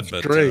not bad, that's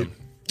but great.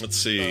 Let's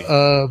see.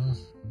 What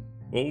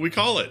would we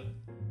call it?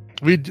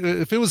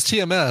 If it was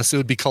TMS, it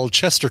would be called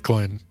Chester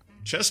Coin.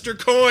 Chester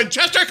Coin!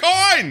 Chester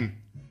Coin!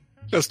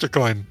 Chester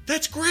Coin.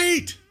 That's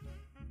great!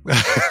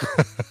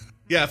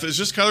 Yeah, if it's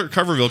just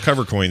Coverville,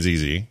 Cover Coin's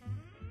easy.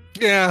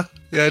 Yeah,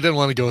 I didn't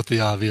want to go with the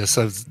obvious.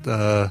 I was,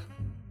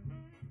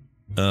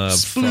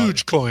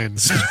 Splooge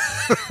Coins.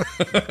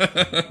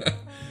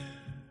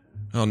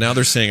 Oh, now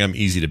they're saying I'm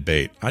easy to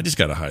bait. I just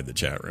got to hide the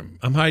chat room.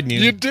 I'm hiding you.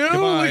 You do?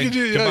 Goodbye. You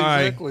do. Yeah,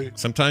 Goodbye. exactly.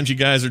 Sometimes you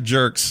guys are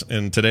jerks,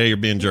 and today you're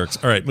being jerks.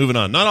 All right, moving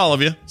on. Not all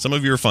of you. Some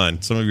of you are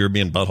fine. Some of you are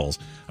being buttholes.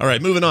 All right,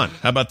 moving on.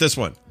 How about this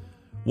one?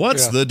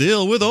 What's the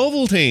deal with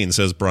Ovaltine,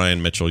 says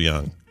Brian Mitchell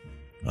Young.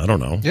 I don't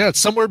know. Yeah, it's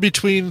somewhere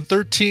between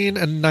 13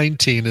 and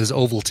 19 is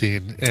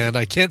Ovaltine, and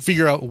I can't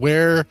figure out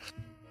where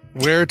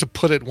to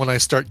put it when I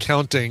start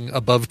counting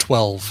above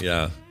 12.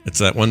 Yeah, it's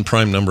that one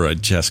prime number I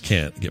just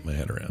can't get my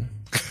head around.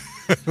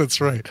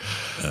 That's right.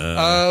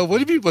 What do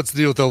you mean, what's the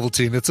deal with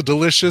Ovaltine? It's a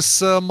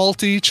delicious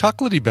malty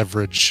chocolatey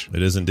beverage.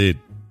 It is indeed.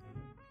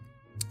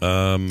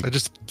 I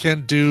just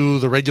can't do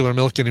the regular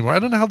milk anymore. I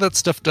don't know how that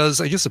stuff does.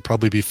 I guess it'd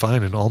probably be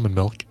fine in almond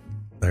milk.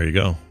 There you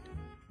go.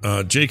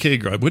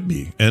 JK would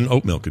be, and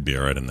oat milk would be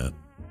all right in that.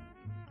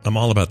 I'm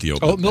all about the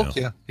oat milk. Oat milk,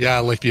 now. yeah, I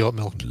like the oat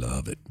milk.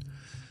 Love it.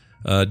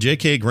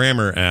 JK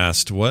Grammer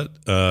asked,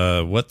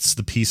 what's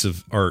the piece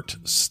of art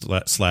 /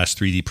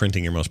 3D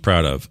printing you're most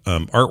proud of?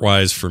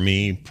 Art-wise, for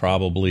me,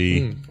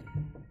 probably...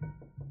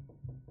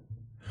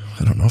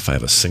 I don't know if I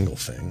have a single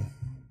thing.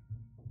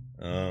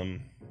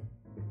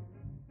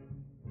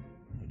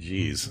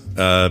 Geez.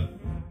 I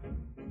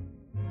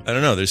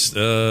don't know. There's...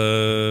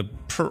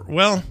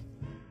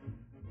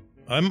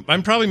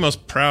 I'm probably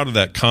most proud of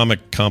that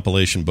comic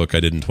compilation book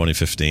I did in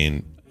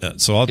 2015.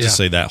 So I'll just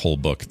say that whole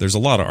book. There's a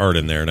lot of art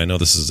in there, and I know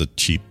this is a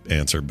cheap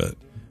answer, but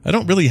I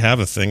don't really have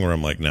a thing where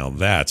I'm like, now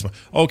that's...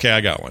 Okay,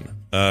 I got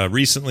one.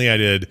 Recently I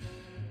did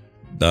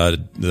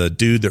the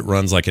dude that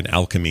runs like an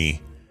alchemy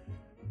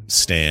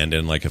stand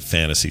in like a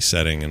fantasy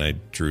setting, and I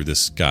drew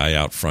this guy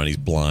out front. He's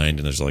blind,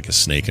 and there's like a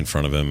snake in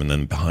front of him, and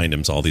then behind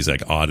him's all these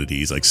like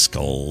oddities, like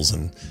skulls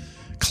and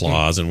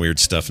claws and weird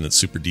stuff, and it's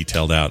super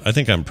detailed out. I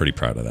think I'm pretty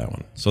proud of that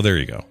one. So there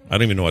you go. I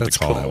don't even know what to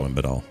call that one,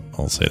 but I'll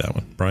say that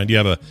one. Brian, do you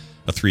have a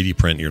 3D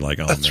print? You're like,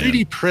 oh, man.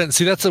 3D print.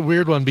 See, that's a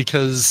weird one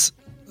because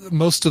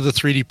most of the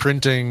 3D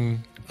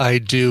printing I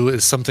do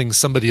is something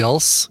somebody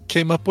else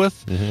came up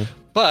with. Mm-hmm.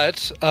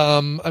 But,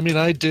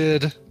 I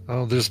did...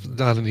 Oh, there's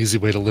not an easy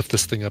way to lift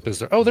this thing up, is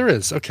there? Oh, there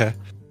is. Okay.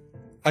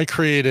 I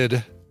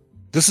created...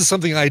 This is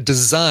something I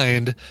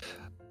designed,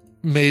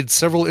 made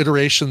several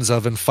iterations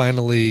of, and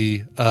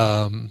finally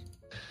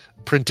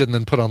printed and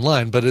then put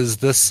online. But it's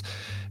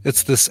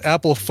this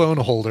Apple phone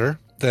holder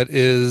that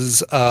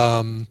is...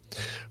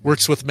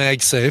 works with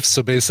MagSafe,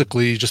 so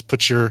basically you just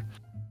put your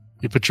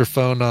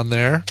phone on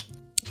there.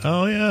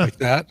 Oh yeah, like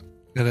that,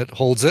 and it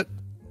holds it.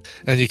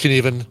 And you can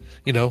even,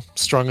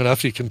 strong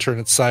enough you can turn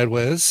it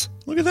sideways.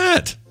 Look at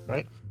that!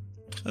 Right,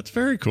 that's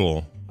very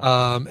cool.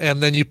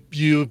 And then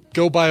you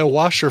go buy a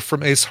washer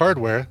from Ace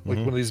Hardware, like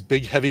one of these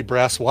big heavy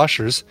brass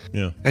washers,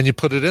 and you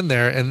put it in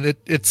there, and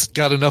it's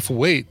got enough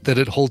weight that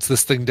it holds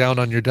this thing down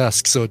on your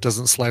desk so it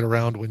doesn't slide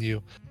around when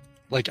you,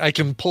 like, I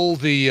can pull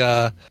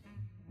the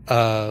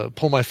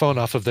pull my phone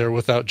off of there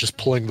without just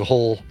pulling the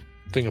whole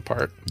thing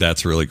apart.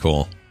 That's really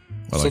cool.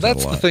 So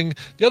that's the thing.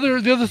 The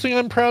other thing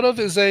I'm proud of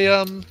is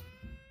a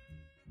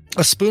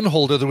spoon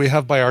holder that we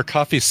have by our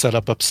coffee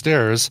setup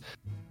upstairs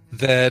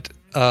that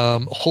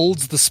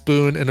holds the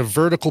spoon in a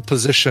vertical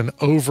position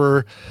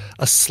over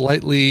a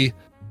slightly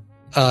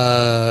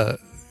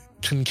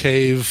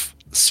concave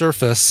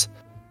surface,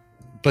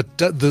 but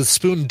the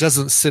spoon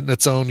doesn't sit in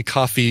its own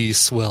coffee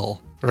swill,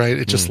 right?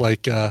 It just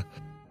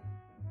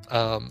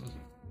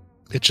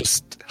it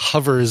just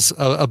hovers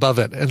above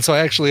it. And so I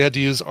actually had to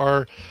use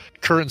our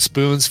current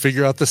spoons,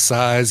 figure out the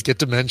size, get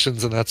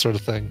dimensions, and that sort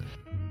of thing.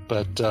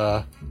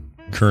 But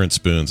Current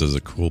Spoons is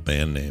a cool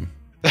band name.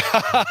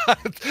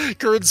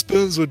 Current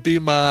Spoons would be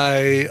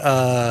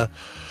my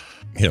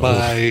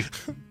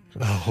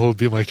what would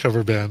be my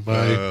cover band?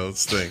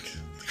 Let's think.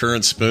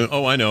 Current Spoon.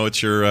 Oh, I know.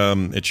 It's your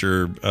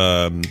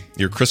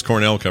Chris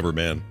Cornell cover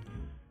band.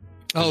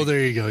 Oh,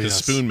 there you go. The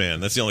Yes. Spoon Man.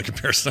 That's the only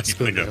comparison I can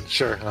think of.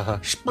 Sure.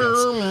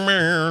 Spoon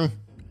Man.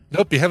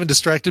 Nope, you haven't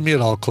distracted me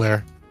at all,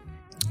 Claire.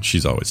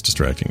 She's always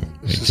distracting.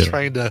 She's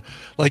trying to,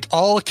 like,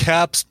 all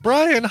caps,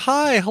 Brian,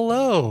 hi,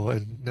 hello.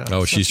 And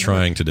no, she's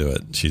trying to do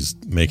it. She's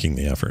making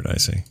the effort, I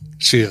see.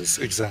 She is,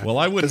 exactly. Well,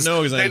 I wouldn't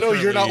know because they know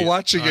you're not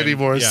watching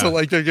anymore, so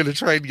like they're going to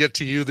try and get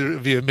to you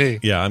via me.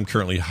 Yeah, I'm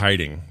currently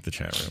hiding the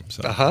chat room.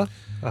 So.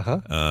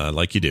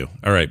 Like you do.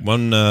 All right,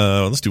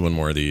 let's do one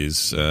more of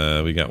these.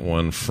 We got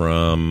one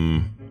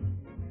from.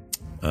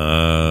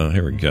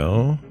 Here we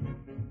go.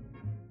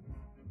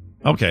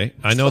 Okay,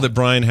 I know that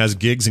Brian has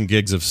gigs and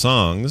gigs of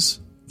songs.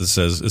 This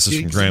is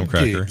from Graham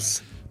Cracker.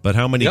 But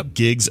how many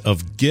gigs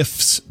of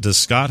gifts does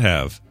Scott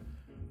have?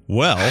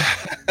 Well,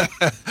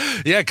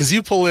 yeah, because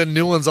you pull in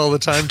new ones all the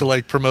time to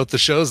like promote the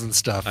shows and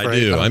stuff. I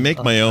do. I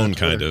make my own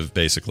kind of,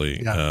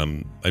 basically. Yeah.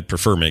 I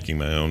prefer making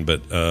my own,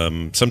 but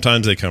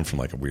sometimes they come from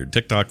like a weird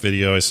TikTok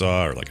video I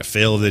saw, or like a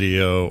fail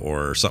video,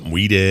 or something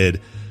we did,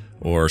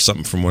 or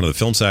something from one of the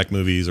Film Sack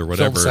movies, or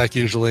whatever. Film Sack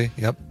usually.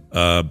 Yep.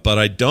 But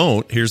I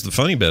don't. Here's the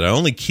funny bit. I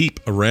only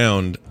keep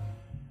around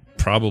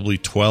probably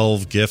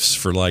 12 GIFs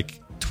for like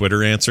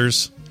Twitter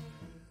answers.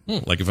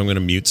 Like if I'm going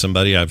to mute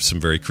somebody, I have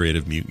some very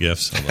creative mute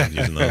GIFs. I love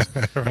using those.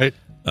 Right.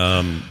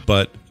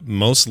 But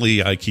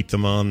mostly I keep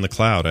them on the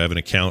cloud. I have an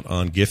account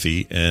on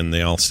Giphy, and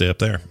they all stay up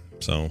there.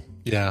 So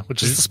yeah,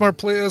 which is a smart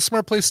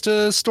place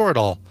to store it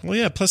all. Well,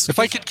 yeah. Plus, if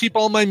I could keep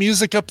all my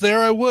music up there,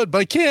 I would, but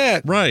I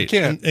can't. Right. I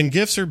can't. And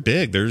GIFs are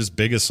big. They're as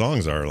big as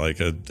songs are. Like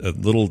a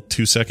little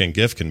 2-second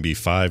GIF can be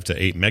 5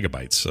 to 8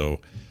 megabytes.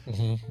 So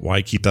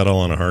why keep that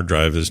all on a hard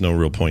drive? There's no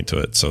real point to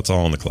it. So it's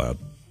all on the cloud,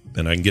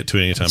 and I can get to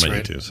it anytime I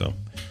need to. So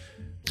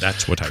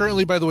that's what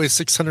currently, by the way,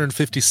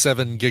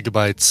 657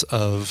 gigabytes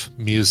of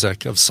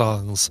music, of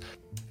songs,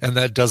 and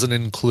that doesn't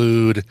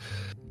include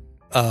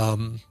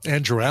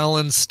Andrew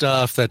Allen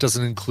stuff. That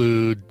doesn't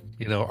include,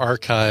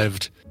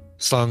 archived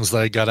songs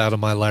that I got out of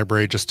my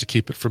library just to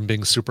keep it from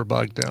being super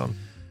bogged down.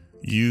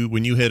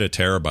 When you hit a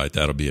terabyte,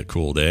 that'll be a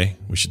cool day.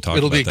 We should talk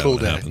about that. It'll be a cool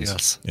day,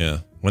 yes. Yeah.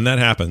 When that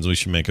happens, we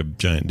should make a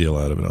giant deal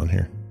out of it on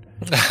here.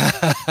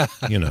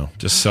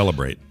 Just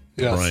celebrate.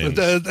 Yes, and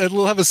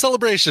we'll have a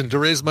celebration to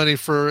raise money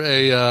for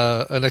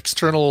an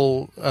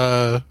external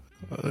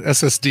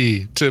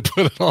SSD to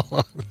put it all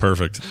on.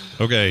 Perfect.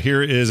 Okay,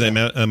 here is a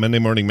Monday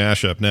morning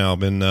mashup. Now,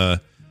 I've been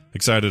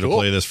excited to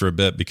play this for a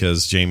bit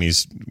because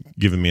Jamie's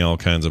given me all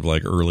kinds of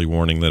like early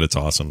warning that it's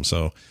awesome.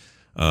 So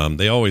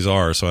they always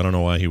are. So I don't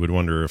know why he would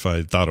wonder if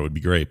I thought it would be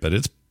great, but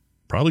it's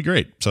probably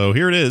great. So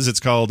here it is.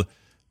 It's called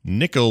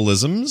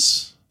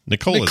Nicolisms.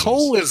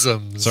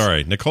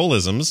 Sorry,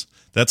 Nicolisms.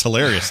 That's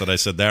hilarious that I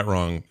said that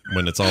wrong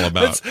when it's all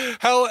about. That's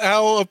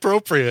how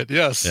appropriate.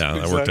 Yes. Yeah,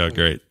 that worked out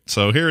great.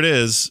 So here it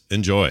is.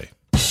 Enjoy.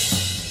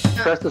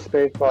 Press the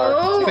space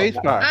bar. Space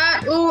bar.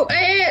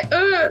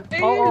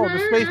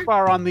 The space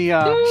bar on the.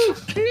 Yeah.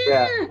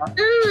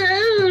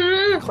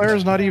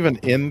 Claire's not even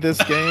in this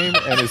game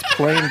and is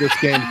playing this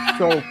game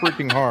so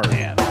freaking hard.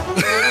 Man.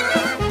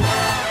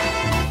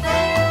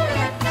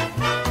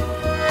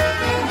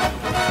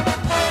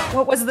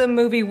 What was the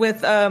movie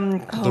with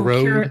The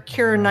Road?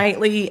 Keira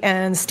Knightley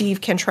and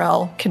Steve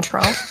Cantrell?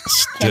 Cantrell?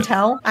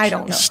 I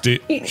don't know.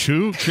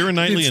 Who? Keira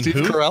Knightley and Steve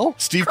who? Carell?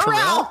 Steve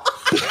Carell?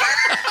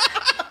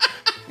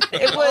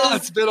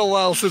 It's been a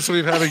while since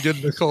we've had a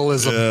good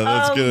Nicolism. Yeah,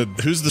 that's good.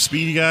 Who's the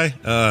speedy guy?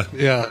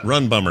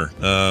 Run Bummer.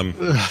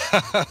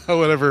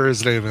 Whatever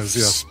his name is,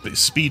 yes.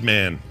 Speed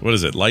Man. What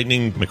is it?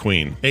 Lightning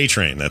McQueen.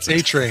 A-Train, that's it.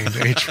 A-Train.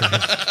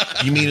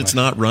 You mean it's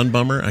not Run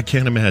Bummer? I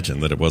can't imagine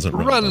that it wasn't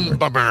Run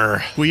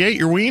Bummer. We ate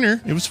your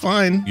wiener. It was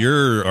fine.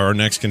 You're our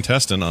next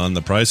contestant on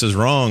The Price is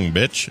Wrong,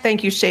 bitch.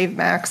 Thank you, Shave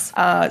Max.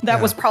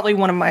 That was probably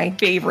one of my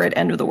favorite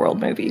end of the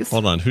world movies.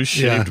 Hold on. Who's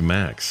Shaved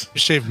Max?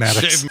 Shaved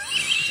Maddox.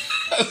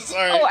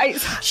 Sorry.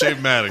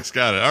 Shave Maddox.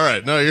 Got it. All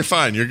right. No, you're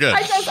fine. You're good.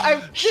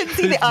 I didn't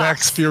see the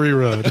Max Fury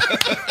Road.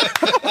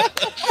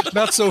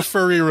 Not so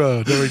furry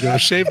road. There we go.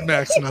 Shaved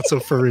necks, not so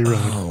furry road.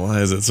 Oh,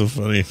 why is it so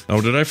funny?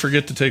 Oh, did I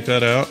forget to take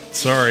that out?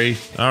 Sorry.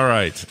 All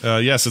right.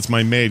 Yes, it's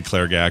my maid,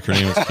 Claire Gack. Her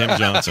name is Kim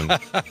Johnson.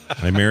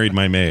 I married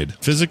my maid.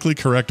 Physically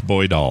correct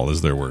boy doll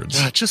is their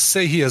words. Just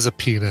say he has a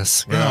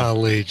penis. Yeah.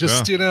 Golly.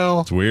 Just,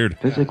 It's weird.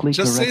 Physically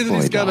just say that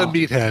he's got a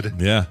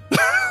meathead. Yeah.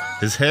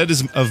 His head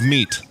is of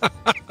meat.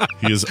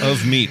 He is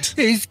of meat.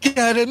 He's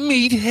got a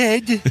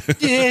meathead.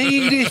 Yeah,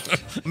 eat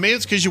it. Maybe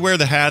it's because you wear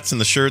the hats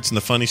and the shirts and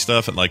the funny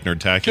stuff at like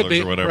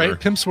Nerdtaculars or whatever. Right?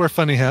 Pimps wear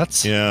funny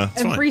hats. Yeah.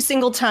 It's Every fine.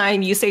 single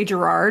time you say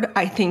Gerard,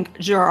 I think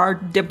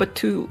Gerard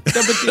Debatou.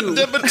 Debatou.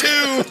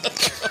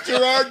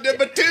 Gerard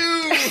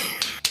Debatou.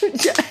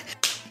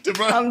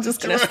 I'm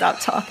just going to stop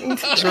talking.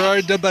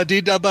 Gerard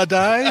Dabadi.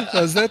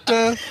 Is that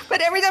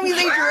But every time you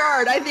say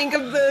Gerard, I think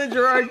of the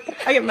Gerard.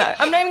 I'm not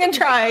even going to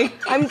try.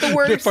 I'm the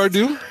worst.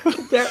 Depardieu?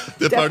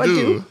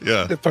 Depardieu.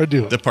 Yeah.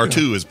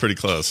 Depardieu is pretty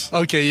close.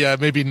 Okay, yeah,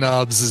 maybe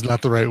knobs is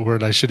not the right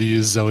word. I should have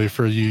used Zoe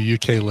for you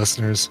UK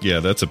listeners.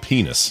 Yeah, that's a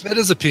penis. That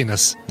is a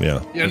penis.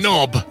 Yeah. Your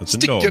knob. That's a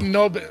Stick knob. your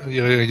knob.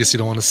 Yeah, I guess you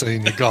don't want to say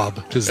in your gob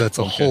because that's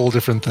a whole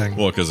different thing.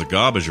 Well, because a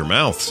gob is your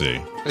mouth,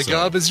 see? A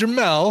gob is your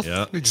mouth.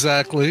 Yeah.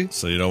 Exactly.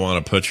 So you don't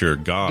want to put your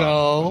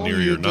gob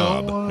near your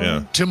knob.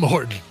 Yeah. Tim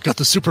Horton got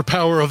the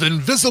superpower of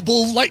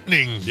invisible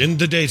lightning. In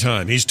the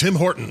daytime, he's Tim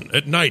Horton.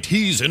 At night,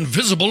 he's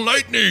Invisible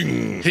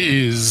Lightning.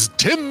 He's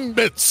Tim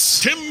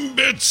Bits. Tim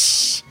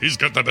Bits. He's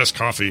got the best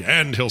coffee,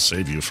 and he'll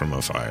save you from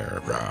a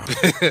fire.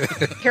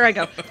 Here I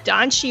go.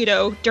 Don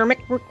Cheeto, Dermot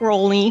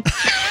McRoley.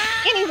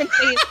 Can't even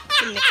say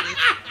his name.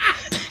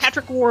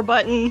 Patrick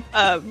Warburton,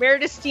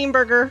 Meredith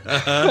Steenburgen.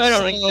 I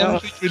don't know. I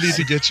think we need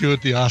to get you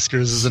at the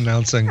Oscars as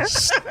announcing.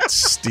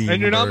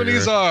 And your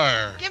nominees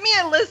are... Give me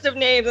a list of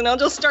names and I'll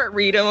just start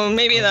reading them.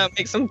 Maybe that'll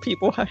make some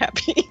people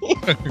happy.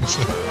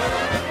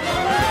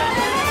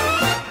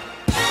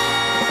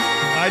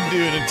 I'd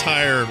do an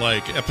entire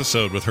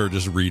episode with her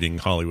just reading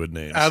Hollywood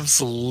names.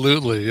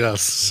 Absolutely,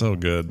 yes. So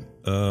good.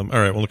 All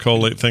right, well,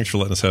 Nicole, thanks for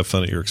letting us have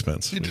fun at your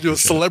expense. You need to do a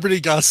celebrity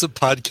gossip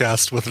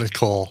podcast with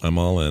Nicole. I'm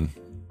all in.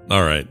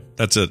 All right,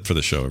 that's it for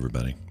the show,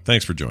 everybody.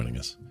 Thanks for joining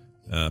us.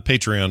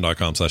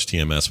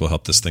 Patreon.com/TMS will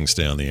help this thing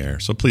stay on the air.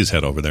 So please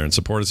head over there and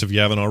support us if you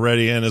haven't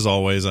already. And as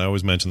always, I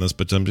always mention this,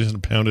 but I'm just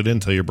going to pound it in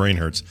until your brain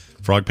hurts.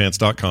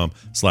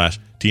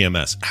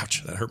 Frogpants.com/TMS.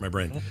 Ouch, that hurt my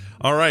brain.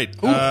 All right,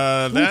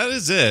 that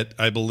is it,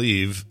 I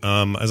believe.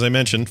 As I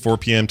mentioned, 4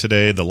 p.m.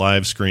 today, the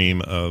live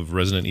stream of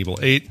Resident Evil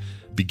 8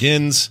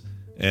 begins.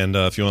 And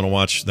if you want to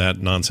watch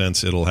that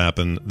nonsense, it'll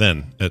happen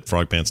then at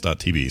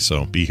frogpants.tv.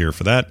 So be here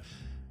for that.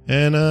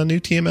 And new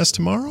TMS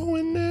tomorrow,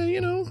 and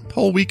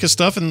whole week of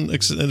stuff, and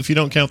if you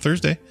don't count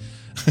Thursday.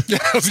 Yeah,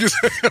 I was gonna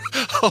say,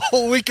 a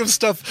whole week of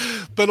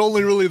stuff, but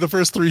only really the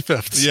first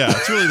 3/5. Yeah,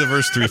 it's really the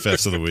first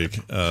 3/5 of the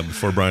week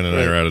before Brian and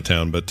I are out of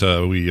town. But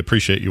we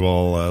appreciate you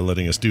all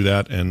letting us do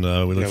that, and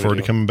we look forward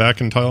to coming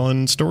back and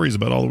telling stories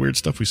about all the weird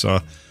stuff we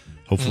saw.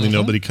 Hopefully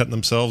nobody cutting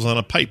themselves on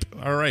a pipe.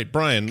 All right,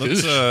 Brian,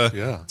 let's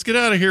get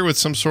out of here with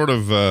some sort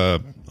of, I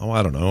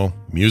don't know,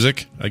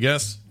 music, I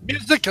guess.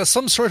 Music,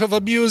 some sort of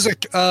a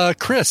music.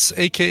 Chris,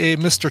 a.k.a.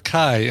 Mr.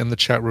 Kai, in the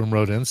chat room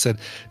wrote in, said,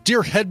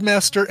 "Dear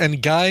Headmaster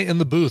and Guy in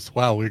the booth."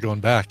 Wow, we're going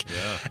back.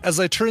 Yeah. As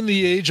I turn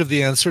the age of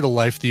the answer to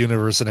life, the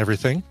universe, and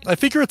everything, I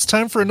figure it's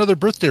time for another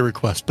birthday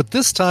request. But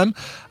this time,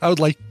 I would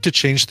like to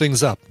change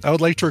things up. I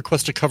would like to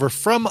request a cover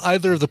from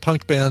either of the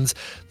punk bands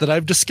that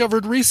I've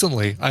discovered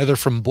recently, either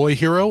from Boy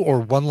Hero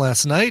or One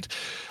Last Night.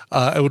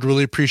 I would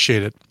really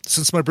appreciate it.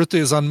 Since my birthday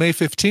is on May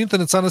 15th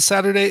and it's on a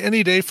Saturday,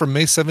 any day from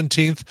May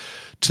 17th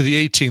to the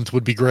 18th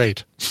would be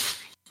great.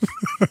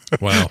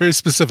 Wow. Very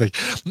specific.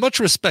 Much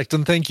respect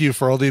and thank you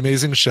for all the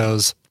amazing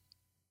shows.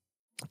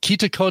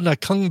 Kitako na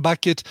kung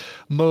bakit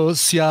mo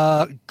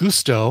siya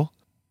gusto,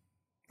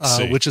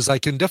 which is I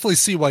can definitely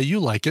see why you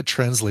like it,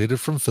 translated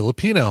from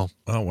Filipino.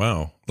 Oh,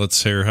 wow.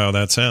 Let's hear how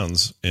that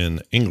sounds in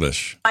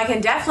English. I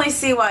can definitely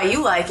see why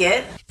you like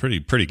it.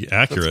 Pretty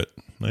accurate.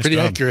 Nice Pretty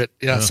job. accurate.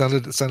 Yeah,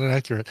 sounded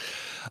accurate.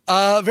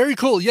 Very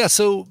cool. Yeah,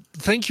 so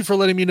thank you for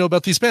letting me know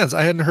about these bands.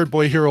 I hadn't heard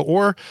Boy Hero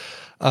or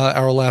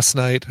Our Last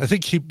Night. I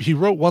think he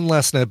wrote One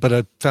Last Night, but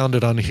I found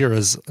it on here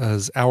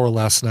as Our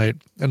Last Night,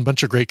 and a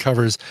bunch of great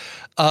covers.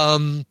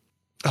 I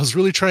was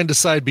really trying to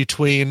decide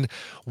between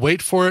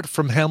Wait For It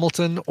from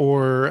Hamilton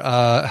or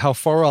How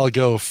Far I'll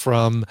Go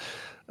from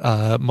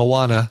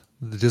Moana,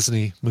 the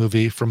Disney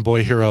movie from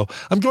Boy Hero.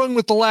 I'm going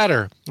with the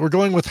latter. We're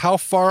going with How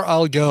Far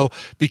I'll Go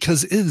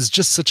because it is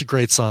just such a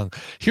great song.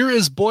 Here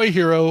is Boy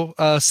Hero,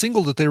 a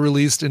single that they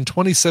released in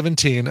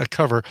 2017, a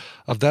cover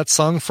of that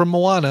song from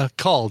Moana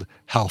called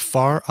How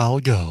Far I'll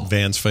Go.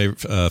 Van's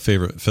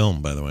favorite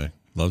film, by the way.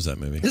 Loves that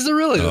movie. Is it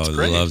really? That's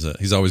great. He loves it.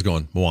 He's always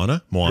going,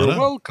 Moana? You're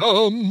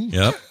welcome.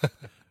 Yep.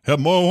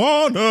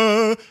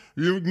 Moana,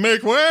 you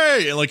make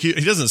way. Like he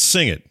doesn't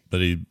sing it, but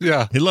he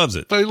loves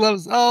it. But he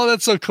loves. Oh,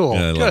 that's so cool.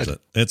 Yeah, he loves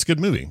it. It's a good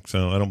movie,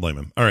 so I don't blame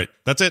him. All right,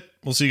 that's it.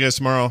 We'll see you guys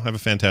tomorrow. Have a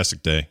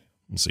fantastic day.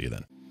 We'll see you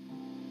then.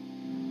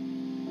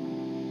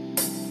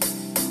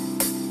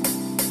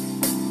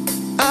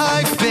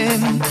 I've been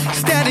island,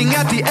 standing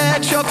at the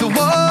edge of the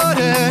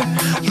water.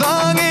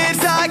 Long as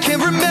I can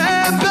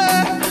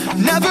remember,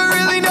 never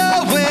really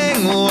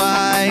knowing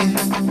why.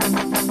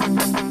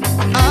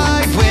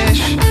 I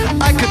wish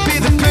I could be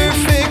the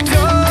perfect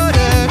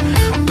daughter,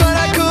 but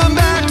I come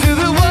back to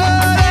the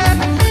water,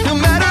 no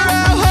matter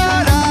how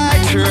hard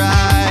I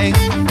try.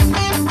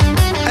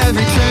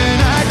 Every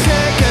turn I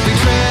take, every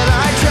trail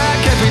I track,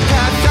 every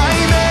path I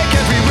make,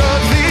 every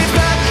road leads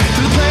back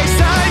to the place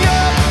I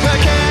know where I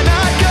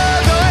cannot go,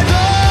 though I'd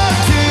love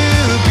to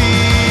be.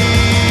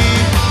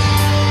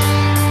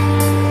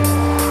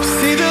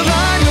 See the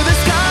line where the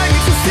sky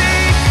meets the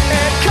sea,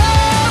 it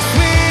calls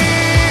me,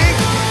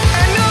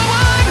 and no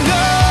one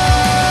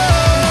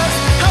knows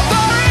how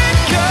far it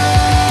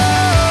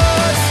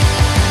goes.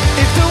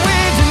 If the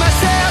wind in my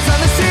sails on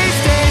the sea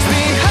stays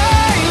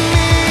behind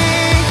me,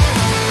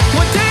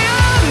 one day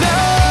I'll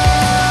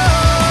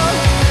know.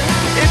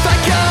 If I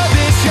go,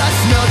 there's just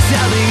no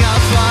telling how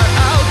far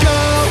I'll go.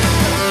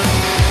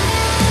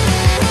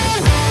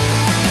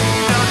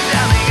 No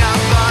telling how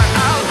far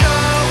I'll go.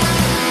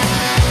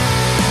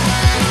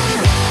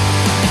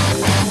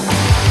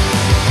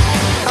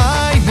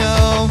 I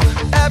know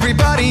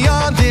everybody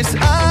on this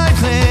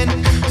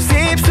island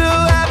seems so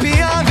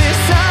happy on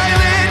this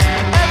island.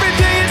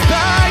 Everything is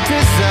by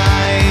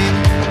design.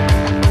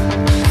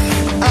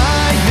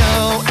 I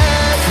know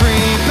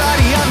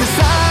everybody on this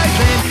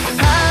island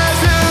has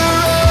a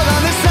role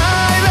on this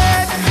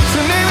island, so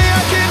maybe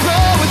I can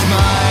roll with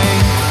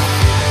mine.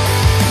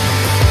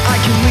 I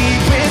can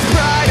lead with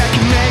pride, I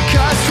can make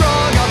us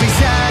strong. I'll be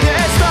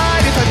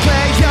satisfied if I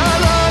play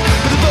along,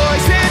 but the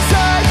voice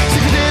inside sings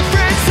a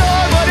different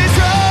song. What is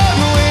wrong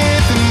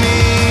with me?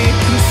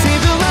 See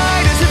the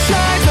light as it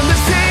shines on the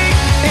sea,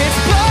 it's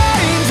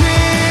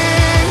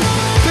blinding,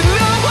 but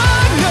no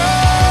one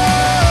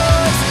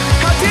knows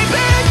how deep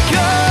it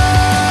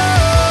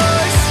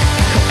goes.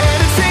 And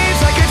it seems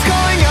like it's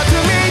going out to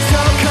me, so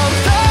come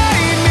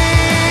find me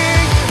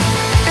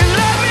and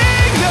let me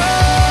know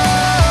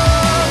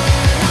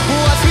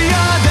what's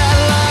beyond that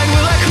line.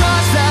 Will I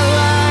cross that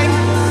line?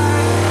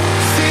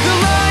 See the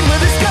line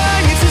where the sky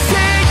meets the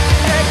sea,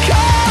 it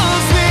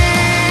calls me,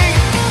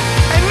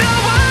 and no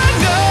one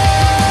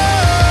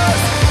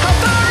knows how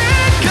far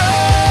it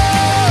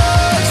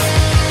goes.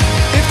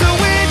 If the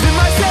wind in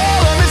my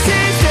sail on the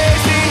sea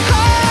stays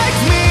behind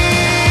me,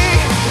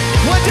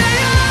 one day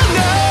I'll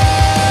know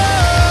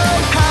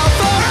how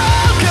far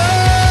I'll go.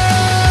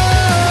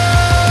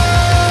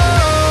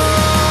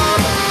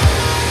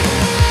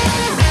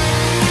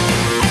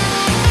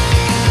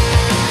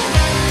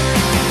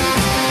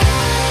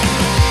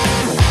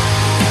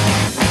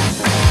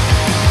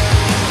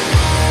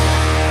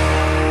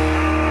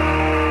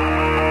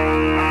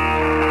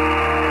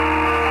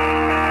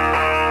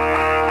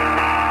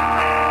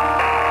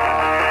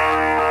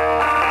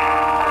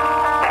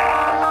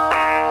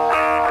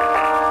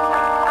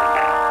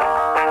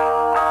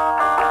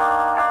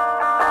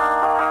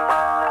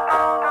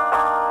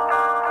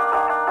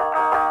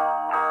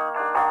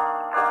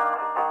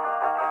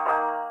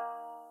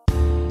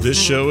 This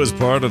show is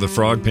part of the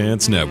Frog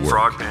Pants Network.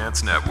 Frog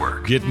Pants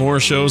Network. Get more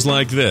shows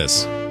like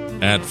this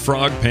at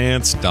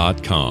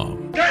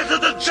frogpants.com. Get to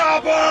the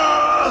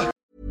chopper!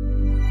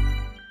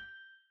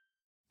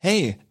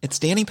 Hey, it's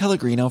Danny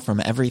Pellegrino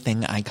from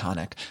Everything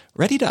Iconic.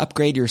 Ready to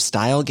upgrade your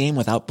style game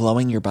without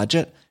blowing your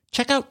budget?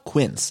 Check out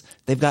Quince.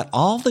 They've got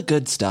all the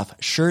good stuff,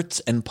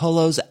 shirts and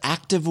polos,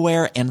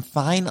 activewear, and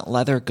fine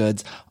leather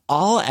goods,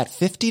 all at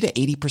 50 to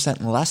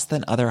 80% less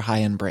than other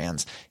high-end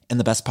brands. And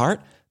the best part?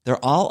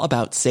 They're all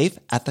about safe,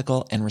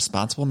 ethical, and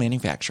responsible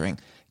manufacturing.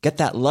 Get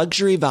that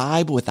luxury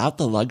vibe without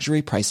the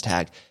luxury price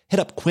tag.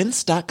 Hit up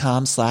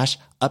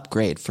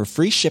quince.com/upgrade for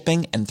free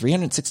shipping and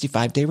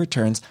 365-day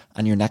returns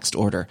on your next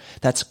order.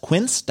 That's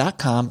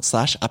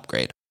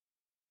quince.com/upgrade.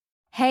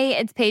 Hey,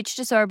 it's Paige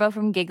DeSorbo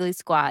from Giggly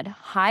Squad.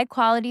 High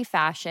quality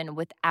fashion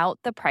without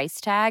the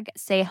price tag.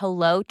 Say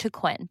hello to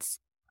Quince.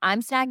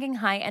 I'm snagging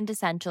high-end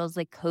essentials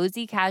like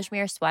cozy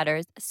cashmere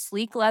sweaters,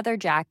 sleek leather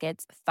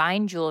jackets,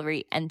 fine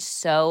jewelry, and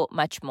so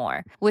much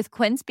more. With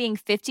Quince being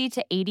 50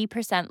 to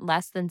 80%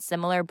 less than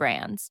similar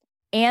brands.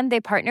 And they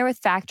partner with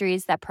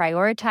factories that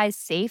prioritize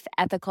safe,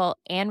 ethical,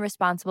 and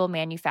responsible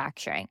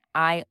manufacturing.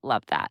 I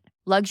love that.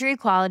 Luxury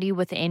quality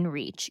within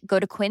reach. Go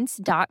to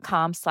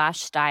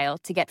quince.com/style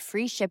to get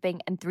free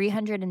shipping and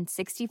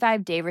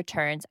 365-day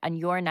returns on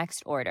your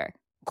next order.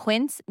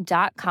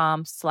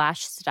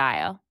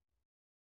 Quince.com/style.